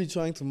 I'm only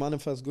trying to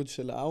manifest good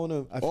shit. Like,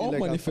 all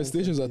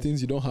manifestations are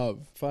things you don't have.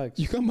 Facts.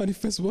 You can't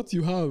manifest what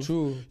you have.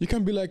 True. You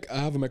can't be like, I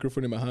have a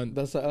microphone in my hand.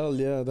 That's the L,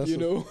 yeah.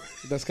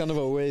 That's kind of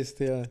a waste,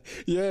 yeah.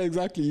 Yeah,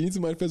 exactly. You need to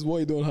manifest what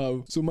you don't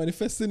have. So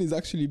manifesting is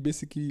actually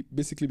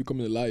basically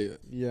becoming a liar.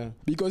 Yeah.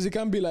 Because you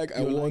can't be like,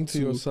 I want to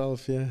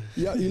yourself, yeah.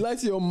 Yeah, you lie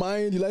to your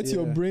mind, you lie to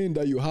your brain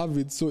that you have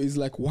it. So it's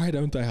like, why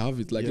don't I have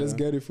it? Like, let's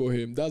get it for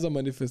him. That's how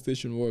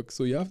manifestation works.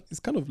 So it's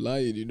kind of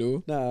lying, you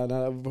know? Nah,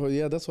 Bro,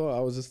 yeah, that's what I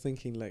was just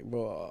thinking. Like,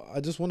 bro, I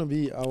just want to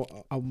be.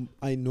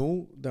 I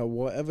know that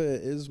whatever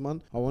it is,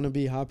 man, I want to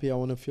be happy. I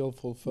want to feel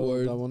fulfilled.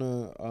 Word. I want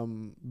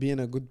to be in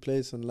a good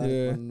place in life,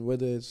 and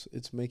whether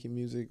it's making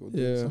music or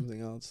doing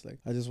something else. Like,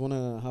 I just want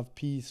to have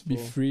peace. Bro.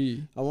 Be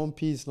free. I want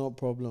peace, not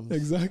problems.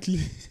 Exactly.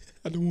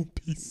 I don't want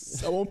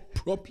peace. I want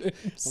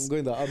problems. I'm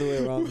going the other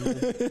way around.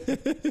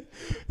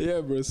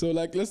 Yeah, bro. So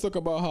like, let's talk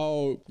about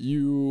how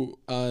you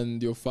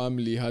and your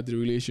family had the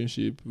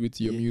relationship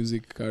with your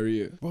music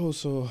career. Bro,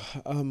 so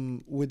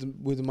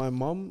with my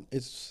mom,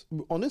 it's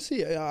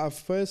honestly at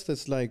first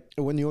it's like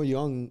when you're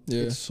young,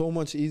 it's so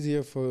much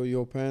easier for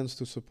your parents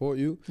to support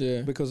you.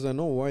 Yeah. Because they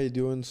know why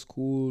you're in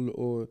school,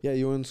 or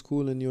you're in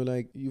school and you're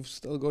like, you've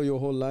still got your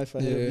whole life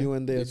ahead of you,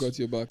 and they got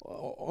your back.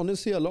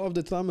 Honestly, a lot of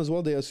the time as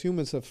well, they assume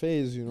it's a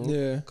phase, you know.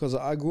 Yeah. Because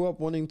I grew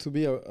up wanting to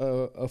be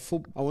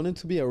I wanted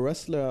to be a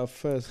wrestler at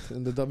first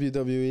in the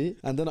WWE,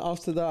 and then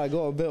after that I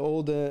got a bit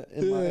older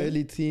in my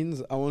early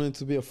teens. I wanted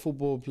to be a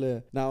football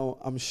player. Now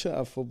I'm shit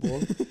at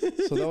football,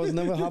 so that was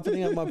never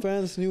happening. And my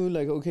parents knew,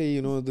 like, okay,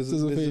 you know, this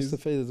is just a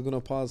phase. It's gonna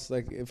pass.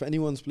 Like, if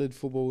anyone's played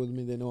football with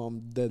me, they know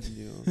I'm dead.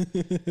 You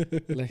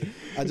know, like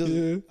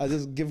I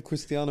just give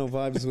Cristiano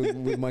vibes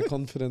with my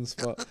confidence,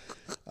 but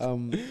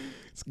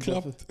it's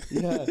clapped.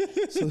 Yeah.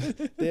 So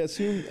they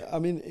assumed, I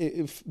mean,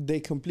 if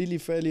they completely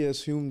fairly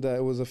assumed that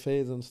it was a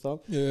phase and stuff.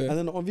 Yeah. And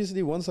then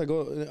obviously once I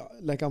got,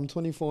 like, I'm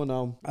 24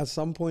 now, at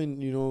some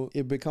point, you know,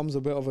 it becomes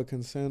a bit of a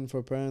concern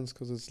for parents,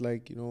 because it's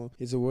like, you know,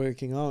 is it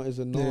working out? Is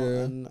it not?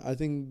 Yeah. And I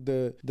think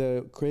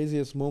the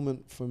craziest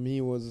moment for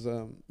me was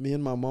me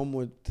and my mom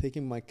were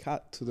taking my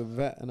cat to the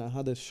vet, and I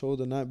had a show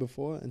the night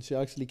before, and she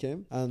actually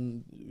came,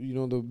 and, you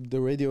know, the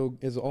radio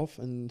is off,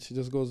 and she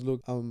just goes,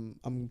 look,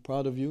 I'm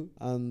proud of you,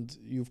 and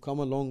you've come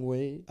a long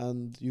way,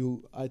 and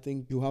I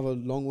think you have a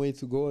long way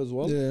to go as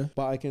well. Yeah.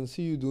 But I can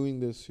see you doing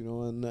this, you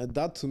know, and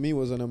that to me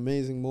was an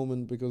amazing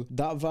moment, because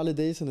that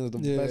validation is the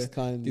best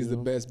kind. It's the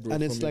best, bro.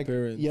 And from it's your like,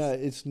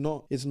 parents.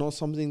 it's not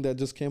something that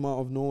just came out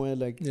of nowhere.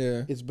 Like,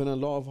 it's been a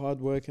lot of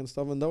hard work and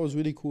stuff, and that was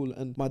really cool.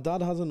 And my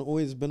dad hasn't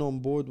always been on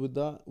board with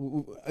that.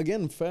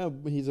 Again, fair,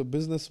 he's a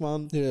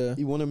businessman. Yeah.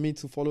 He wanted me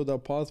to follow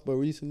that path, but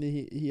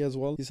recently he as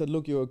well, he said,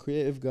 look, you're a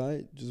creative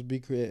guy, just be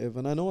creative.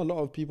 And I know a lot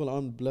of people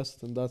aren't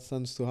blessed in that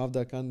sense to have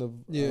that kind of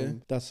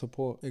that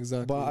support.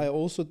 Exactly. But I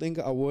also think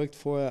I worked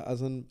for it,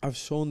 as in I've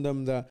shown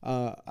them that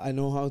I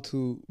know how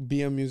to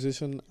be a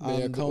musician. Be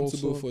and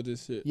accountable also, for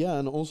this shit. yeah,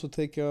 and also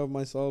take care of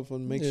myself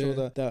and make sure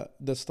that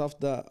the stuff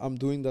that I'm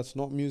doing that's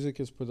not music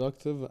is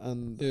productive,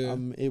 and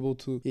I'm able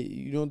to,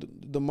 you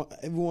know,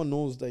 everyone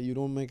knows that you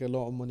don't make a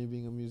lot of money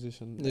being a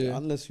musician,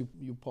 unless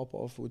you pop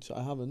off, which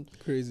I haven't.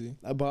 Crazy.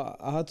 But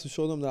I had to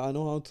show them that I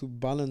know how to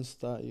balance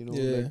that, you know,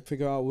 like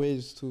figure out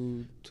ways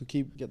to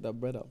get that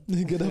bread up.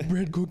 Get that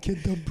bread, go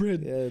get that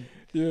bread. Yeah.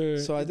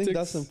 So I think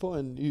that's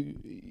important.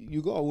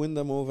 You gotta win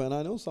them over, and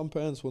I know some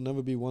parents will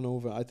never be won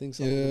over. I think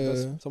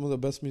some of the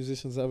best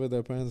musicians ever,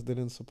 their parents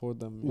didn't support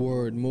them.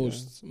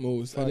 Most,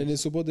 and then they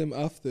support them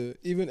after.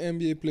 Even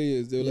NBA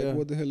players, they're like,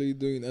 "What the hell are you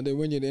doing?" And then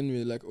when you're in the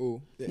NBA, like,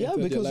 "Oh,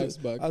 because their lives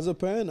back." As a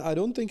parent, I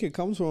don't think it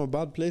comes from a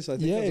bad place. I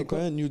think as a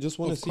parent, you just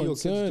want to see your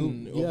kids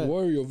do, of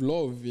worry, of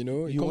love. You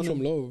know, it comes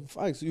from love.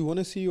 Facts. You want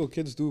to see your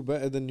kids do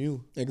better than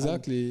you.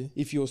 Exactly. And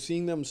if you're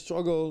seeing them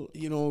struggle,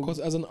 you know, because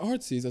as an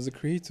artist, as a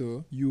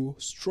creator, you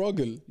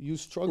struggle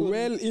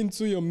well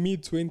into your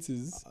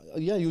mid-20s.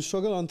 You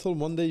struggle until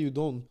one day you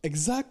don't.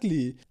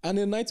 Exactly. And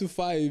in 9 to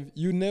 5,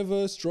 you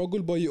never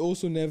struggle, but you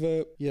also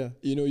never,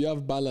 you know, you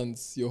have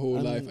balance your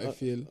whole life, I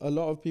feel. A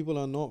lot of people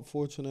are not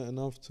fortunate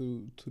enough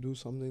to do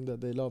something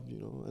that they love, you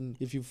know, and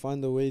if you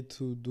find a way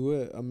to do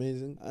it,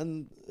 amazing.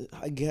 And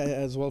I get it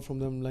as well from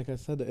them, like I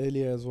said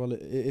earlier as well,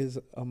 it is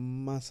a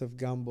massive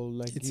gamble.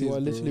 Like, you are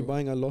literally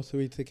buying a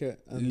lottery ticket.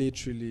 And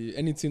literally.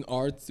 Anything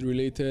art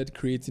related,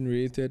 creating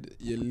related,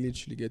 you're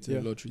literally getting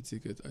a lottery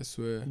ticket, I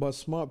swear. But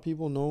smart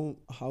people know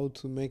how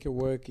to make it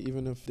work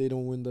even if they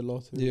don't win the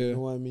lottery. You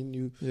know what I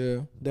mean?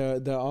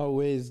 There are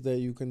ways that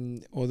you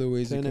can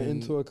turn it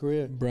into a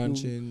career.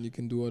 Branching, you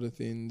can do other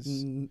things.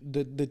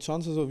 The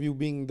chances of you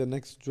being the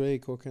next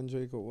Drake or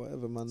Kendrick or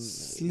whatever, man,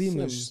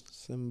 slimmer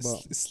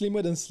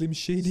than Slim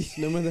Shady.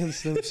 Slimmer than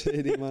Slim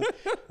Shady, man.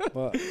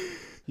 But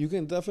you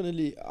can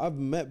definitely. I've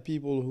met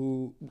people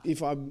who,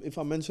 if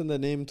I mention their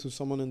name to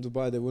someone in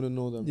Dubai, they wouldn't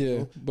know them.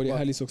 Yeah, but they're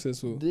highly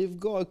successful. They've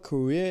got a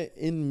career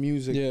in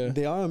music. Yeah.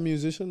 They are a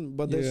musician,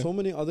 but there's so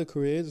many other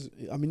careers.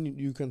 I mean,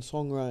 you can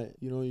songwrite.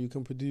 You know, you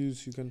can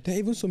produce. You can. There are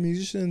even some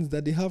musicians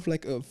that they have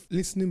like a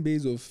listening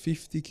base of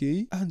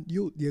 50K, and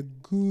they're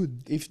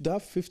good. If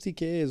that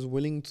 50K is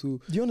willing to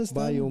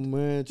buy your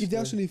merch, if they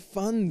actually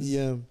fans,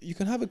 you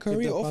can have a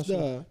career off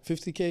that.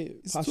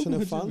 50K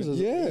passionate fans is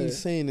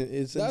insane.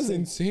 That's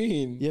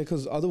insane. insane. Yeah,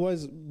 because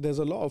otherwise there's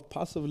a lot of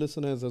passive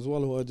listeners as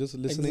well who are just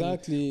listening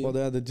Exactly. while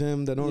they're at the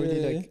gym. They're not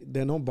really Yeah. like,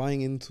 they're not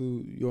buying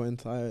into your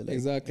entire like,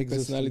 Exactly,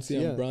 existence. personality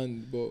and Yeah.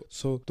 brand. But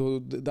So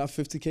that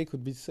 50K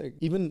could be sick.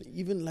 Even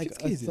like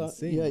 50K is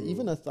insane, yeah, bro.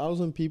 even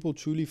 1,000 people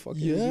truly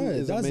fucking Yeah, you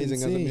is that's amazing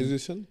as a insane.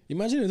 musician.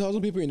 imagine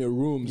 1,000 people in a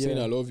room saying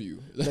Yeah. I love you.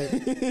 Like,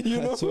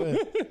 You know? I swear.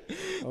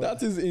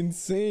 That is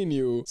insane,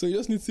 yo. So you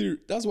just need to,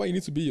 that's why you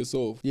need to be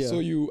yourself. Yeah. So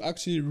you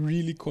actually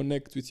really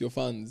connect with your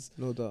fans.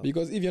 No doubt.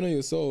 Because if you're not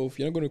yourself,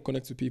 you're not going to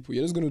connect with people.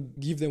 You're just going to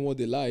give them what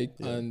they like,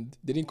 Yeah. and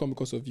they didn't come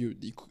because of you.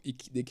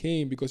 They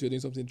came because you're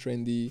doing something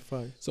trendy,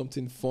 Fact.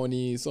 something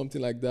funny,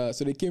 something like that.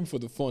 So they came for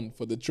the fun,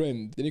 for the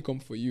trend. They didn't come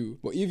for you.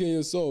 But if you're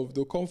yourself,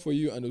 they'll come for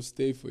you and they'll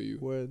stay for you.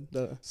 Word.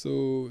 That.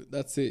 So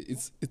that's it.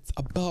 It's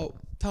about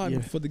time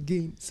Yeah. for the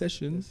game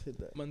session. Let's hit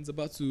that. Man's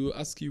about to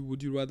ask you,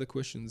 would you rather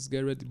questions.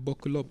 Get ready,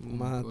 buckle up. Oh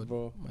my Mad, God.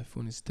 bro. My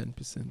phone is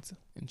 10%.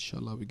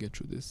 Inshallah, we get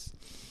through this.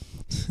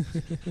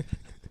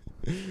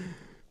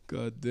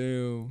 God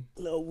damn.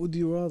 No, would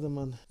you rather,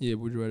 man? Yeah,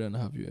 would you rather and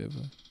have you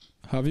ever?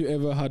 Have you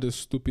ever had a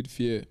stupid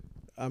fear?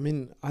 I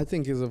mean, I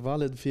think it's a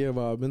valid fear,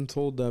 but I've been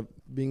told that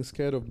being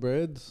scared of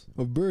birds.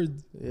 Of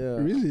birds? Yeah.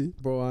 Really?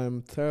 Bro,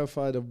 I'm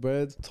terrified of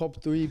birds.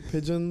 Top 3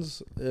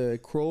 pigeons,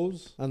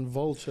 crows, and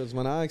vultures.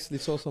 Man, I actually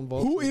saw some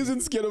vultures. Who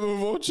isn't scared of a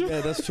vulture?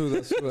 Yeah, that's true.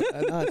 That's true.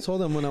 And I saw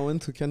them when I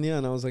went to Kenya,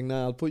 and I was like,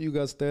 nah, I'll put you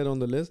guys third on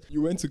the list.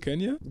 You went to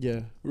Kenya?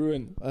 Yeah.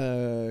 Ruin.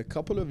 A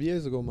couple of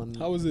years ago, man.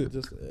 How was it?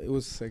 It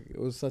was sick. It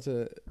was such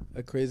a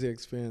crazy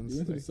experience. You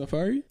went to the Like,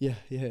 safari? yeah.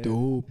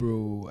 Dope,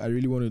 bro. I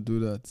really want to do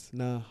that.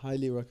 Nah,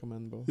 highly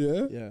recommend, bro.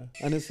 Yeah? Yeah,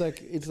 and it's like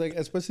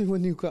especially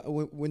when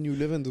you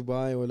live in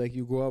Dubai or like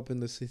you grow up in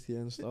the city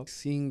and stuff,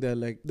 seeing that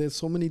like there's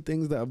so many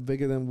things that are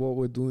bigger than what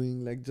we're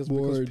doing, like just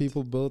because Word.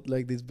 people built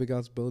like these big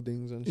ass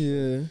buildings and shit.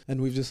 Yeah.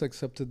 And we've just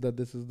accepted that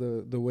this is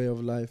the way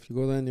of life. You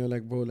go there and you're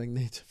like, bro, like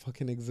nature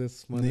fucking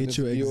exists, man.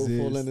 Nature and it's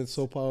beautiful exists. and it's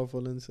so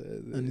powerful and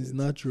And it's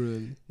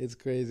natural. It's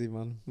crazy,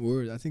 man.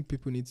 Word. I think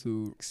people need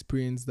to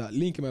experience that.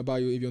 Link in my bio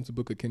if you want to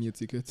book a Kenya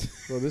ticket.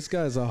 Bro, this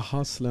guy is a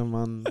hustler,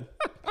 man.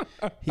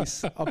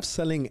 He's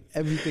upselling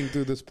everything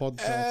through this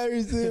podcast.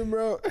 Everything,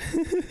 bro.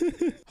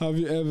 Have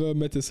you ever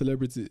met a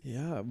celebrity?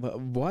 Yeah, but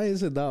why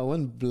is it that I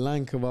went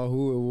blank about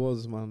who it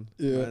was, man?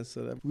 Yeah.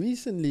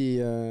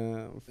 Recently,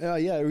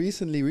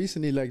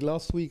 recently, like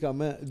last week, I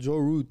met Joe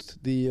Root,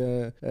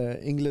 the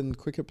England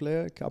cricket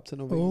player,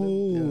 captain of England.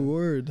 Oh, Yeah.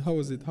 word. How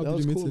was it? How That did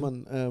was you meet cool,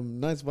 him? man.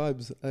 Nice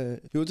vibes.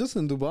 He was just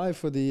in Dubai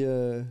for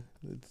the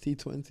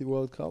T20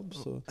 World Cup.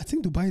 So I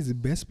think Dubai is the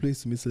best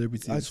place to meet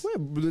celebrities. I swear,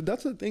 but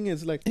that's the thing.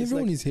 It's like it's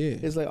Everyone like, is here.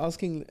 It's like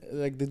asking,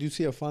 like, did you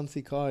see a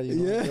fancy car? You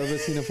know, Yeah. have you ever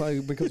seen a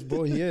fancy? Because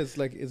bro, here it's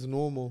like it's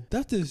normal.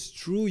 That is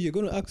true. You're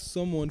going to ask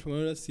someone from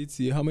another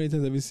city, how many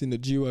times have you seen a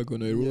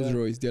G-Wagon or a Rolls Yeah.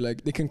 Royce? They're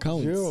like, they can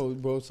count. 0,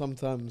 bro.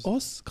 Sometimes.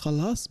 Us,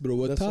 khalas, bro.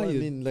 We're That's tired. what I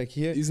mean. Like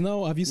here, Is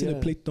now, have you seen a Yeah.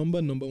 plate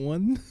number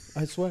 1?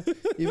 I swear,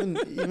 even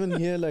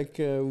here, like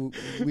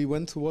we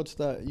went to watch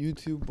that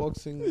YouTube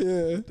boxing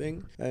Yeah.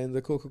 thing in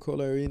the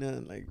Coca-Cola arena,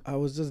 and like I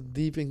was just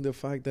deeping the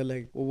fact that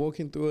like we're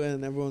walking through it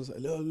and everyone's like,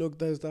 look,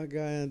 there's that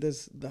guy and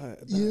there's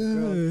that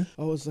girl.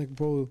 I was like,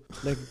 bro,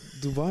 like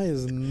Dubai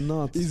is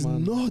nuts, It's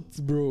man. not,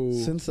 bro.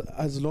 Since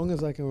as long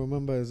as I can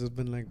remember, it's just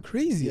been like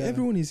Crazy. Yeah.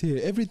 Everyone is here.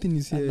 Everything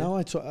is here. And now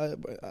I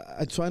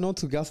try not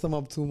to gas them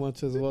up too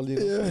much as well, you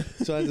know. Yeah.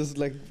 Try just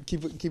like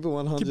keep it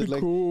 100. Keep it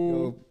like, cool.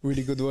 yo,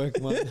 really good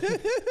work, man.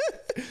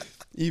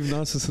 Eve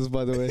Narcissus,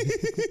 by the way.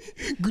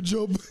 Good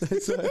job.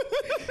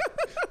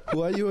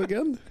 Who are you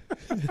again?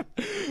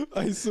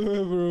 I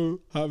swear, bro.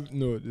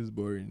 No, this is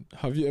boring.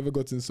 Have you ever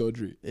gotten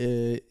surgery?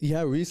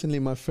 Yeah, recently.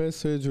 My first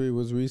surgery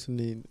was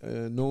recently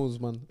nose,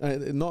 man.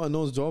 Not a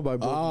nose job. I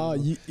broke.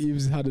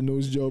 Eve's had a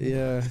nose job.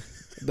 Yeah,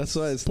 that's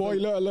why it's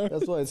Spoiler alert.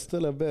 That's why it's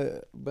still a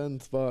bit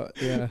bent, but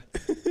yeah.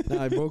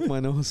 Nah, I broke my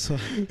nose, so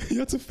You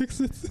had to fix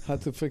it.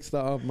 had to fix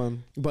that up,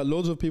 man. But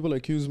loads of people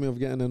accused me of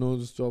getting a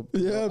nose job.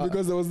 Yeah,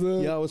 because there was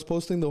the... Yeah, I was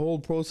posting the whole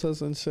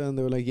process and shit, and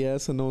they were like, "Yeah,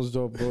 it's a nose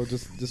job, bro.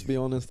 Just be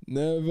honest."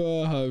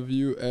 Never have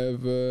you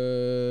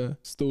ever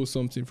stole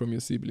something from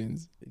your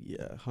siblings?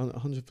 Yeah,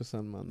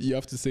 100%, man. You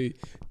have to say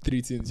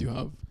 3 things you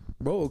have.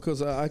 Bro,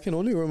 because I can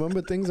only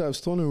remember things I've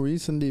stolen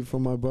recently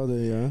from my brother.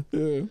 Yeah,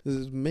 Yeah. this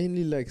is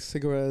mainly like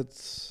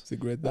cigarettes.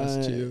 Cigarette,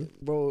 that's chill.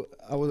 Bro,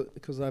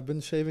 because I've been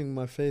shaving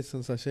my face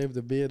since I shaved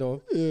the beard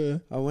off. Yeah.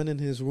 I went in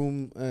his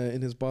room,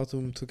 in his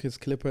bathroom, took his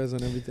clippers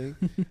and everything.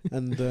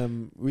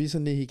 And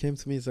recently he came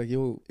to me. He's like,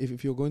 "Yo,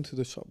 if you're going to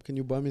the shop, can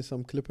you buy me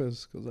some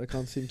clippers? Because I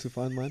can't seem to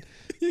find mine."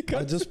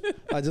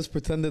 I just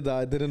pretended that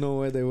I didn't know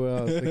where they were.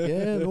 I was like,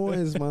 "Yeah, no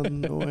worries,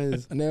 man, no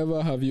worries."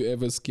 Never have you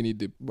ever skinny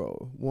dipped?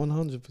 Bro,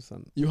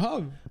 100%. You have?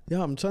 have?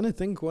 Yeah, I'm trying to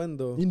think when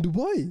though. In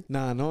Dubai?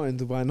 Nah, not in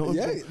Dubai. Not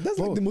Yeah, that's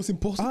bro. like the most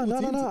impossible No,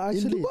 thing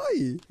actually, in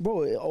Dubai.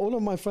 Bro, all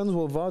of my friends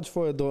will vouch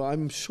for it though.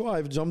 I'm sure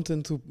I've jumped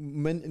into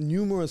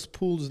numerous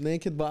pools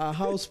naked, but a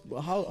house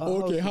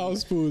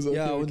House pools. Okay,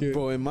 yeah, okay.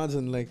 Bro,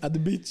 imagine like At the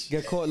beach.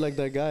 get caught like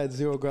that guy at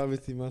zero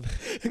gravity, man.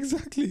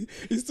 Exactly.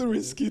 It's too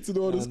risky to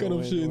do all this kind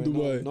of shit in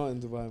Dubai. Not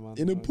in Dubai, man.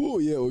 In a pool,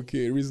 yeah,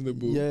 okay,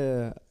 reasonable.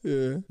 Yeah.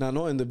 Nah,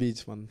 not in the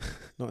beach, man.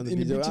 Not in the in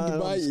beach. the beach in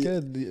Dubai, I'm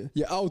scared.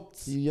 You're out.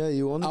 Yeah,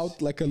 you honestly,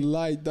 Out like a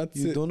light. That's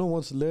you it. don't know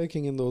what's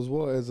lurking in those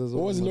waters as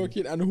well. Who's man.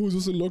 lurking and who's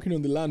also lurking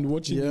on the land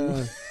watching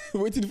Yeah. you,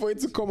 waiting for it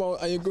to come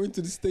out, and you're going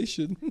to the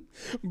station.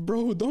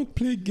 Bro, don't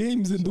play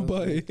games in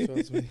Dubai.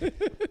 Trust me.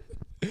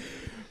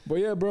 But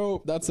yeah,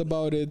 bro, that's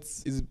about it.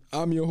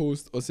 I'm your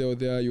host, Osel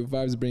there, your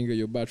vibes bringer,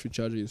 your battery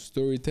charger, your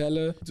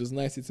storyteller. It was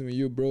nice sitting with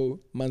you, bro.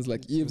 Man's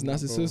like YVES,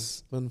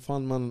 Narcissus. Been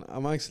fun, man.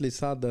 I'm actually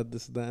sad that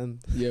this is the end.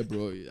 Yeah,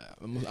 bro. Yeah,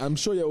 I'm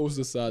sure you're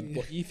also sad.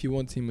 But if you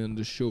want him on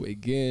the show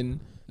again,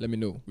 let me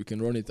know. We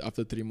can run it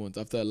after 3 months,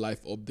 after a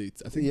live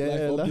update. I think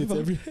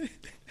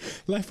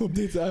live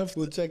updates after.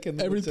 We'll check in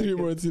Every 3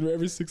 months,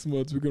 every 6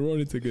 months, we can run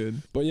it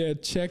again. But yeah,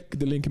 check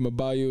the link in my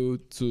bio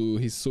to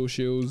his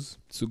socials,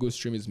 to go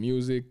stream his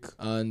music,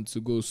 and to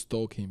go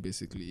stalk him,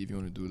 basically, if you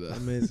want to do that.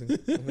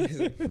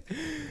 Amazing.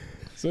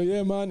 So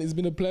yeah, man, it's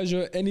been a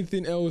pleasure.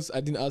 Anything else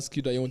I didn't ask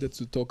you that you wanted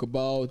to talk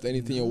about?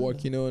 Anything you're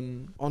working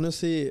on?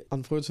 Honestly,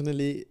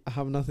 unfortunately, I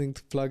have nothing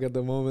to plug at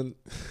the moment.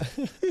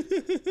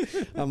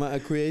 I'm at a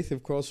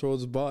creative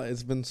crossroads, but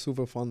it's been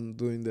super fun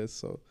doing this.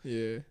 So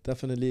Yeah.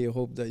 definitely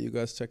hope that you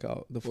guys check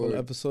out the full Word.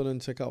 episode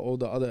and check out all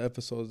the other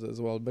episodes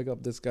as well. Big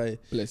up this guy.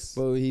 Bless.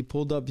 Bro, he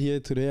pulled up here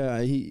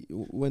today.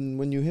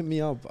 When you hit me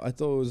up, I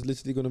thought it was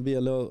literally gonna be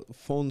a little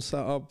phone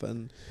setup,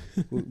 and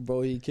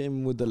bro, he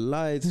came with the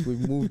lights. We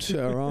moved shit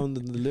around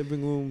in the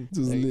living room. It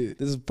was lit.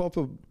 This is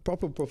proper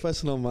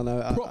professional, man.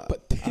 Proper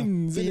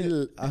things,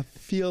 I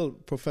feel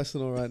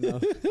professional right now.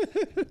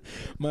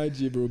 My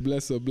G, bro.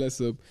 Bless up, bless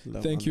up.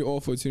 Love, Thank man. you all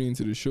for tuning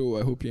into the show.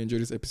 I hope you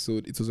enjoyed this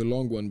episode. It was a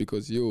long one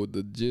because, yo,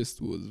 the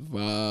gist was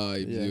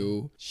vibes, Yeah.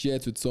 yo. Share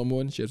it with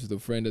someone. Share it with a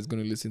friend that's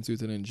going to listen to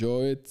it and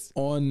enjoy it.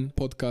 On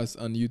podcast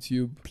and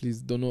YouTube,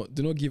 please do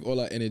not give all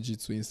our energy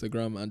to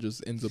Instagram and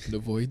just ends up in the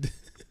void.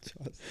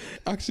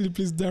 Actually,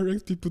 please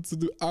direct people to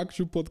the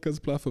actual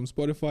podcast platform,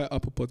 Spotify,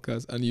 Apple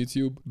Podcasts, and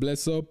YouTube.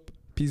 Bless up.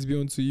 Peace be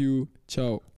unto you. Ciao.